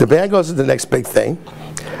 So the band goes to the next big thing,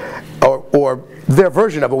 or their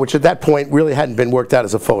version of it, which at that point really hadn't been worked out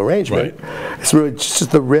as a full arrangement. Right. It's really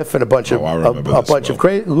just the riff and a bunch of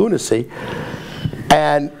lunacy.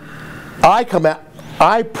 And I come out.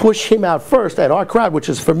 I push him out first, and our crowd, which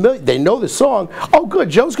is familiar, they know the song. Oh, good,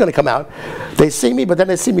 Joe's going to come out. They see me, but then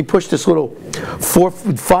they see me push this little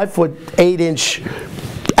 5 foot 8 inch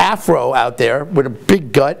afro out there with a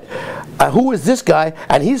big gut. Who is this guy?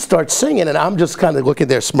 And he starts singing, and I'm just kind of looking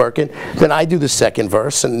there smirking. Then I do the second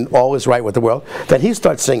verse, and all is right with the world. Then he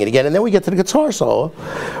starts singing again, and then we get to the guitar solo,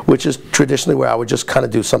 which is traditionally where I would just kind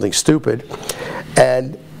of do something stupid.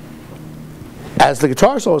 And as the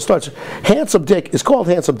guitar solo starts, Handsome Dick is called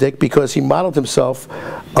Handsome Dick because he modeled himself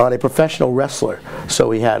on a professional wrestler. So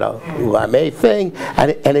he had a lame thing,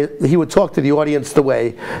 and he would talk to the audience the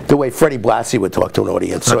way Freddie Blassie would talk to an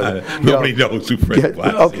audience. So, nobody knows who Freddie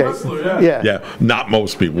Blassie is. Okay, yeah, not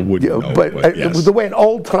most people would know. But yes. The way an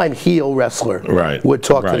old-time heel wrestler would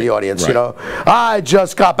talk to the audience, you know, I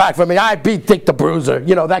just got back from me, I beat Dick the Bruiser,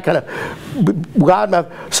 you know, that kind of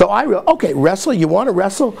loudmouth. So I realized, okay, wrestler, you want to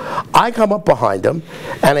wrestle? I come up behind him,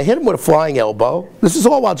 and I hit him with a flying elbow. This is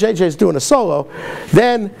all while JJ's doing a solo.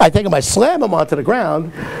 Then I take him, I slam him onto the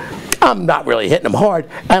ground. I'm not really hitting him hard,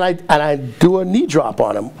 and I do a knee drop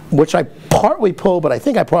on him, which I partly pull, but I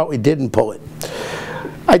think I partly didn't pull it.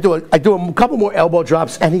 I do a couple more elbow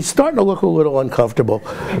drops, and he's starting to look a little uncomfortable.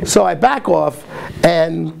 So I back off,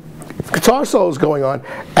 and guitar solo's going on,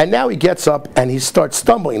 and now he gets up and he starts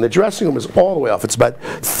stumbling. The dressing room is all the way off. It's about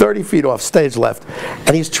 30 feet off stage left,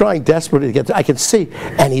 and he's trying desperately to get to, I can see,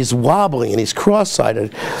 and he's wobbling and he's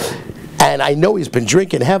cross-sided. And I know he's been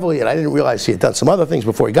drinking heavily, and I didn't realize he had done some other things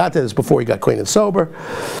before he got to this, before he got clean and sober.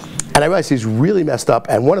 And I realized he's really messed up,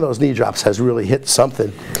 and one of those knee drops has really hit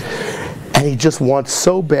something. And he just wants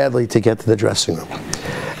so badly to get to the dressing room.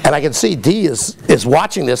 And I can see Dee is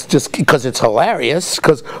watching this just because it's hilarious.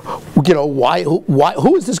 Because, you know,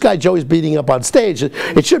 who is this guy Joey's beating up on stage?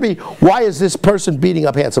 It should be, why is this person beating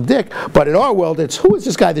up Handsome Dick? But in our world, it's, who is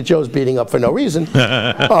this guy that Joe's beating up for no reason?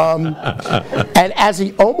 And as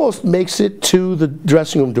he almost makes it to the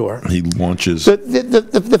dressing room door, he launches.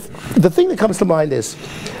 The thing that comes to mind is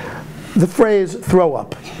the phrase "throw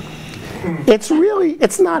up."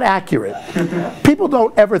 It's not accurate. People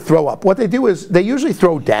don't ever throw up. What they do is they usually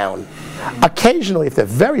throw down. Occasionally, if they're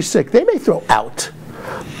very sick, they may throw out.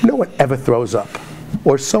 No one ever throws up.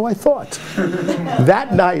 Or so I thought.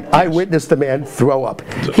 That night, I witnessed a man throw up.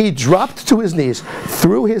 He dropped to his knees,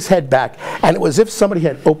 threw his head back, and it was as if somebody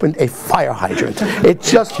had opened a fire hydrant. It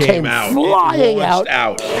just came flying out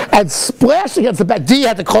and splashed against the back. Dee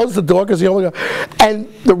had to close the door because he only. And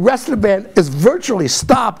the rest of the band is virtually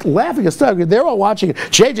stopped, laughing and stuff. They're all watching.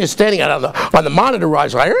 JJ's standing out on the monitor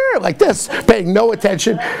rise like this, paying no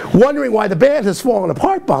attention, wondering why the band has fallen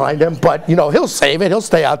apart behind him. But you know, he'll save it. He'll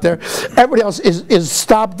stay out there. Everybody else is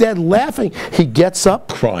stopped dead laughing. He gets up,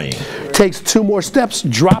 crying, takes 2 more steps,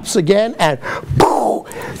 drops again, and boom!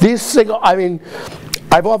 I mean,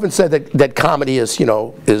 I've often said that comedy is, you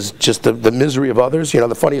know, is just the misery of others. You know,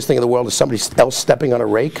 the funniest thing in the world is somebody else stepping on a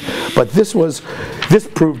rake. But this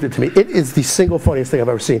proved it to me. It is the single funniest thing I've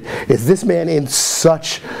ever seen. Is this man in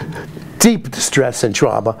such deep distress and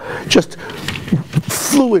trauma, just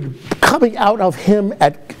fluid coming out of him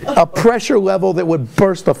at a pressure level that would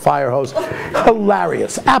burst a fire hose.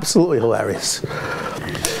 Hilarious, absolutely hilarious.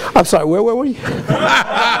 I'm sorry, where were we?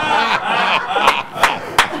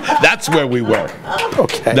 That's where we were.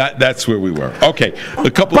 Okay. That's where we were. Okay.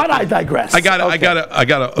 But I digress. I got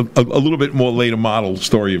a little bit more later model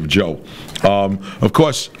story of Joe. Of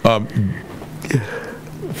course,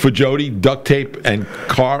 for Jody, duct tape and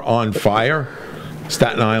car on fire,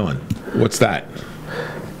 Staten Island. What's that?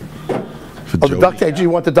 Oh, the duct tape. Do you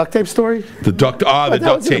want the duct tape story? The duct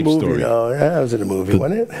tape story. Oh, that was in the movie,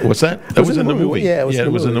 wasn't it? What's that? That was in the movie. Yeah,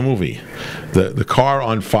 it was in the movie. The car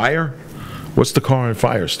on fire. What's the car on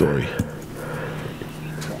fire story?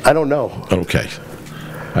 I don't know. Okay.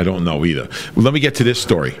 I don't know either. Well, let me get to this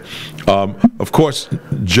story. Of course,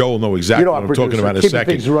 Joe will know exactly what I'm talking about in a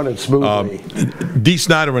second. Things running smoothly. Dee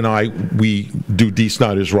Snider and I, we do Dee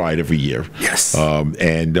Snider's Ride every year. Yes.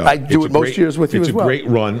 And I do it most years with you as well. It's a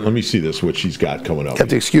great run. Let me see this, what she's got coming up. You have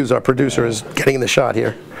to excuse our producer is getting in the shot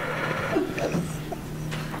here.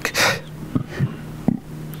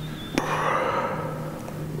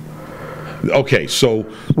 Okay, so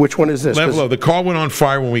Which one is this? 'Cause- the car went on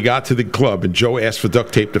fire when we got to the club, and Joe asked for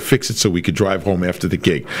duct tape to fix it so we could drive home after the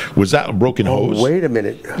gig. Was that a broken hose? Wait a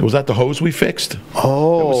minute. Was that the hose we fixed?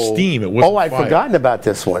 Oh. It was steam. It wasn't I'd fire. forgotten about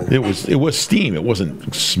this one. It was steam. It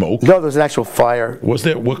wasn't smoke. No, there was an actual fire. Was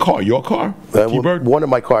there? What car? Your car? T-Bird? One of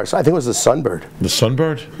my cars. I think it was the Sunbird. The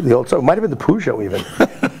Sunbird? The old. It might have been the Peugeot even.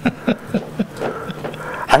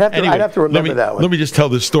 I'd have to remember that one. Let me just tell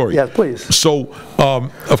this story. Yes, please. So,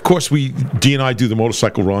 of course, Dee and I do the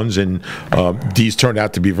motorcycle runs, and Dee's turned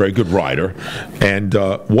out to be a very good rider. And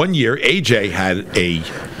one year, AJ had a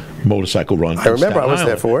motorcycle run. I remember I was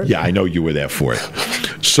there for it. Yeah, I know you were there for it.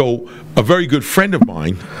 So, a very good friend of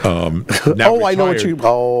mine, now I know what you.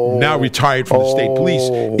 Oh. now retired from the state police,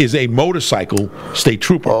 is a motorcycle state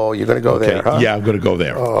trooper. Oh, you're going to go there, huh? Yeah, I'm going to go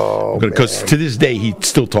there. Oh, because to this day he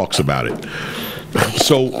still talks about it.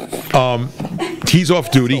 So he's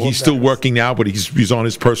off duty. He's still working now, but he's on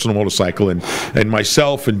his personal motorcycle. And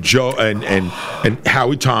myself and Joe and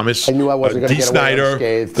Howie Thomas, I knew I wasn't going to get away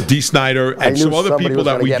unscathed. Dee Snyder, and some other people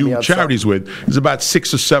that we do charities with. There's about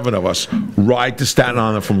 6 or 7 of us ride to Staten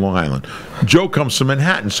Island from Long Island. Joe comes from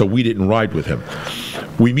Manhattan, so we didn't ride with him.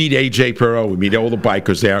 We meet AJ Perot, we meet all the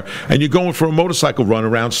bikers there, and you're going for a motorcycle run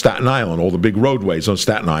around Staten Island, all the big roadways on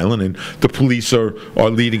Staten Island, and the police are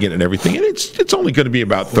leading it and everything, and it's only going to be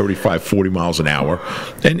about 35, 40 miles an hour,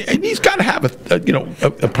 and he's got to have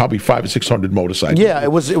a probably 500 or 600 motorcycles. Yeah,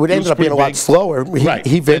 it would end up being a lot slower.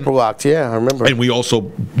 He vapor locked. Yeah, I remember. And we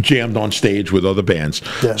also jammed on stage with other bands.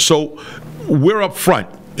 Yeah. So we're up front.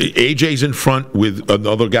 AJ's in front with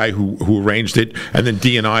another guy who arranged it, and then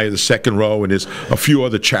Dee and I are the second row, and there's a few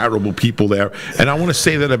other charitable people there. And I want to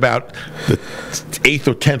say that about the 8th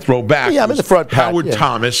or 10th row back, I'm in the front pack, Howard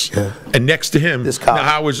Thomas, and next to him, this cop. Now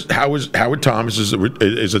Howard Thomas is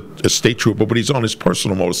a state trooper, but he's on his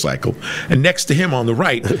personal motorcycle, and next to him on the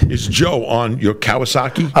right is Joe on your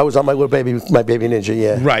Kawasaki. I was on my baby Ninja,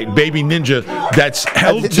 yeah. Right, baby Ninja, that's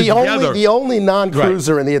held together. The only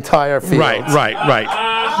non-cruiser in the entire field. Right.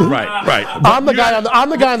 I'm the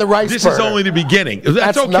guy on the rice This burner. is only the beginning.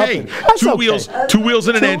 That's okay. Nothing. That's two okay. wheels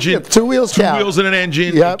and an engine. Two wheels count. 2 wheels and an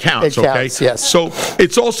engine. Yep, it counts. it counts, Okay. yes. So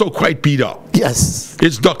it's also quite beat up. Yes.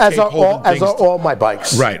 It's duct tape holding as things. are all my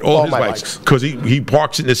bikes. Right, all his my bikes. Because he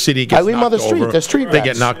parks in the city, gets I leave them on the street. over. They're street They rats.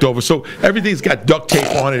 get knocked over. So everything's got duct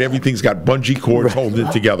tape on it. Everything's got bungee cords holding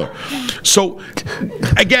it together. So,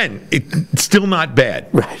 again, it's still not bad.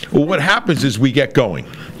 Right. Well, what happens is we get going.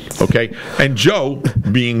 Okay, and Joe,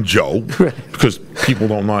 being Joe, because people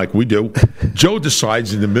don't know like we do, Joe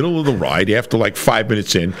decides in the middle of the ride, after like 5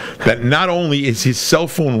 minutes in, that not only is his cell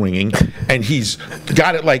phone ringing, and he's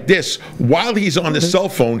got it like this, while he's on the cell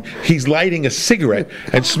phone, he's lighting a cigarette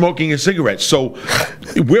and smoking a cigarette. So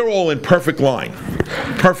we're all in perfect line.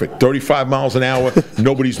 Perfect, 35 miles an hour,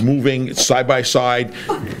 nobody's moving, it's side by side.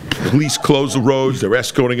 Police close the roads, they're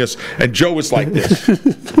escorting us, and Joe is like this,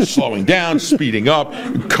 slowing down, speeding up,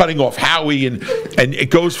 cutting off Howie, and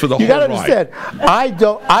it goes for the whole ride. You got to understand,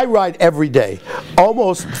 I ride every day,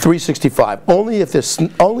 almost 365. Only if there's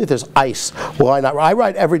ice will I not. I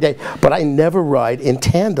ride every day, but I never ride in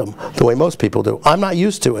tandem the way most people do. I'm not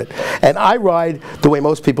used to it, and I ride the way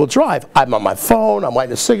most people drive. I'm on my phone, I'm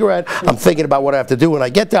lighting a cigarette, I'm thinking about what I have to do when I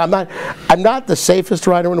get there. I'm not the safest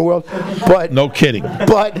rider in the world, but no kidding.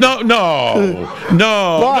 But no,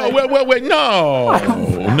 wait, no.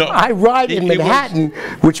 I ride in Manhattan,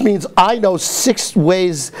 which means I know 6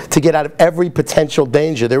 ways to get out of every potential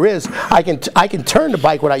danger there is. I can turn the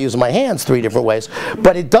bike without using my hands 3 different ways,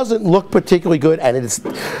 but it doesn't look particularly good, and it's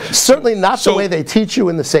certainly not the way they teach you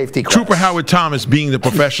in the safety class. Trooper Howard Thomas, being the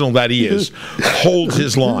professional that he is, holds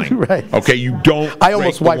his line. Right. Okay, you don't. I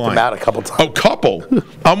almost wiped him out a couple times. A couple.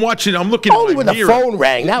 I'm looking Only at my when mirror. the phone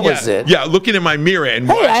rang. That was it. Yeah, looking in my mirror and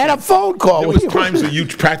hey, I had a phone call. There was times that you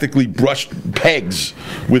practically brushed pegs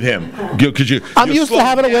with him because I'm used to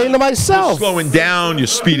having a lane to myself. You're slowing down, you're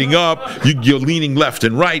speeding up, you're leaning left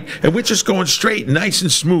and right, and we're just going straight, nice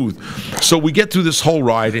and smooth. So we get through this whole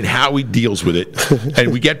ride, and Howie deals with it,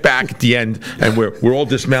 and we get back at the end, and we're all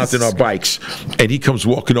dismounting our bikes, and he comes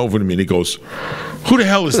walking over to me, and he goes, "Who the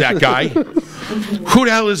hell is that guy? Who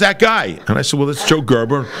the hell is that guy?" And I said, "Well, that's Joe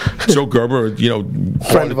Gerber. Joe Gerber,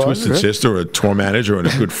 friend of Twisted Sister, a tour manager, and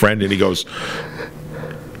a good friend." And he goes,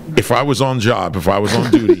 "If I was on job, if I was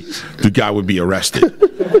on duty, the guy would be arrested."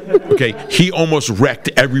 Okay, he almost wrecked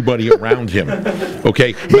everybody around him.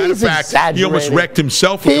 Okay, matter of fact, he almost wrecked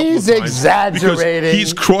himself. He's exaggerating.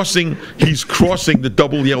 Because he's crossing the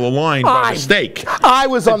double yellow line by mistake. I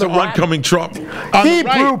was on the oncoming Trump.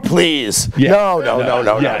 Hebrew, please. Yeah.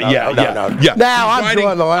 No. Yeah. Now I'm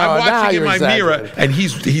drawing the line. I'm watching in my mirror, exaggerating. and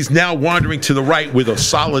he's now wandering to the right where the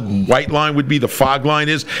solid white line would be, the fog line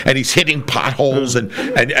is, and he's hitting potholes and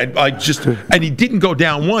he didn't go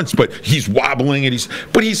down once, but he's wobbling and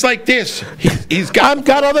he's like this. He's got I've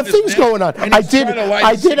got other things going on. I did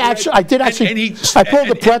actually. I pulled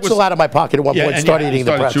the pretzel out of my pocket at one point and started eating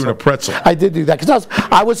the pretzel. Chewing a pretzel. I did do that because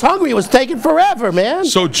I was hungry. It was taking forever, man.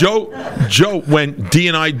 So Joe, when Dee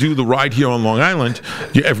and I do the ride here on Long Island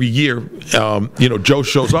every year, Joe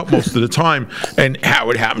shows up most of the time, and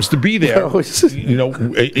Howard happens to be there.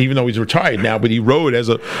 Even though he's retired now, but he rode as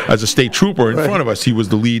a state trooper in front of us. He was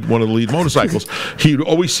one of the lead motorcycles. He'd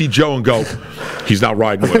always see Joe and go, "He's not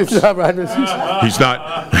riding with us. He's not riding with us. He's not.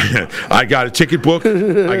 I got a ticket book.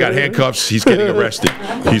 I got handcuffs. He's getting arrested.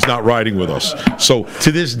 He's not riding with us." So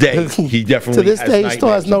to this day, he definitely he still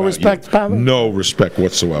has no respect. No respect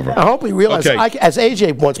whatsoever. I hope he realizes, as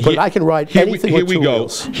AJ once put it, I can ride anything with two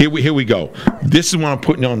wheels. Here we go. This is what I'm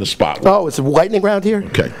putting on the spot. Oh, it's lightning round here?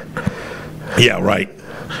 Okay. Yeah, right.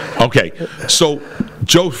 Okay. So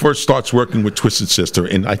Joe first starts working with Twisted Sister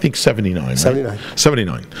in, I think, 79. Right?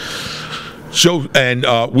 79. Joe and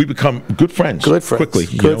we become good friends. Quickly.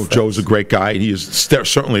 Joe's a great guy. He is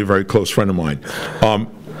certainly a very close friend of mine.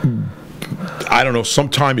 I don't know,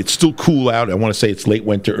 sometime it's still cool out. I want to say it's late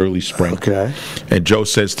winter, early spring. Okay. And Joe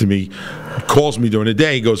says to me, calls me during the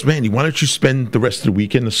day, he goes, "Man, why don't you spend the rest of the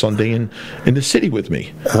weekend, the Sunday, in the city with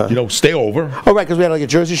me? Stay over." Oh, right, because we had like a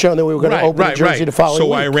Jersey show, and then we were going to open in Jersey the following week.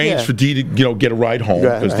 So I arranged for Dee to get a ride home,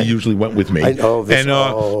 because Dee usually went with me.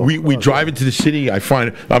 We drive into the city.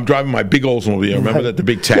 I'm driving my big Oldsmobile. Remember that, the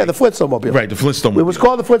big tank? Yeah, the Flintstone-mobile. Right, the Flintstone-mobile. It was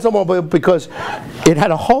called the Flintstone-mobile because it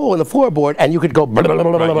had a hole in the floorboard, and you could go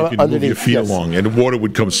underneath. Move your feet along, and the water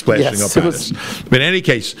would come splashing up at us. But in any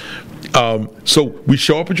case, so we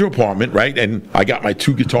show up at your apartment, right? And I got my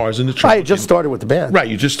 2 guitars in the trunk. I had just started with the band. Right,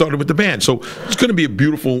 you just started with the band. So it's going to be a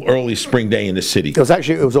beautiful early spring day in the city. It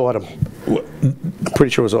was autumn. I'm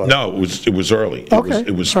pretty sure it was autumn. No, it was early. Okay.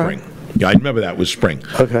 It was spring. Right. Yeah, I remember that was spring.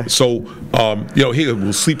 Okay. So, here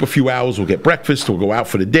we'll sleep a few hours. We'll get breakfast. We'll go out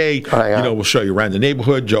for the day. We'll show you around the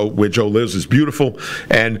neighborhood. Where Joe lives is beautiful.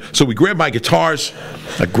 And so we grab my guitars.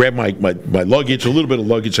 I grab my luggage, a little bit of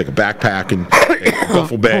luggage, like a backpack and a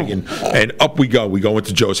duffel bag, and up we go. We go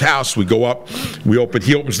into Joe's house. We go up. He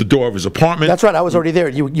opens the door of his apartment. That's right. I was already there.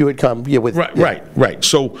 You had come. Right.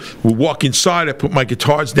 So we walk inside. I put my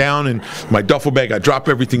guitars down and my duffel bag. I drop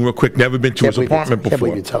everything real quick. Never been to his apartment before. Can't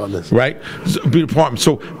believe you're telling this. Right? Apartment.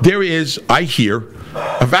 So there is, I hear,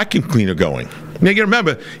 a vacuum cleaner going. Now you got to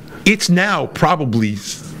remember, it's now probably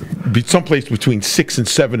someplace between 6 and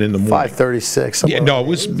 7 in the morning. 5:36. Yeah, no, it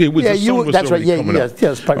was. The sun was that's right. coming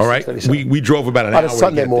up. All right. We drove about an hour. On a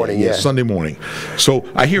Sunday morning. Yeah, Sunday morning. So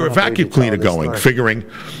I hear a vacuum cleaner going, figuring,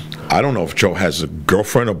 I don't know if Joe has a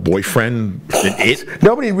girlfriend, a boyfriend.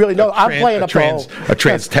 Nobody really knows. I'm playing up a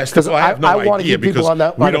trans testicle. I have no idea because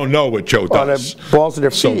we don't know what Joe does. On the balls of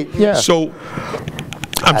their feet. Yeah. So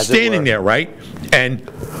I'm standing there, right, and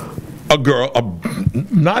a girl,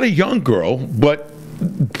 not a young girl, but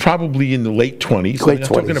probably in the late 20s. I'm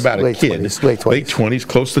talking about a kid. Late 20s,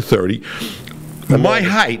 close to 30. My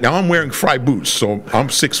height, now I'm wearing Fry boots, so I'm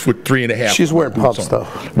 6'3.5". She's wearing pumps, though.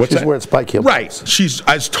 She's wearing spike heel Right. pumps. She's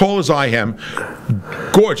as tall as I am,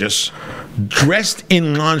 gorgeous, dressed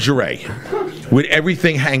in lingerie, with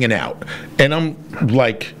everything hanging out. And I'm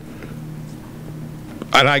like,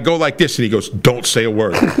 and I go like this, and he goes, "Don't say a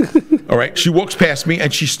word." All right. She walks past me,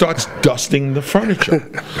 and she starts dusting the furniture.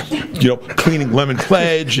 Cleaning Lemon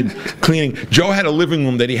Pledge and cleaning. Joe had a living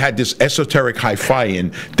room that he had this esoteric hi-fi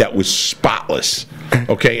in that was spotless.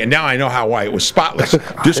 Okay, and now I know why it was spotless.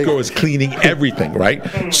 This girl is cleaning everything, right?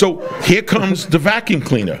 So here comes the vacuum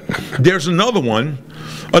cleaner. There's another one,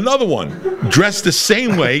 dressed the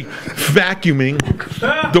same way, vacuuming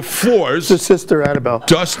the floors. It's his sister Annabelle.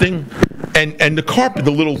 Dusting, and the carpet,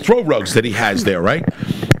 the little throw rugs that he has there, right?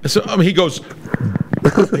 So he goes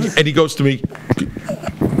to me,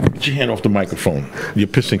 "Get your hand off the microphone. You're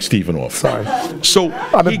pissing Stephen off." Sorry. So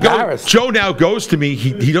I'm embarrassed. Joe now goes to me.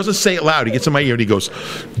 He doesn't say it loud. He gets in my ear and he goes,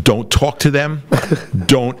 "Don't talk to them.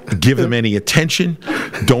 Don't give them any attention.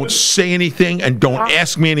 Don't say anything, and don't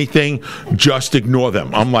ask me anything. Just ignore them."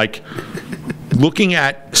 I'm like, looking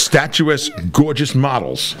at statuesque, gorgeous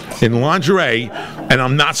models in lingerie, and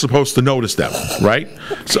I'm not supposed to notice them, right?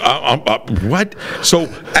 So what? So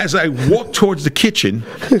as I walk towards the kitchen,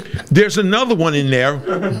 there's another one in there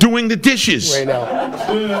doing the dishes. Right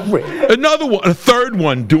now. Wait. Another one, a third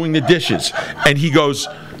one doing the dishes, and he goes,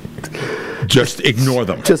 just ignore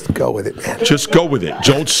them. Just go with it, man. Just go with it.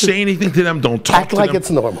 Don't say anything to them. Don't talk Act to like them. it's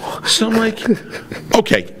normal. So I'm like,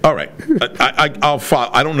 okay, all right. I'll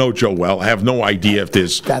follow. I don't know Joe well. I have no idea if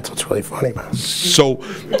there's. That's what's really funny, man. So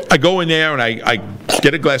I go in there and I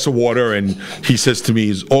get a glass of water, and he says to me,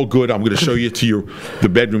 "It's all good. I'm going to show you to the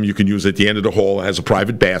bedroom you can use at the end of the hall. It has a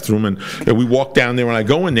private bathroom." And we walk down there, and I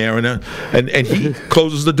go in there, and he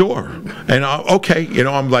closes the door. And okay,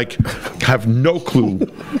 I'm like, have no clue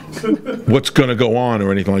what's going to go on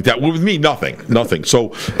or anything like that. Well, with me, nothing.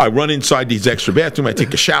 So I run inside these extra bathroom. I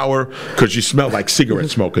take a shower because you smell like cigarette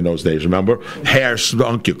smoke in those days. Remember, hair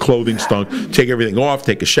stunk, your clothing stunk. Take everything off,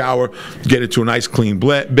 take a shower, get into a nice clean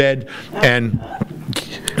bed, and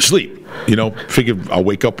sleep. Figure I'll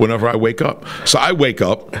wake up whenever I wake up. So I wake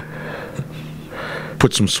up,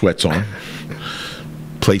 put some sweats on.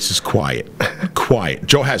 Place is quiet.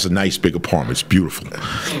 Joe has a nice big apartment. It's beautiful.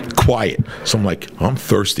 Quiet. So I'm like, I'm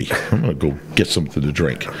thirsty. I'm going to go get something to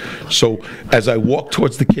drink. So as I walk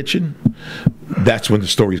towards the kitchen, that's when the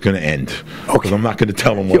story's going to end. Because I'm not going to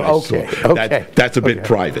tell him what I saw. Okay. That's a bit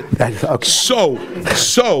private. Okay. So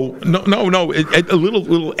no. A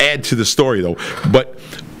little add to the story though. But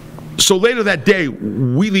so later that day,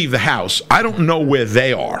 we leave the house. I don't know where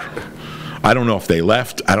they are. I don't know if they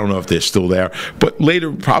left. I don't know if they're still there. But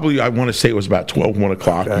later, probably, I want to say it was about 12, 1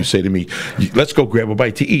 o'clock. Okay. You say to me, let's go grab a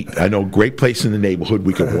bite to eat. I know a great place in the neighborhood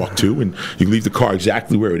we can walk to, and you leave the car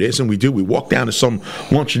exactly where it is, and we do. We walk down to some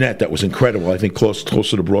luncheonette that was incredible. I think closer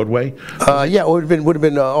to Broadway. Yeah, it would have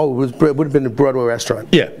been a Broadway restaurant.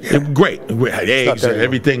 Yeah. Great. We had eggs and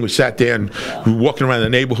everything. We sat there and we were walking around the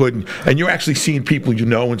neighborhood, and you're actually seeing people you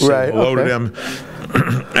know and saying hello to them.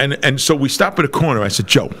 And so we stopped at a corner. I said,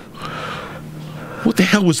 Joe, what the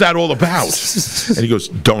hell was that all about? And he goes,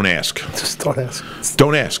 don't ask. Just don't ask.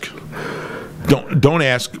 Don't ask. Don't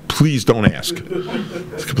ask. Please don't ask.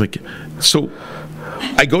 So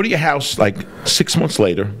I go to your house like 6 months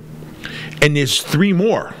later, and there's 3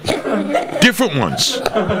 more. Different ones.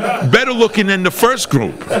 Better looking than the first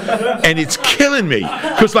group. And it's killing me.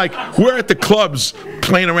 Because, like, we're at the clubs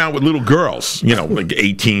playing around with little girls, like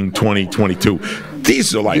 18, 20, 22.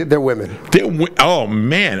 These are like... They're women. Oh,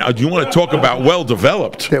 man. You want to talk about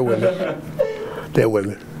well-developed. They're women. They're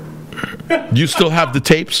women. You still have the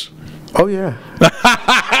tapes? Oh, yeah.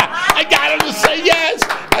 I got him to say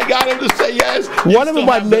yes. One of them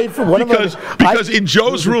I made for one because, of them. Because in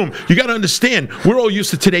Joe's room, you got to understand, we're all used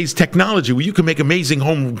to today's technology where you can make amazing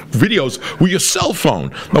home videos with your cell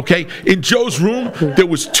phone. Okay, in Joe's room, there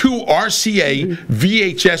was 2 RCA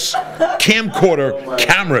VHS camcorder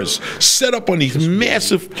cameras set up on these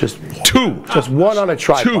massive. Just one on a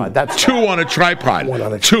tripod. Two on a tripod. One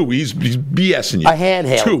on a two. He's BSing you. A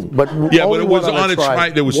handheld. 2. But it was on a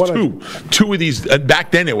tripod. There was 2 of these.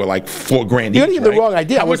 Back then, they were like $4 grand. You're getting the wrong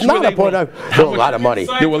idea. I was not a pornographer. There was a lot of money.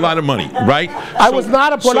 There were a lot of money, right? I was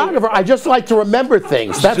not a pornographer. I just like to remember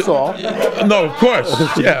things. That's all. No, of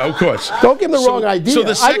course. Yeah, of course. Don't give me the wrong idea. So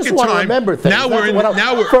the second I just want to remember things. Now we're when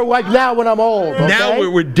I'm old. Okay? Now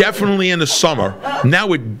we're definitely in the summer.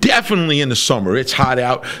 It's hot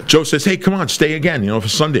out. Joe says, "Hey, come on, stay again. For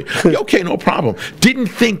Sunday." Okay, no problem. Didn't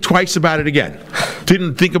think twice about it again.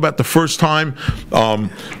 Didn't think about the first time.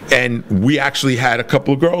 And we actually had a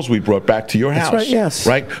couple of girls we brought back to your house. That's right. Yes.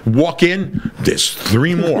 Right. Walk in. There's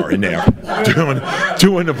 3 more in there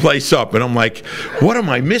doing the place up, and I'm like, what am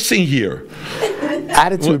I missing here?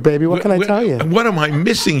 Attitude, baby. What can I tell you? What am I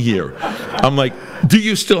missing here? I'm like, do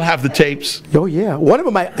you still have the tapes? Oh yeah. One of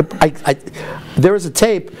them, there was a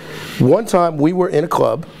tape. One time we were in a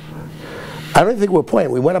club. I don't even think we were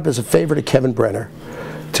playing. We went up as a favor to Kevin Brenner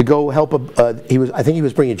to go help I think he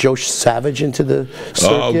was bringing Joe Savage into the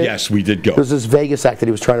circuit. Oh yes, we did go. There was this Vegas act that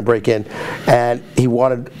he was trying to break in, and he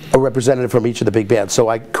wanted a representative from each of the big bands. So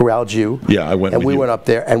I corralled you. Yeah, I went. And we went up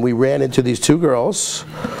there, and we ran into these 2 girls,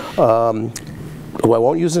 who I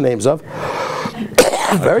won't use the names of.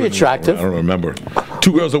 Very attractive. I don't remember.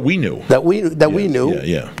 2 girls that we knew. That we knew.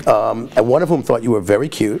 Yeah. And one of whom thought you were very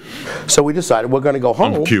cute. So we decided we're going to go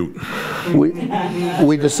home. I'm cute.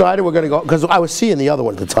 We decided we're going to go, because I was seeing the other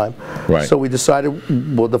one at the time. Right. So we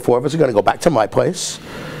decided, well, the 4 of us are going to go back to my place.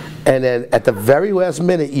 And then at the very last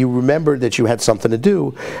minute, you remembered that you had something to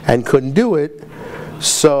do and couldn't do it.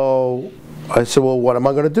 So I said, well, what am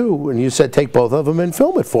I going to do? And you said, take both of them and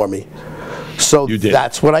film it for me. So You did.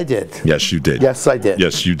 that's what I did. Yes, you did. Yes, I did.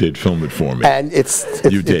 Yes, you did. Film it for me. And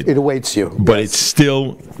You did. It awaits you. But it's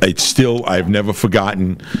still, I've never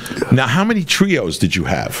forgotten. Now, how many trios did you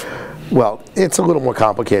have? Well, it's a little more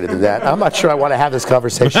complicated than that. I'm not sure I want to have this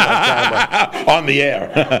conversation on camera. On the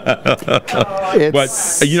air.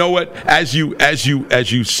 But you know what? As you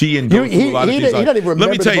see and go through a lot of these, he doesn't even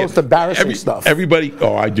remember the most embarrassing stuff. Everybody,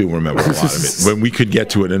 I do remember a lot of it. When we could get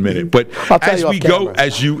to it in a minute. But as we go,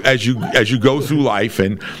 as you go through life,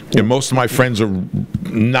 and most of my friends are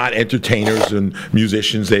not entertainers and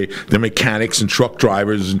musicians. They're mechanics and truck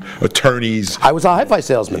drivers and attorneys. I was a hi-fi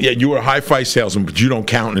salesman. Yeah, you were a hi-fi salesman, but you don't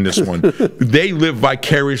count in this one. They live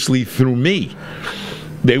vicariously through me.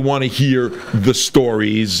 They want to hear the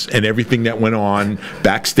stories and everything that went on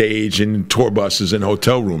backstage in tour buses and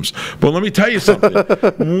hotel rooms. But let me tell you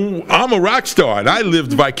something. I'm a rock star, and I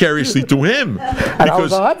lived vicariously through him. And I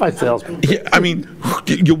was a hi-fi salesman. Yeah, I mean,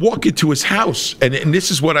 you walk into his house, and this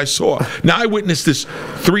is what I saw. Now, I witnessed this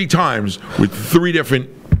 3 times with 3 different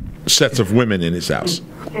sets of women in his house.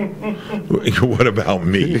 What about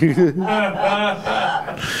me?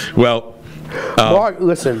 Well, Mark,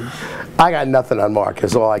 listen, I got nothing on Mark,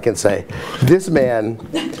 is all I can say. This man,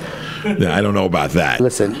 I don't know about that.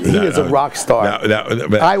 listen, he is a rock star.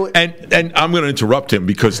 And I'm going to interrupt him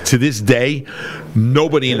because to this day,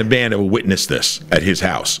 nobody in the band ever witnessed this at his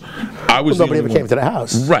house. Nobody ever came to the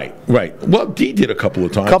house. Right. Well, Dee did a couple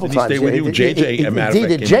of times. A couple Did he times. stay with you? JJ, Dee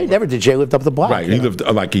did. Jay never did. Jay lived up the block. Right. He lived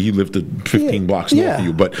 15 blocks north of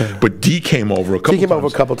you. But Dee came over a couple times. He came over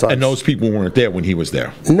a couple times. And those people weren't there when he was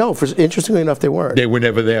there. No, interestingly enough, they weren't. They were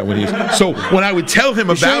never there when he was. So when I would tell him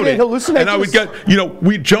about it, and I would get,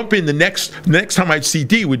 we'd jump in the next time I'd see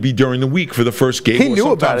Dee would be during the week for the first gig. He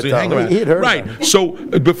knew about it, though. He had heard about it. Right. So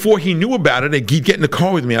before he knew about it, he'd get in the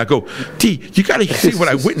car with me. I go, Dee, you got to see what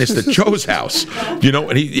I witnessed at Joe's house. And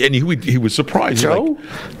he was surprised. Joe?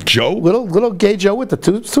 Like, Joe? Little gay Joe with the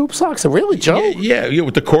tube socks. Really, Joe? Yeah,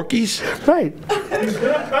 with the corkies. Right.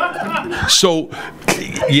 So,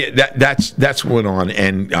 yeah, that's what went on,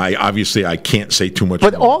 and I can't say too much.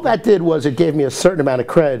 But all that did was it gave me a certain amount of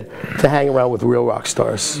cred to hang around with real rock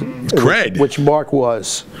stars. Cred? Which Mark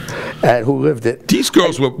was, and who lived it. These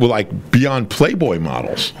girls were like beyond Playboy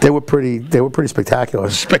models. They were pretty spectacular.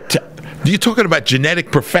 You're talking about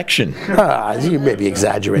genetic perfection. You may be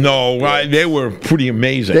exaggerating. No, they were pretty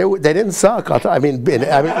amazing. They didn't suck.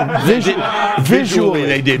 Visually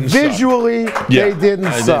they didn't visually, suck. They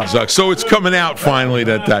didn't suck. So it's coming out finally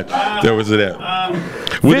that there was that.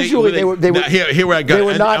 Visually, they were here I got. They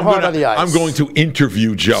were not hard on the eyes. I'm going to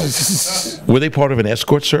interview Joe. Were they part of an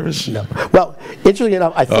escort service? No. Well, interestingly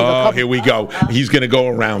enough, I think. Here we go. He's going to go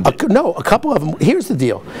around it. No, a couple of them. Here's the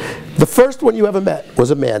deal. The first one you ever met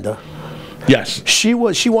was Amanda. Yes. She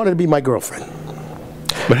wanted to be my girlfriend.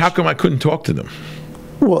 But how come I couldn't talk to them?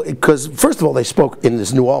 Well, because first of all, they spoke in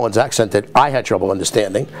this New Orleans accent that I had trouble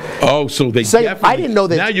understanding. Oh, so they definitely... I didn't know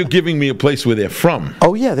that... Now you're giving me a place where they're from.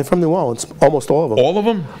 Oh, yeah, they're from New Orleans. Almost all of them. All of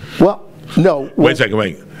them? Well, no. Wait a second,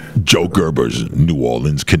 wait. Joe Gerber's New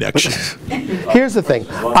Orleans connection. Here's the thing.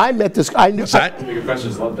 I met this... I knew... Your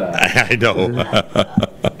questions love that. I know.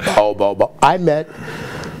 I met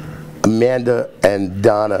Amanda and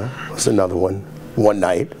Donna, was another one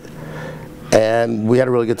night. And we had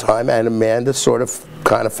a really good time, and Amanda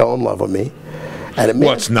kind of fell in love with me. And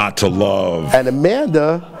What's not to love? And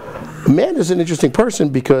Amanda's an interesting person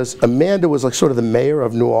because Amanda was like sort of the mayor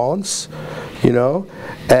of New Orleans,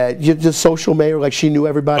 the social mayor, like she knew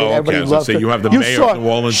everybody. Everybody loved her. So you have the mayor of New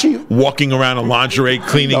Orleans walking around in lingerie,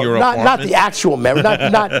 cleaning your apartment. Not the actual mayor, not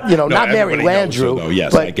Mary Landrieu.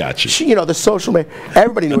 Yes, I got you. She, the social mayor.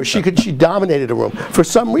 Everybody knew her. She dominated the room. For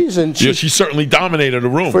some reason, she certainly dominated the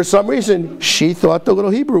room. For some reason, she thought the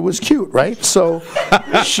little Hebrew was cute, right? So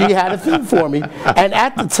she had a thing for me. And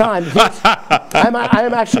at the time,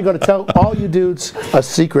 I'm actually going to tell all you dudes a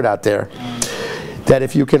secret out there, that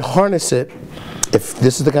if you can harness it, if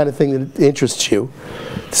this is the kind of thing that interests you,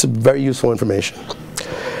 it's very useful information.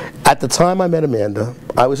 At the time I met Amanda,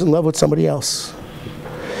 I was in love with somebody else.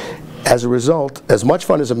 As a result, as much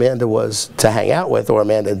fun as Amanda was to hang out with, or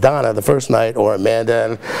Amanda and Donna the first night, or Amanda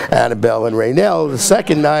and Annabelle and Raynell the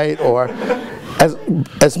second night, or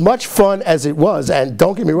as much fun as it was, and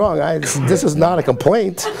don't get me wrong, this is not a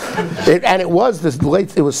complaint, and it was this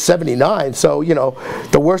late, it was 79, so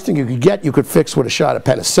the worst thing you could fix with a shot of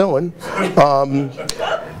penicillin.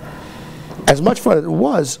 As much fun as it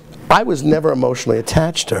was, I was never emotionally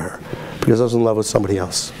attached to her because I was in love with somebody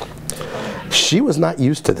else. She was not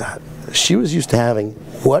used to that. She was used to having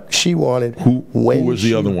what she wanted. Who was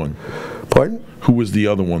the other one? Pardon? Who was the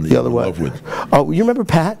other one that you were in love with? Oh, you remember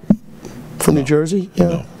Pat? from New Jersey? Yeah.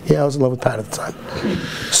 No. Yeah, I was in love with Pat at the time.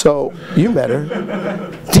 So you met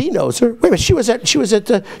her. Dee knows her. Wait a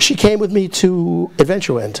minute, she came with me to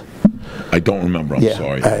Adventureland. I don't remember. I'm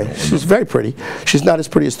sorry. She's very pretty. She's not as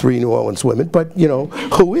pretty as 3 New Orleans women, but you know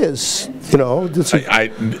who is? You know.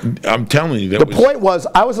 I'm telling you, the point was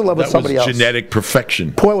I was in love with somebody else. Genetic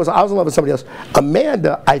perfection. Point was I was in love with somebody else.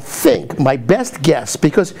 Amanda, I think my best guess,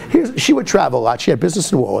 because she would travel a lot. She had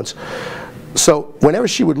business in New Orleans. So whenever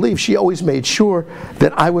she would leave, she always made sure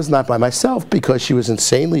that I was not by myself because she was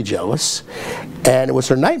insanely jealous. And it was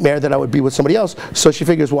her nightmare that I would be with somebody else. So she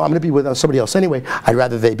figures, well, I'm going to be with somebody else anyway. I'd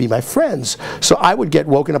rather they be my friends. So I would get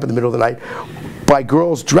woken up in the middle of the night by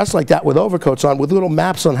girls dressed like that with overcoats on with little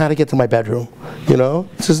maps on how to get to my bedroom. You know?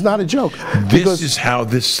 This is not a joke. This is how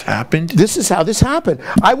this happened? This is how this happened.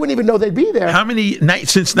 I wouldn't even know they'd be there. How many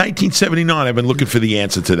nights since 1979 I've been looking for the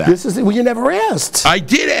answer to that? Well, you never asked. I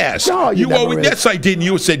did ask. No, you never asked. Yes, I did. And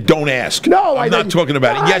you said don't ask. No, I'm not talking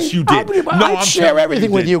about it. Yes, you did. I'd share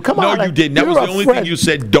everything with you. Come on. No, you didn't. That was the only thing you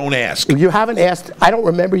said. Don't ask. You haven't asked. I don't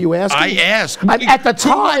remember you asking. I asked. At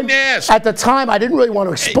the time, I didn't really want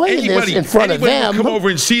to explain this in front of them. Come over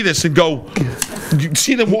and see this and go. You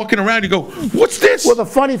see them walking around. You go, what's this? Well, the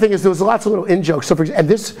funny thing is there was lots of little in jokes. So and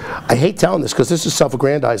this, I hate telling this because this is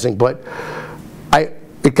self-aggrandizing, but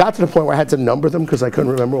it got to the point where I had to number them because I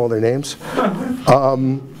couldn't remember all their names.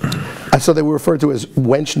 So they were referred to as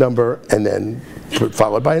wench number and then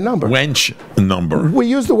followed by a number. Wench number. We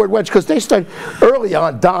use the word wench because they started early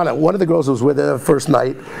on. Donna, one of the girls who was with her the first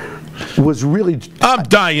night, was really... I'm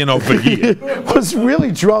dying over here. Was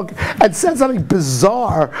really drunk and said something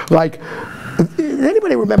bizarre like...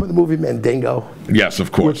 Anybody remember the movie Mandingo? Yes,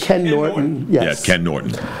 of course. With Ken Norton. Yes. Yeah, Ken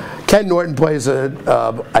Norton. Ken Norton plays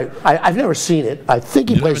I've never seen it. I think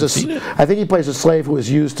he plays a slave who is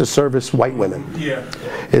used to service white women. Yeah.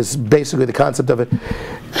 Is basically the concept of it.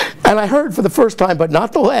 And I heard for the first time, but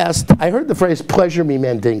not the last, I heard the phrase "pleasure me,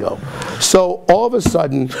 Mandingo." So all of a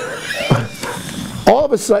sudden,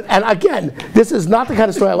 and again, this is not the kind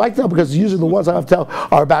of story I like to tell because usually the ones I have to tell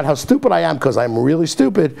are about how stupid I am because I'm really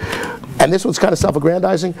stupid. And this one's kind of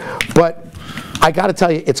self-aggrandizing, but I got to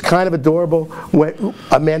tell you, it's kind of adorable. When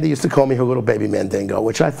Amanda used to call me her little baby Mandingo,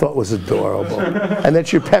 which I thought was adorable. And then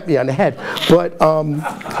she'd pet me on the head, but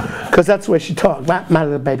because that's the way she talked. My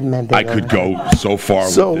little baby Mandingo. I could go so far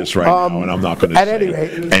with this right now, and I'm not going to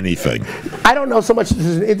say anything. I don't know so much this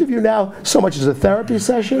is an interview now, so much as a therapy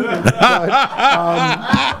session. But,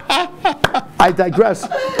 I digress.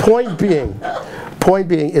 Point being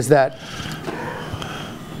is that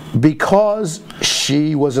because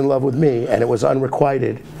she was in love with me and it was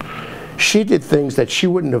unrequited, she did things that she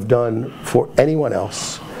wouldn't have done for anyone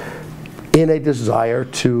else in a desire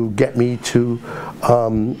to get me to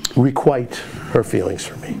requite her feelings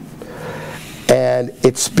for me. And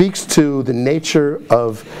it speaks to the nature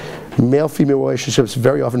of male-female relationships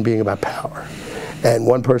very often being about power and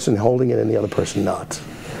one person holding it and the other person not.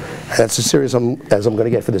 And that's as serious as I'm going to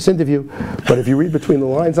get for this interview. But if you read between the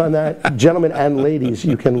lines on that, gentlemen and ladies,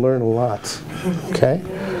 you can learn a lot. Okay?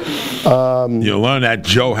 You learn that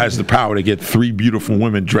Joe has the power to get 3 beautiful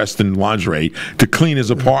women dressed in lingerie to clean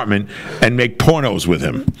his apartment and make pornos with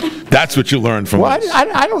him. That's what you learn from us.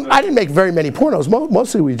 I didn't make very many pornos.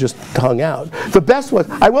 Mostly we just hung out. The best was,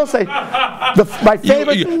 I will say, my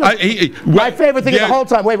favorite thing the whole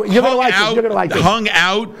time. Wait, you're going to like this. You're going to like this. Hung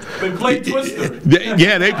out. They played Twisted.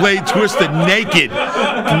 They played Twisted naked.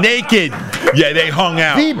 Naked. Yeah, they hung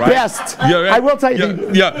out. The best. Yeah, right? I will tell you.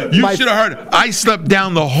 You should have heard. I slept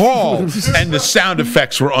down the hall, and the sound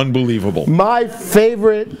effects were unbelievable. My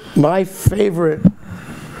favorite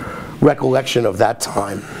recollection of that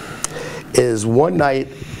time is one night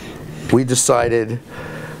we decided,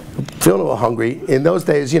 feeling a little hungry. In those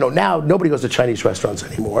days, now nobody goes to Chinese restaurants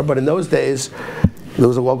anymore, but in those days, there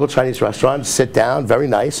was a local Chinese restaurant, sit down, very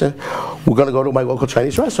nice, and we're going to go to my local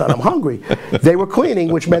Chinese restaurant. I'm hungry. They were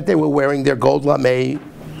cleaning, which meant they were wearing their gold lame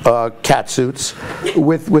cat suits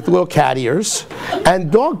with little cat ears and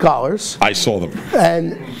dog collars. I saw them.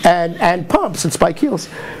 And pumps and spike heels.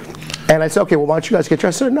 And I said, okay, well, why don't you guys get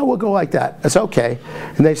dressed? I said, no, we'll go like that. I said, okay.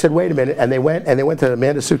 And they said, wait a minute. And they went to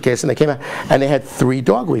Amanda's suitcase, and they came out, and they had 3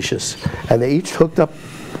 dog leashes. And they each hooked up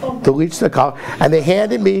the leash to the collar, and they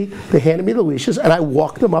handed me the leashes, and I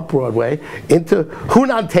walked them up Broadway into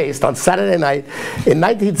Hunan Taste on Saturday night in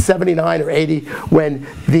 1979 or 80, when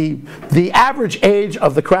the average age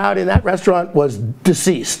of the crowd in that restaurant was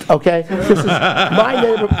deceased. Okay, this is my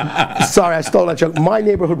neighborhood. Sorry, I stole that joke. My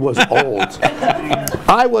neighborhood was old.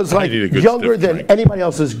 I was like need a good younger stiff than drink. anybody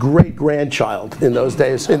else's great-grandchild in those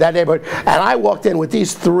days, in that neighborhood. And I walked in with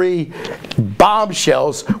these 3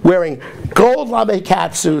 bombshells wearing gold lame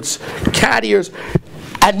cat suits, cat ears,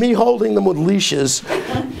 and me holding them with leashes.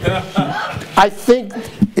 I think,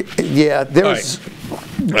 yeah, there's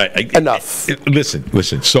enough.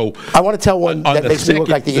 Listen. So I want to tell one on that the makes me look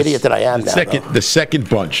like the idiot that I am now. The second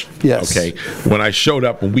bunch. Yes. Okay. When I showed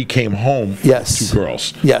up, when we came home, Yes. 2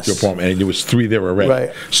 girls. Yes. To apartment, and there was 3 there already.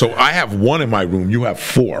 Right. So I have 1 in my room. You have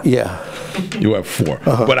 4. Yeah. You have 4.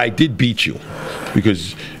 But I did beat you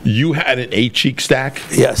because you had an 8-cheek stack.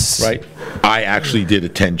 Yes. Right. I actually did a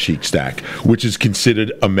 10-cheek stack, which is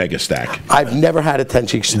considered a mega stack. I've never had a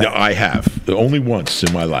 10-cheek stack. No, I have. Only once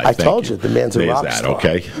in my life. I Thank told you, the man's a There's rock that, star.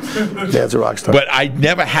 okay? Man's a rock star. But I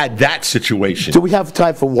never had that situation. Do we have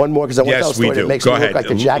time for one more? Because I want to tell a Yes, we story that do. makes Go me ahead. look like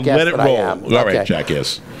the jackass Let it that roll. I am. All right, Okay.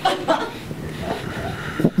 jackass.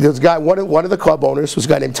 This guy, one of the club owners was a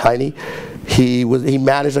guy named Tiny. He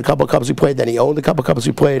managed a couple of clubs we played. Then he owned a couple of clubs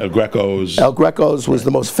we played. El Greco's. El Greco's was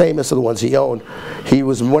the most famous of the ones he owned. He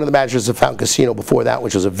was one of the managers of Fountain Casino before that,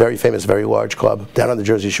 which was a very famous, very large club down on the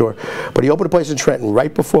Jersey Shore. But he opened a place in Trenton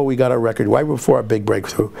right before we got our record, right before our big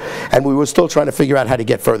breakthrough. And we were still trying to figure out how to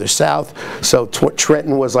get further south. So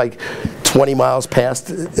Trenton was like 20 miles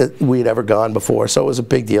past we'd ever gone before. So it was a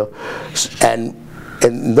big deal. And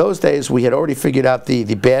in those days, we had already figured out the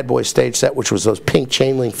bad boy stage set, which was those pink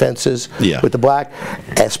chain link fences with the black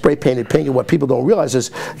and spray painted pink. And what people don't realize is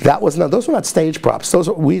those were not stage props.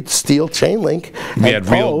 We'd steal chain link We and had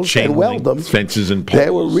real poles chain and weld link them. fences and poles. They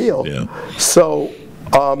were real. Yeah. So,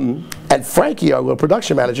 and Frankie, our little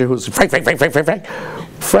production manager, who's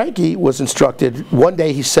Frankie was instructed. One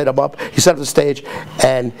day he set up the stage,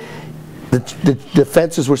 and the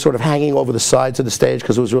fences were sort of hanging over the sides of the stage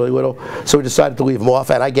because it was really little. So we decided to leave them off,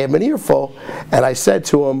 and I gave him an earful, and I said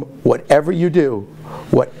to him, whatever you do,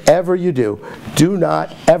 do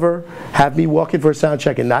not ever have me walk in for a sound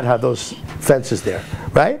check and not have those fences there,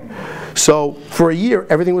 right? So for a year,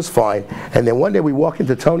 everything was fine. And then one day we walk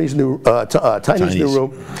into Tiny's new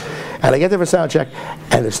room, and I get there for sound check,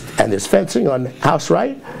 and there's fencing on house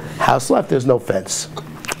right, house left, there's no fence.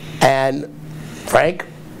 And Frank,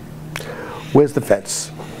 where's the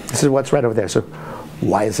fence? He says, what's right over there? So,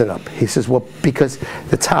 why is it up? He says, well, because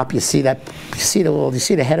the top, you see the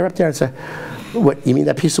header up there? It's what, you mean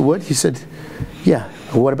that piece of wood? He said, yeah.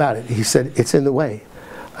 Well, what about it? He said, it's in the way.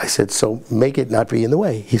 I said, so make it not be in the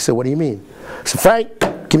way. He said, what do you mean? I said, Frank,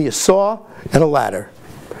 give me a saw and a ladder.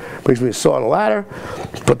 Brings me a saw and a ladder,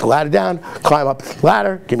 put the ladder down, climb up the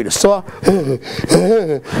ladder, give me the saw,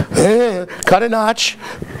 cut a notch,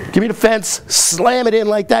 give me the fence, slam it in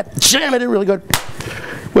like that, jam it in really good.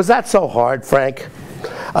 Was that so hard, Frank?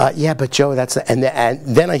 Yeah, but Joe, and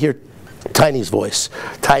then I hear Tiny's voice.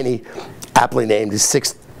 Tiny, aptly named, is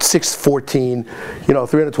 6'14",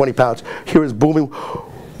 320 pounds. Here is booming,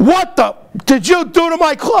 what the did you do to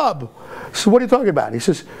my club? So what are you talking about? He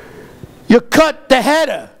says, you cut the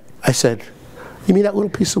header. I said, you mean that little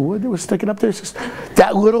piece of wood that was sticking up there? He says,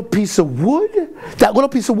 that little piece of wood? That little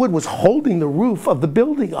piece of wood was holding the roof of the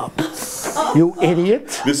building up. You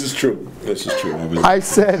idiot. This is true. I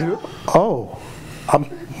said, oh,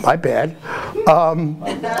 my bad.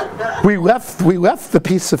 We left the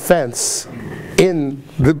piece of fence when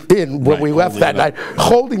we left that night,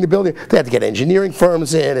 holding the building. They had to get engineering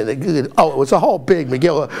firms in, and it was a whole big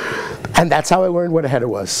McGill. And that's how I learned what a header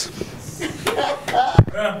was.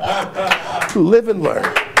 Live and learn.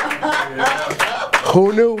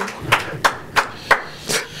 Who knew?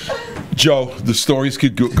 Joe, the stories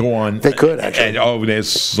could go on. They could, actually. And there's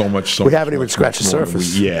so much. We haven't even scratched the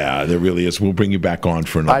surface. Yeah, there really is. We'll bring you back on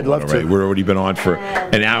for another I'd love one, to. We've already been on for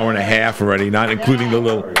an hour and a half already, not including the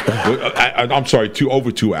little. I'm sorry,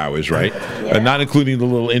 over 2 hours, right? Not including the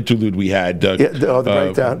little interlude we had. The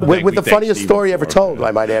breakdown. With the funniest story ever told,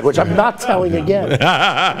 I might add, which I'm not telling again.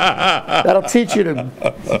 That'll teach you to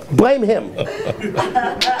blame him.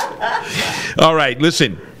 All right,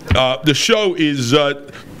 listen. The show is.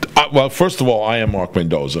 Well, first of all, I am Mark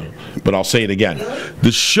Mendoza, but I'll say it again.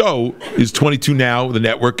 The show is 22 Now. The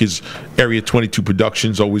network is Area 22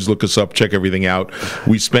 Productions. Always look us up, check everything out.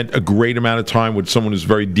 We spent a great amount of time with someone who's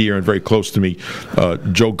very dear and very close to me,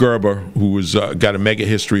 Joe Gerber, who has got a mega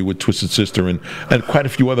history with Twisted Sister and quite a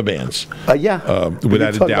few other bands.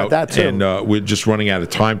 Without a doubt. That too. And we're just running out of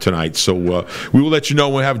time tonight. So we will let you know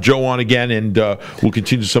when we have Joe on again, and we'll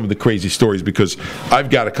continue some of the crazy stories, because I've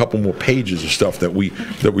got a couple more pages of stuff that we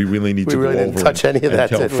really need to go over didn't touch any of that,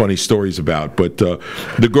 tell funny stories about. But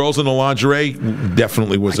the girls in the lingerie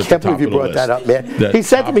definitely was at the top of the list. I can't believe you brought that up, man. He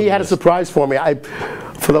said to me he had a surprise for me.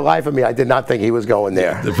 For the life of me, I did not think he was going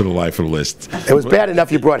there. For the life of the list. It was bad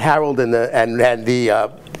enough you brought Harold and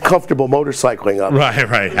the comfortable motorcycling up. Right.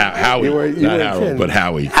 Howie. Not Harold, but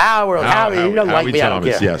Howie. Howie. You don't like Howie me, Thomas, I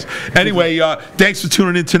don't care. yes. Anyway, thanks for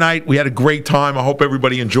tuning in tonight. We had a great time. I hope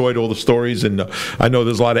everybody enjoyed all the stories, and I know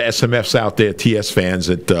there's a lot of SMFs out there, TS fans,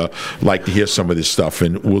 that like to hear some of this stuff,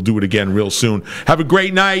 and we'll do it again real soon. Have a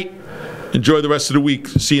great night. Enjoy the rest of the week.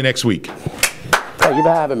 See you next week. Thank you for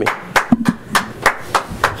having me.